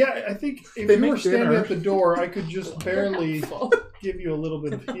 Yeah. Yeah, I think if They you were make standing dinner. at the door, I could just barely give you a little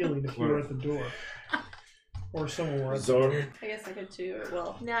bit of healing if you were at the door. Or someone were at the door. Zorn? I guess I could too.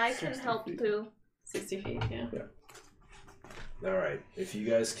 Well, Yeah, I can 60 help feet. too. 60 feet, yeah. All right. If you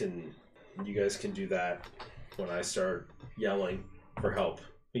guys can do that when I start yelling for help.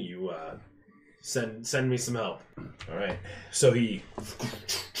 You send me some help. All right. So he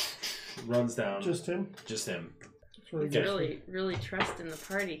runs down. Just him? Just him. That's where he Okay. gets Really trusting the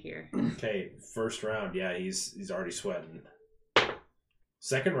party here. Okay. First round, yeah, he's already sweating.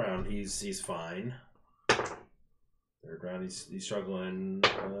 Second round, he's fine. Third round, he's struggling.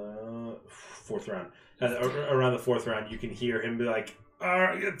 Fourth round, around the fourth round, you can hear him be like,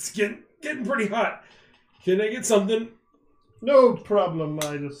 "It's getting pretty hot. Can I get something?" No problem,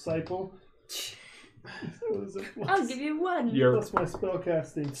 my disciple. What is it? I'll give you one. That's my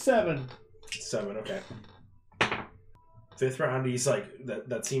spellcasting. 7. 7, okay. Fifth round, he's like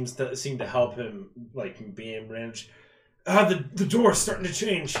that seems to help him, like being managed. The door's starting to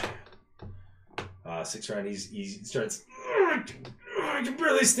change. Sixth round, he starts. I can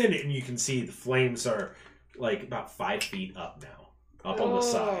barely stand it, and you can see the flames are like about 5 feet up now, up on the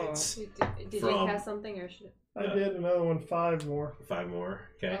sides. Did you From- cast something or should I did another one, 5 more. 5 more.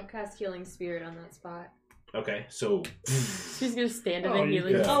 Okay. I'll cast Healing Spirit on that spot. Okay. So. She's gonna stand in Oh, the you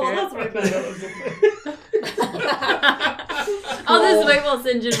Healing did. Spirit. Oh, well, that's way better. I'll just wait while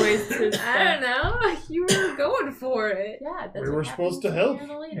Sinjin wastes his I don't know. You were going for it. Yeah, that's We what were happens supposed to when help. you're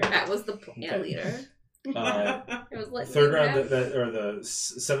the leader. That was the plan, Okay. leader. It was like Third round, the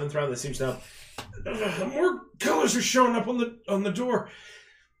seventh round, that seems to have more colors are showing up on the door,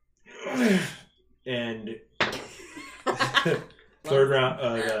 and third round,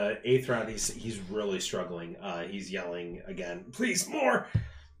 the eighth round, he's really struggling. He's yelling again, "Please, more!"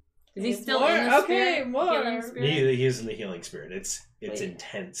 Is he still More? in the Okay, spirit? more. Healing Spirit? He is in the healing spirit. It's Wait.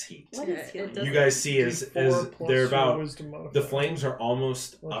 intense heat. What is It healing? doesn't- You guys see as D4 plus they're your about wisdom modifier. the flames are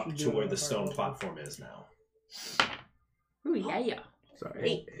almost Unless up you to do it where on the a higher stone level. platform is now. Ooh, yeah.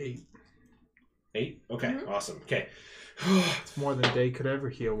 Sorry, 8. 8? Okay, Mhm. awesome. Okay. It's more than Day could ever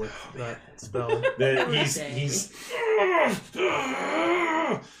heal with that spell. Then Okay. he's and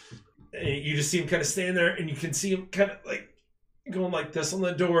you just see him kind of stand there, and you can see him kind of like going like this on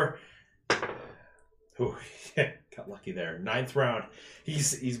the door. Oh, yeah, got lucky there. Ninth round,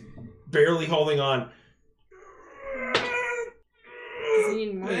 he's barely holding on. Does he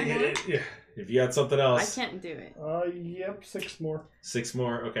need more? Yeah. If you got something I else, can't do it. Yep, 6 more. 6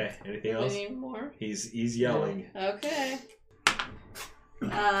 more. Okay. Anything We else? need more. He's yelling. Okay.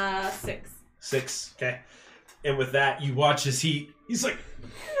 6. 6. Okay. And with that, you watch as he's like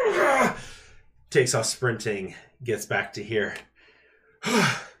takes off sprinting, gets back to here.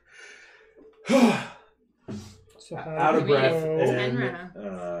 So how Out of do we breath. go? And, 10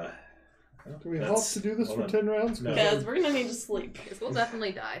 rounds. Do we that's- have to do this hold for on. 10 rounds? No. Because we're gonna need to sleep. Because we'll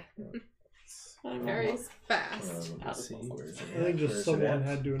definitely die. I'm Very almost fast. out Let's of see. muscles. Where's it I at? think just Where's it someone at?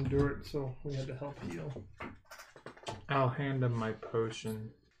 had to endure it, so we had to help heal. I'll hand him my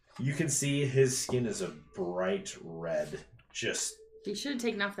potion. You can see his skin is a bright red. Just He should have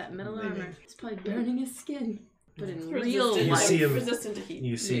taken off that middle Maybe. armor. It's probably burning his skin. But in Resistant real to- You life. see him- resistant to heat.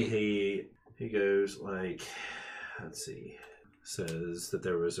 you see he goes like, let's see, says that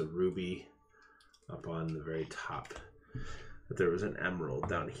there was a ruby up on the very top, that there was an emerald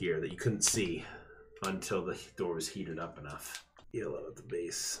down here that you couldn't see until the door was heated up enough. Yellow at the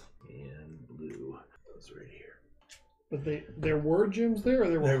base and blue was right here. But there were gems there, or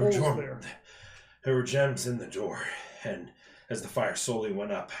there were holes there? There were gems in the door, and as the fire slowly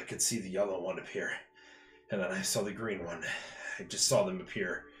went up, I could see the yellow one appear, and then I saw the green one. I just saw them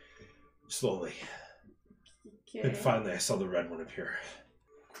appear slowly. And finally I saw the red one appear.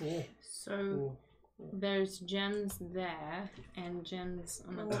 Cool. So there's gems there and gems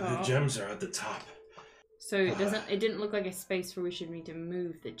on the The top. gems are at the top. So it doesn't. It didn't look like a space where we should need to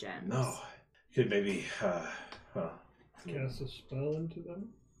move the gems. No. Could maybe, Cast a spell into them?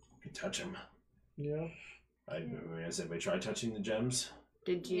 could touch them. Yeah. Has anybody tried touching the gems?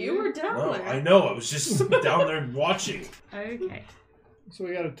 Did you? You were down No, there. I know. I was just down there watching. Okay. So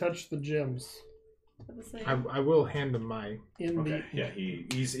we got to touch the gems. I will hand him my. Okay, yeah,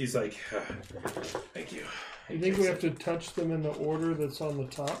 he's like, thank you. You think we have to touch them in the order that's on the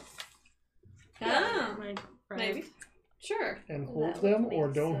top? Oh, Right. maybe. Sure. And hold That would them make or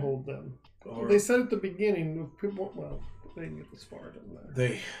don't sense. hold them? Or They said at the beginning, people, well, they didn't get this far, doesn't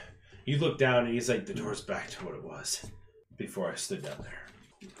matter. you look down and he's like, the door's back to what it was before I stood down there.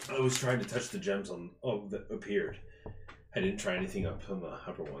 I was trying to touch the gems that appeared. I didn't try anything up on the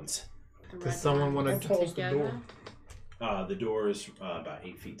upper ones. Does someone want How to? tall is the door? The door is about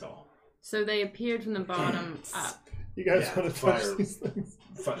 8 feet tall. So they appeared from the bottom up. You guys Yeah, want to fire. touch these things?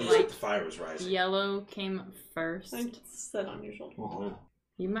 The fire was rising. Yellow came up first. I just sit on your shoulder. Mhm.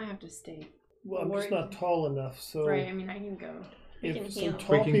 You might have to stay. Well, I'm just not tall enough, so Right. I mean, I can go. We can if heal. some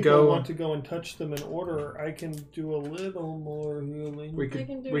tall We can people go- want to go and touch them in order, I can do a little more healing. We They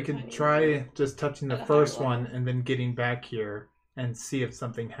can do we a could tiny try just touching the at a higher first level. one and then getting back here and see if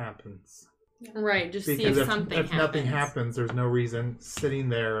something happens. Right. Just see Because if something if nothing happens. happens, there's no reason sitting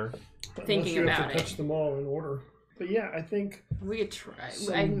there. Unless thinking you have about to touch it. them all in order. But yeah, I think We could try.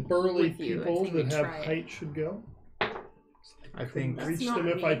 some I'm burly with you. I people think we that have try it. height should go. I think Reach not them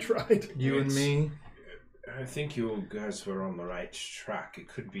if I me. tried. you and me. I think you guys were on the right track. It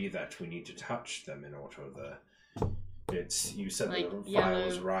could be that we need to touch them in order. You said Like the fire yellow,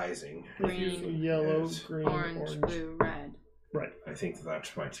 was rising. green, So yellow, Yes. green, Orange, blue, red. Right. I think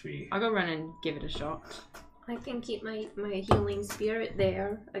that might be. I'll go run and give it a shot. I can keep my healing spirit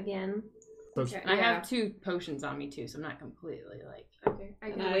there again. So Okay, I yeah. have 2 potions on me too, so I'm not completely like Okay,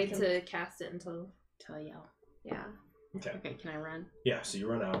 I can And I wait can- to cast it until till I yell. yeah. Okay. Okay, can I run? Yeah, so you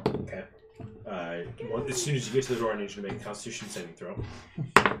run out. Okay. As soon as you get to the door, I need you to make a Constitution saving throw.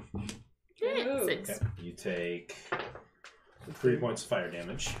 Ooh. 6. Okay. You take 3 points of fire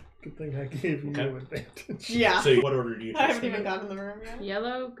damage. Good thing I gave you Okay. advantage. Yeah. So what order do you I touch haven't them even in? gotten in the room yet.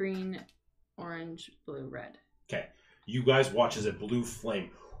 Yellow, green, orange, blue, red. Okay. You guys watch as a blue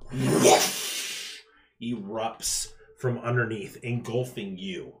flame erupts from underneath, engulfing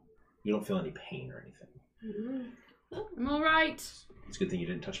you. You don't feel any pain or anything. I'm all right. It's a good thing you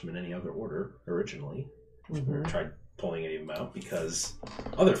didn't touch them in any other order originally. Mhm. Or tried pulling any of them out because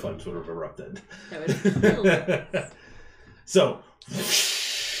other flames would have erupted. That would have killed. So,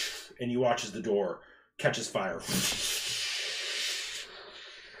 and you watch as the door catches fire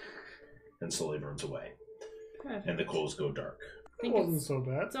and slowly burns away, Good. and the coals go dark. I That think wasn't it's, so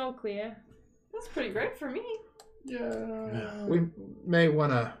bad. it's all clear. That's pretty great for me. Yeah. We may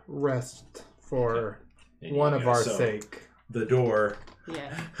want to rest for And one you of guys- our so sake. The door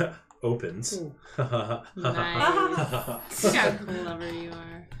Yeah. opens. Ooh. Nice. Look how clever you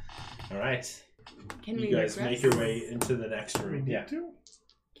are. All right, Can you we guys regress? make your way into the next We room. need Yeah. to?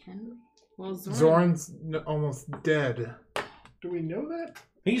 Can we? Well, Zorn's almost dead. Do we know that?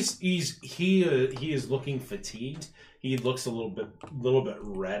 He is looking fatigued. He looks a little bit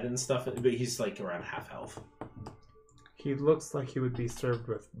red and stuff, but he's like around half health. He looks like he would be served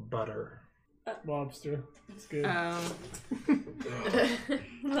with butter. Lobster. It's good. Oh.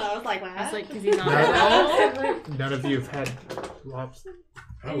 I was like, what? That's like because he's on No. None of you have had lobster.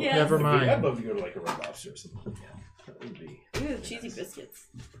 Oh, Yes. Never mind. I'd love to go to like a Red Lobster or something. Yeah, that would be. Ooh, cheesy biscuits.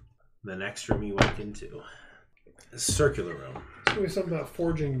 The next room you walk into, a circular room. Let's do something about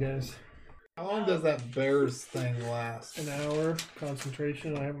forging, guys. How long does that bear's thing last? An hour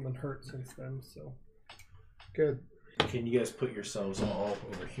concentration. I haven't been hurt since then, so. Good. Can you guys put yourselves all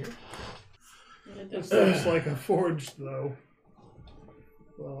over here? This looks like a forge, though.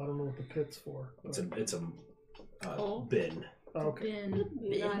 Well, I don't know what the pit's for. It's a Coal? bin. Okay. Bin.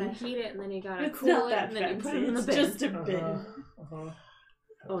 You gotta heat it and then you gotta It's cool not it that and then you fancy. put it in the It's bin. just a bin. Uh-huh.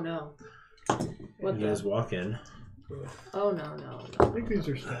 Oh no. You guys walk in. Oh no I think these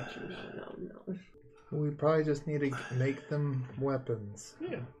are statues. no. We probably just need to make them weapons.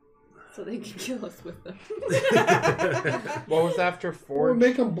 Yeah. So they can kill us with them. What was after Or forge?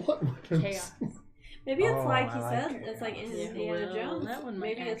 make them blood weapons. Chaos. Maybe it's Oh, like I he like said. it. It's like in Yeah. Indiana Well, Jones. that one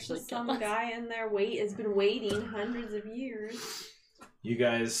might Maybe it's actually just kill some us. guy in there has been waiting hundreds of years. You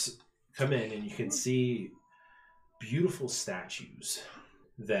guys come in and you can see beautiful statues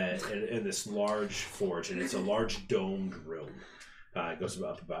that in this large forge, and it's a large domed room. It goes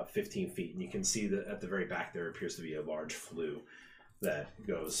up about 15 feet, and you can see that at the very back there appears to be a large flue that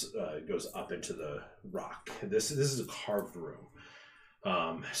goes up into the rock. This is a carved room.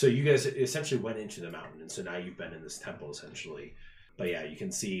 So you guys essentially went into the mountain, and so now you've been in this temple essentially. But yeah, you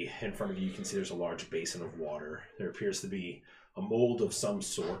can see in front of you, there's a large basin of water. There appears to be a mold of some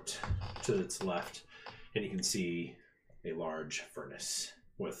sort to its left, and you can see a large furnace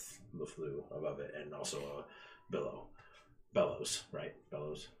with the flue above it, and also a bellows.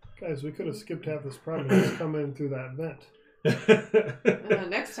 Guys, we could have skipped half this part and just come in through that vent.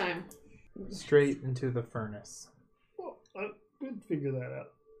 Next time. Straight into the furnace. Well, we'd figure that out.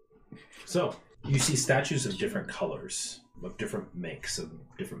 So you see statues of different colors, of different makes, of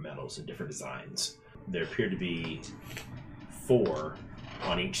different metals and different designs. There appear to be 4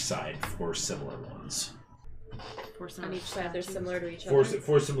 on each side, 4 similar ones. On each side, they're similar to each other.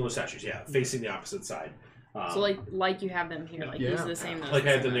 4 similar statues, yeah, facing the opposite side. So like you have them here, like these are the same. Like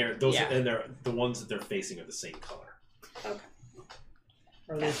I have them there. Those and they're the ones that they're facing are the same color. Okay.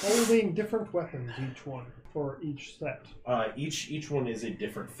 Are they holding different weapons, each one, for each set? Each one is a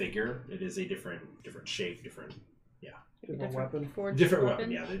different figure. It is a different shape, different weapon. Different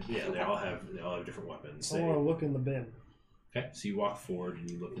weapon. Yeah, they all have different weapons. I want to look in the bin. Okay, so you walk forward and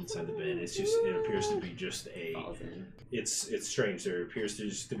you look inside the bin. It appears to be just a. It's strange. There appears to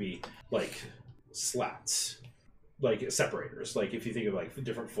just to be like slats, like separators. Like if you think of like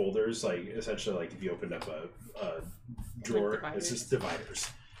different folders, like essentially like if you opened up a drawer, like it's just dividers.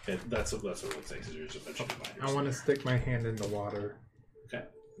 And that's what it looks like. So there's a bunch of dividers. I want to stick my hand in the water. Okay,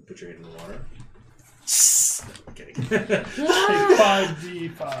 put your hand in the water. No, I'm kidding. Take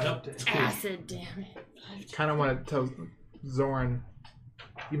 5d5. Nope. Acid, damn it. Kind of want to tell Zoran,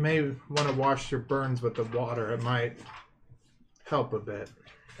 you may want to wash your burns with the water. It might help a bit.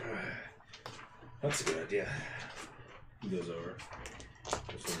 That's a good idea. He goes over.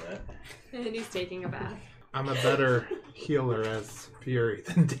 Goes in that. And he's taking a bath. I'm a better healer as Fury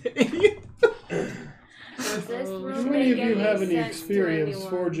than Day. Do any of you have any experience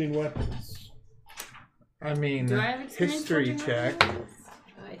forging weapons? I mean, Do I have experience history forging check. weapons?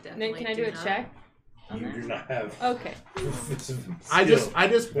 I Then definitely can I do a not. check? You do not have. Okay. I just I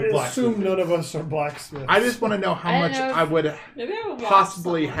assume none of us are blacksmiths. I just want to know how I much don't know if- I would Maybe I have a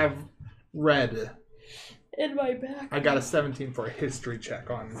possibly watch somewhere. have read. In my back. I got a 17 for a history check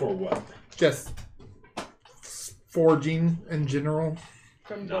on For what? just forging in general.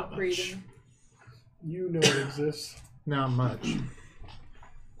 From Not book much. reading. You know it exists. Not much.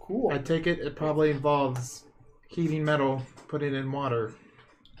 Cool. I take it probably involves heating metal, putting it in water.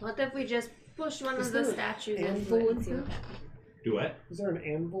 What if we just push one Is of the there an statues into anvil it in and see here? what happens? Do what? Is there an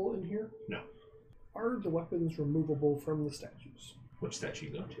anvil in here? No. Are the weapons removable from the statues? Which statue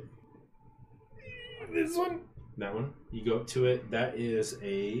you go to? This one? That one. You go up to it. That is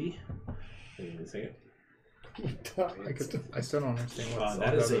a. Hang on a second. I still don't understand what's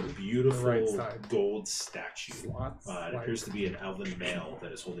That is a beautiful right side. gold statue. Slots, It appears to be an elven male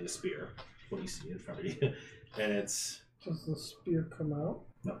that is holding a spear. What you see in front of you, and it's Does the spear come out?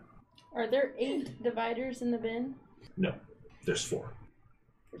 Are there 8 dividers in the bin? no. There's 4.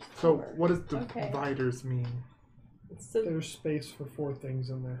 So what does Okay. dividers mean? So, There's space for 4 things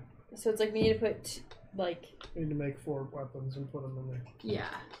in there. so it's like we need to put like We need to make 4 weapons and put them in there. yeah.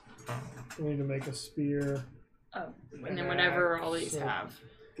 We need to make a spear. Oh, and then whatever all these So- have.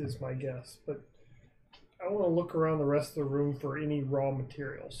 Is my guess, but I want to look around the rest of the room for any raw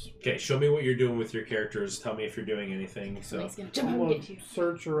materials. Okay, show me what you're doing with your characters. Tell me if you're doing anything. So Somebody's gonna I jump and want get to you.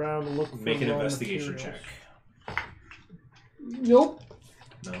 search around and look for make an raw investigation materials. check. Nope.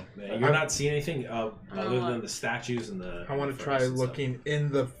 No, you're not seeing anything other than the statues and the. I want the to try furnace and stuff. looking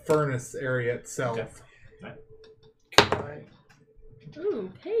in the furnace area itself, Okay.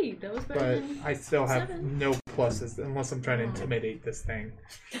 Ooh, hey, that was better but than I still have 7. no pluses unless I'm trying to intimidate this thing.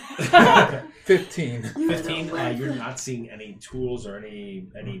 15. 15. You're not seeing any tools or any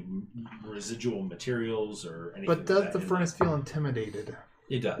residual materials or anything. But does like the that in furnace feel intimidated? there.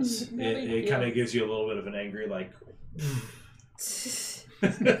 It does. No it big kind deal. of gives you a little bit of an angry like.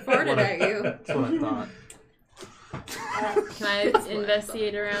 Farted at you. That's what I thought. Can I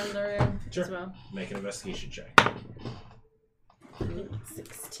investigate around the room Sure. as well? Make an investigation check.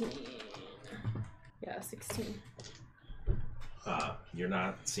 16. Yeah, 16. You're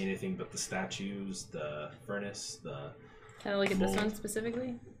not seeing anything but the statues, the furnace, the. Can I look at this Mold. one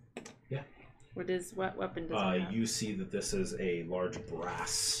specifically? Yeah. What weapon does it have? You see that this is a large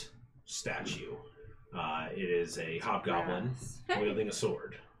brass statue. It is a hobgoblin wielding a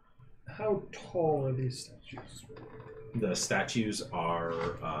sword. How tall are these statues? The statues are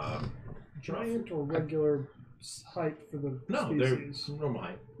Giant or regular height for the No, species. they're normal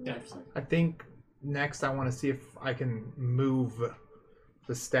height. Yeah. I think next I want to see if I can move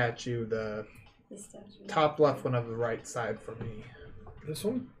the statue, the top left one of the right side for me. This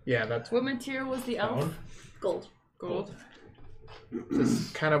one? Yeah, that's What material was the elf? One? Gold. Gold.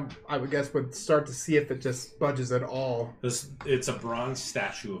 just kind of, I would guess, would start to see if it just budges at all. It's a bronze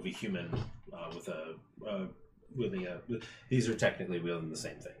statue of a human with a wielding a. These are technically wielding the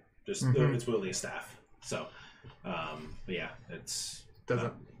same thing. Just it's wielding a staff. So, but yeah, it's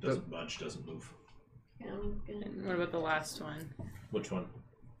doesn't budge, doesn't move. Yeah, And what about the last one? Which one?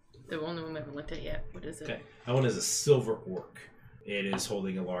 The only one we haven't looked at yet. What is it? Okay, that one is a silver orc. It is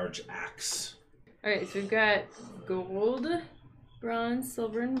holding a large axe. Alright, so we've got gold, bronze,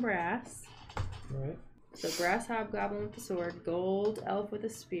 silver, and brass. Right. So brass hobgoblin with a sword, gold elf with a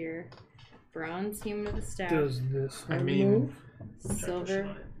spear, bronze human with a staff, Does this one I mean, move?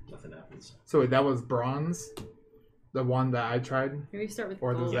 silver. Nothing happens. so that was bronze, the one that I tried, Maybe start with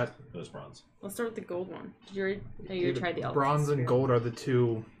or gold. does that It was bronze. Let's start with the gold one. Did you already? No, you already tried the elf. bronze with and the spear. gold are the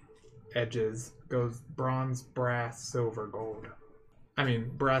two edges? Goes bronze, brass, silver, gold. I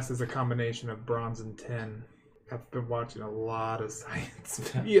mean, brass is a combination of bronze and tin. I've been watching a lot of science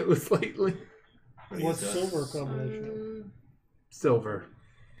videos lately. What's silver combination? Silver,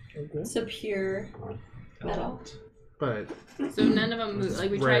 Okay. It's a pure metal. but So none of them move. Like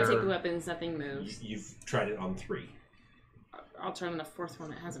we try to take Rare. the weapons, nothing moves. You've tried it on 3. I'll try on the fourth one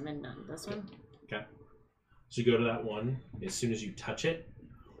that hasn't been done. This one. Okay. So you go to that one. As soon as you touch it,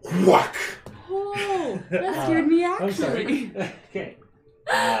 whack! Oh, that scared me I'm actually. sorry. Okay.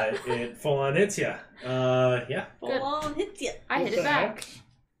 It full on hits ya. Yeah. Full on hits you. I hit With it the back. axe?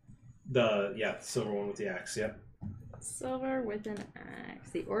 The silver one with the axe. Yep. Silver with an axe.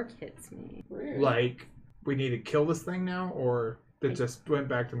 The orc hits me. like, we need to kill this thing now, or it just went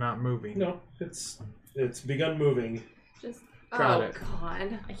back to not moving? No, it's begun moving. Just Got oh it.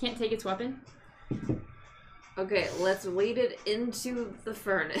 god. I can't take its weapon. Okay, let's wade it into the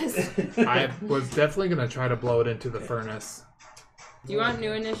furnace. I was definitely gonna try to blow it into the furnace. Do you want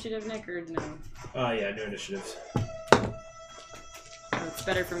new initiative, Nick, or no? Yeah, new initiatives. Oh, it's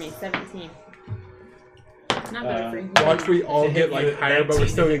better for me. 17. Not better for you. Watch we all To get hit like you, higher, but we're 19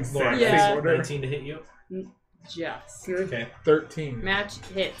 still to in hit Laura. exact Yeah. same order. 19 to hit you. Just. Okay. 13. Match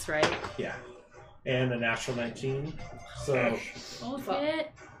hits, right? Yeah. And a natural 19. So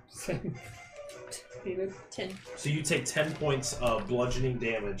Bullshit. Same. 10. so you take 10 points of bludgeoning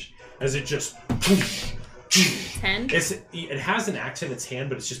damage as it just 10? it has an axe in its hand,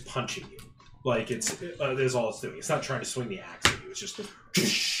 but it's just punching you. Like that's all it's doing. It's not trying to swing the axe at you. It's just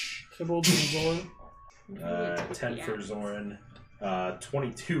Tybalt and Zorn. 10 for Zoran,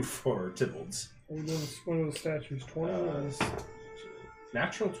 22 for Tybbalds. Are we doing one of the statues? 20 or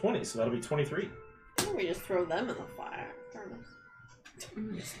Natural 20, so that'll be 23. Why don't we just throw them in the fire furnace?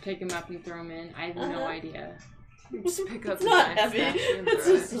 Just pick him up and throw him in. I have no Uh-huh. idea. Just pick up It's not giant heavy. statue and It's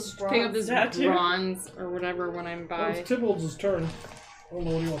throw just it. a strong Pick up this statue. bronze or whatever when I'm Oh, by. it's Tybalt's turn. I don't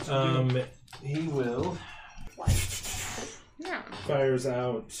know what he wants to do. He will Yeah. fires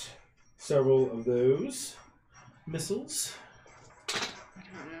out several of those missiles. I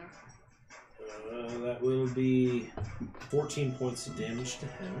don't know. That will be 14 points of damage to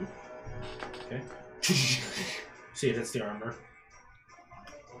him. Okay. See, it hits the armor.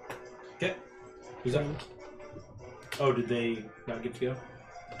 Okay. Who's up? So, Oh, did they not get to go?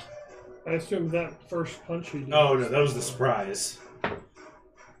 I assume that first punch he did. Oh, no, that was the surprise.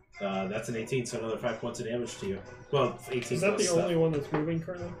 That's an 18, so another 5 points of damage to you. Well, 18 Is that plus the stuff. only one that's moving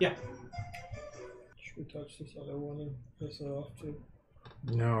currently? Yeah. Should we touch this other one and piss it off too?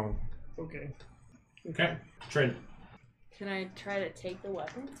 No. Okay. Okay. Trin. Can I try to take the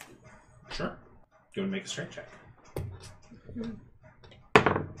weapon? Sure. Go and make a strength check.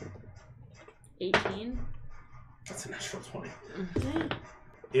 18. That's a natural 20.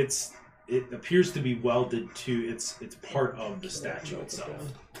 It appears to be welded to it's part of the statue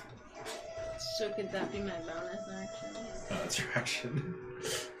itself. So could that be my bonus action? That's your action.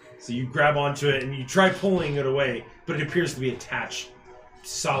 So you grab onto it and you try pulling it away, but it appears to be attached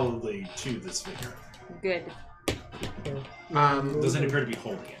solidly to this figure. Good. It doesn't appear to be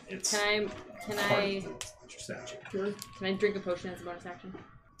holding it. It's Can part I of the statue. can I drink a potion as a bonus action?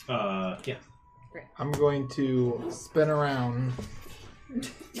 Yeah. I'm going to spin around.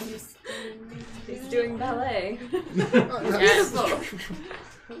 He's doing ballet.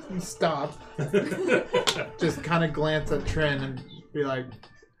 Stop. Just kind of glance at Trin and be like,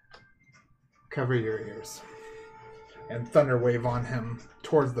 cover your ears. And thunder wave on him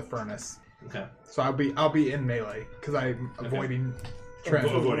towards the furnace. Okay. So I'll be in melee because I'm avoiding Trin.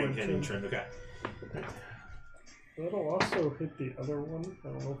 Avoiding hitting Trin. Okay. That'll also hit the other one. I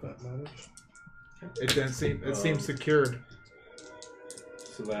don't know if that matters. It doesn't seem. It seems secured.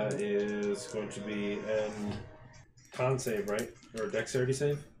 So that is going to be an con save, right? Or a dexterity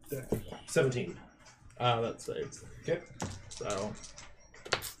save? Dex. 17. That saves. Okay. So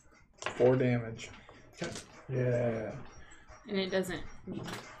 4 damage. Okay. Yeah. And it doesn't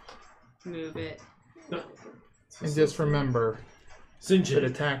move it. No. And just remember, Sinjin, if it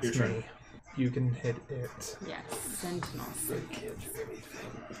attacks your turn. me, you can hit it. Yes, sentinel.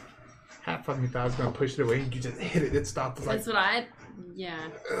 Half of me thought I was going to push it away, and you just hit it. It stopped. It's That's like, what I. Yeah.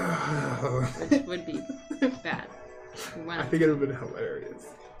 Which would be bad. I think it would have been hilarious.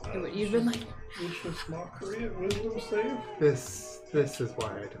 You've been like. Vicious mockery at wisdom save. This is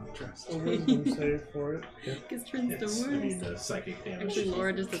why I don't trust. A wisdom save for it. Because Trin's the It's, I worst. mean, the psychic damage. Actually,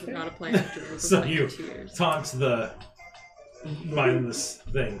 Laura just doesn't know how to play after So you 2 years. taunt the mindless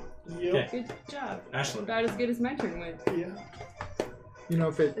thing. Yep. Okay. Good job. Ashlyn. About as good as my turn went. Yeah. You know,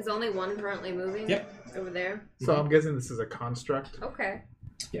 if it. Is only one currently moving? Yep. Over there? So I'm guessing this is a construct. Okay.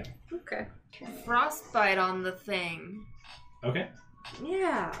 Yeah. Okay. Frostbite on the thing. Okay.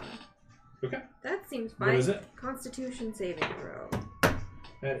 Yeah. Okay. That seems fine. What is it? Constitution saving throw.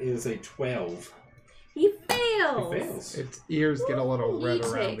 That is a 12. He fails! It fails. Its ears get a little He red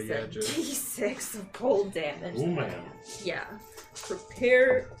around takes the a edges. D6 of cold damage. Oh man. Yeah.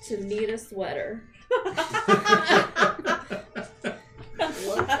 Prepare to need a sweater.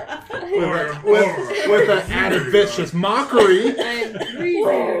 With an added vicious mockery. I'm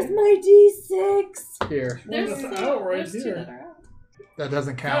Where's my D6? Here. There's out right There's 2 here. that are out. That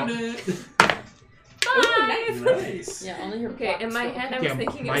doesn't Found count. it. Ooh, nice. Nice. Yeah, only her. Okay, in my head I was Yeah,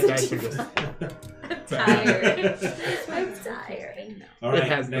 thinking my it was dice a are just. I'm tired. I'm tired. All It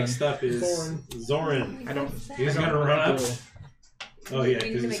right. has Next up is Zoran. Zoran. I don't. He's I don't gonna run up. roll. Oh yeah, We need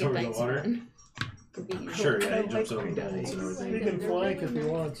because to he's make a over the dice water. one. Sure, yeah, he jumps over the dice. bolts and He everything. can flank if he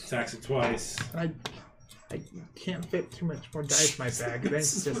wants. Attacks it twice. I can't fit too much more dice in my bag.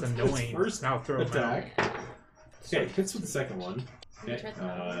 That's just annoying. First Now throw them out. attack. Okay, hits with the second one. Okay.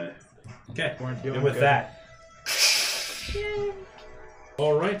 Okay. Weren't doing And with good. that.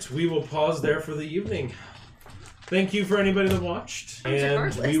 All right, we will pause there for the evening. Thank you for anybody that watched,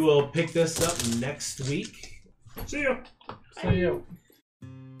 and we will pick this up next week. See ya. See you.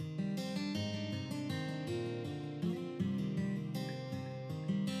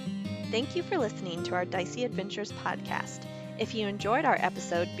 Thank you for listening to our Dicey Adventures podcast. If you enjoyed our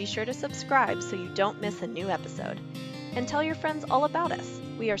episode, be sure to subscribe so you don't miss a new episode. And tell your friends all about us.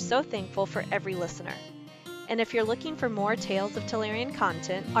 We are so thankful for every listener. And if you're looking for more Tales of Telerian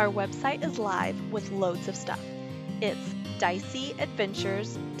content, our website is live with loads of stuff. It's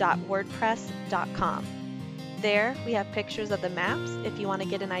diceyadventures.wordpress.com. There, we have pictures of the maps if you want to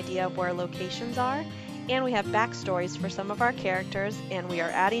get an idea of where locations are, and we have backstories for some of our characters, and we are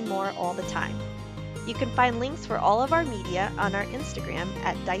adding more all the time. You can find links for all of our media on our Instagram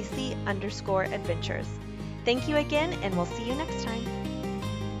at dicey_adventures. Thank you again, and we'll see you next time.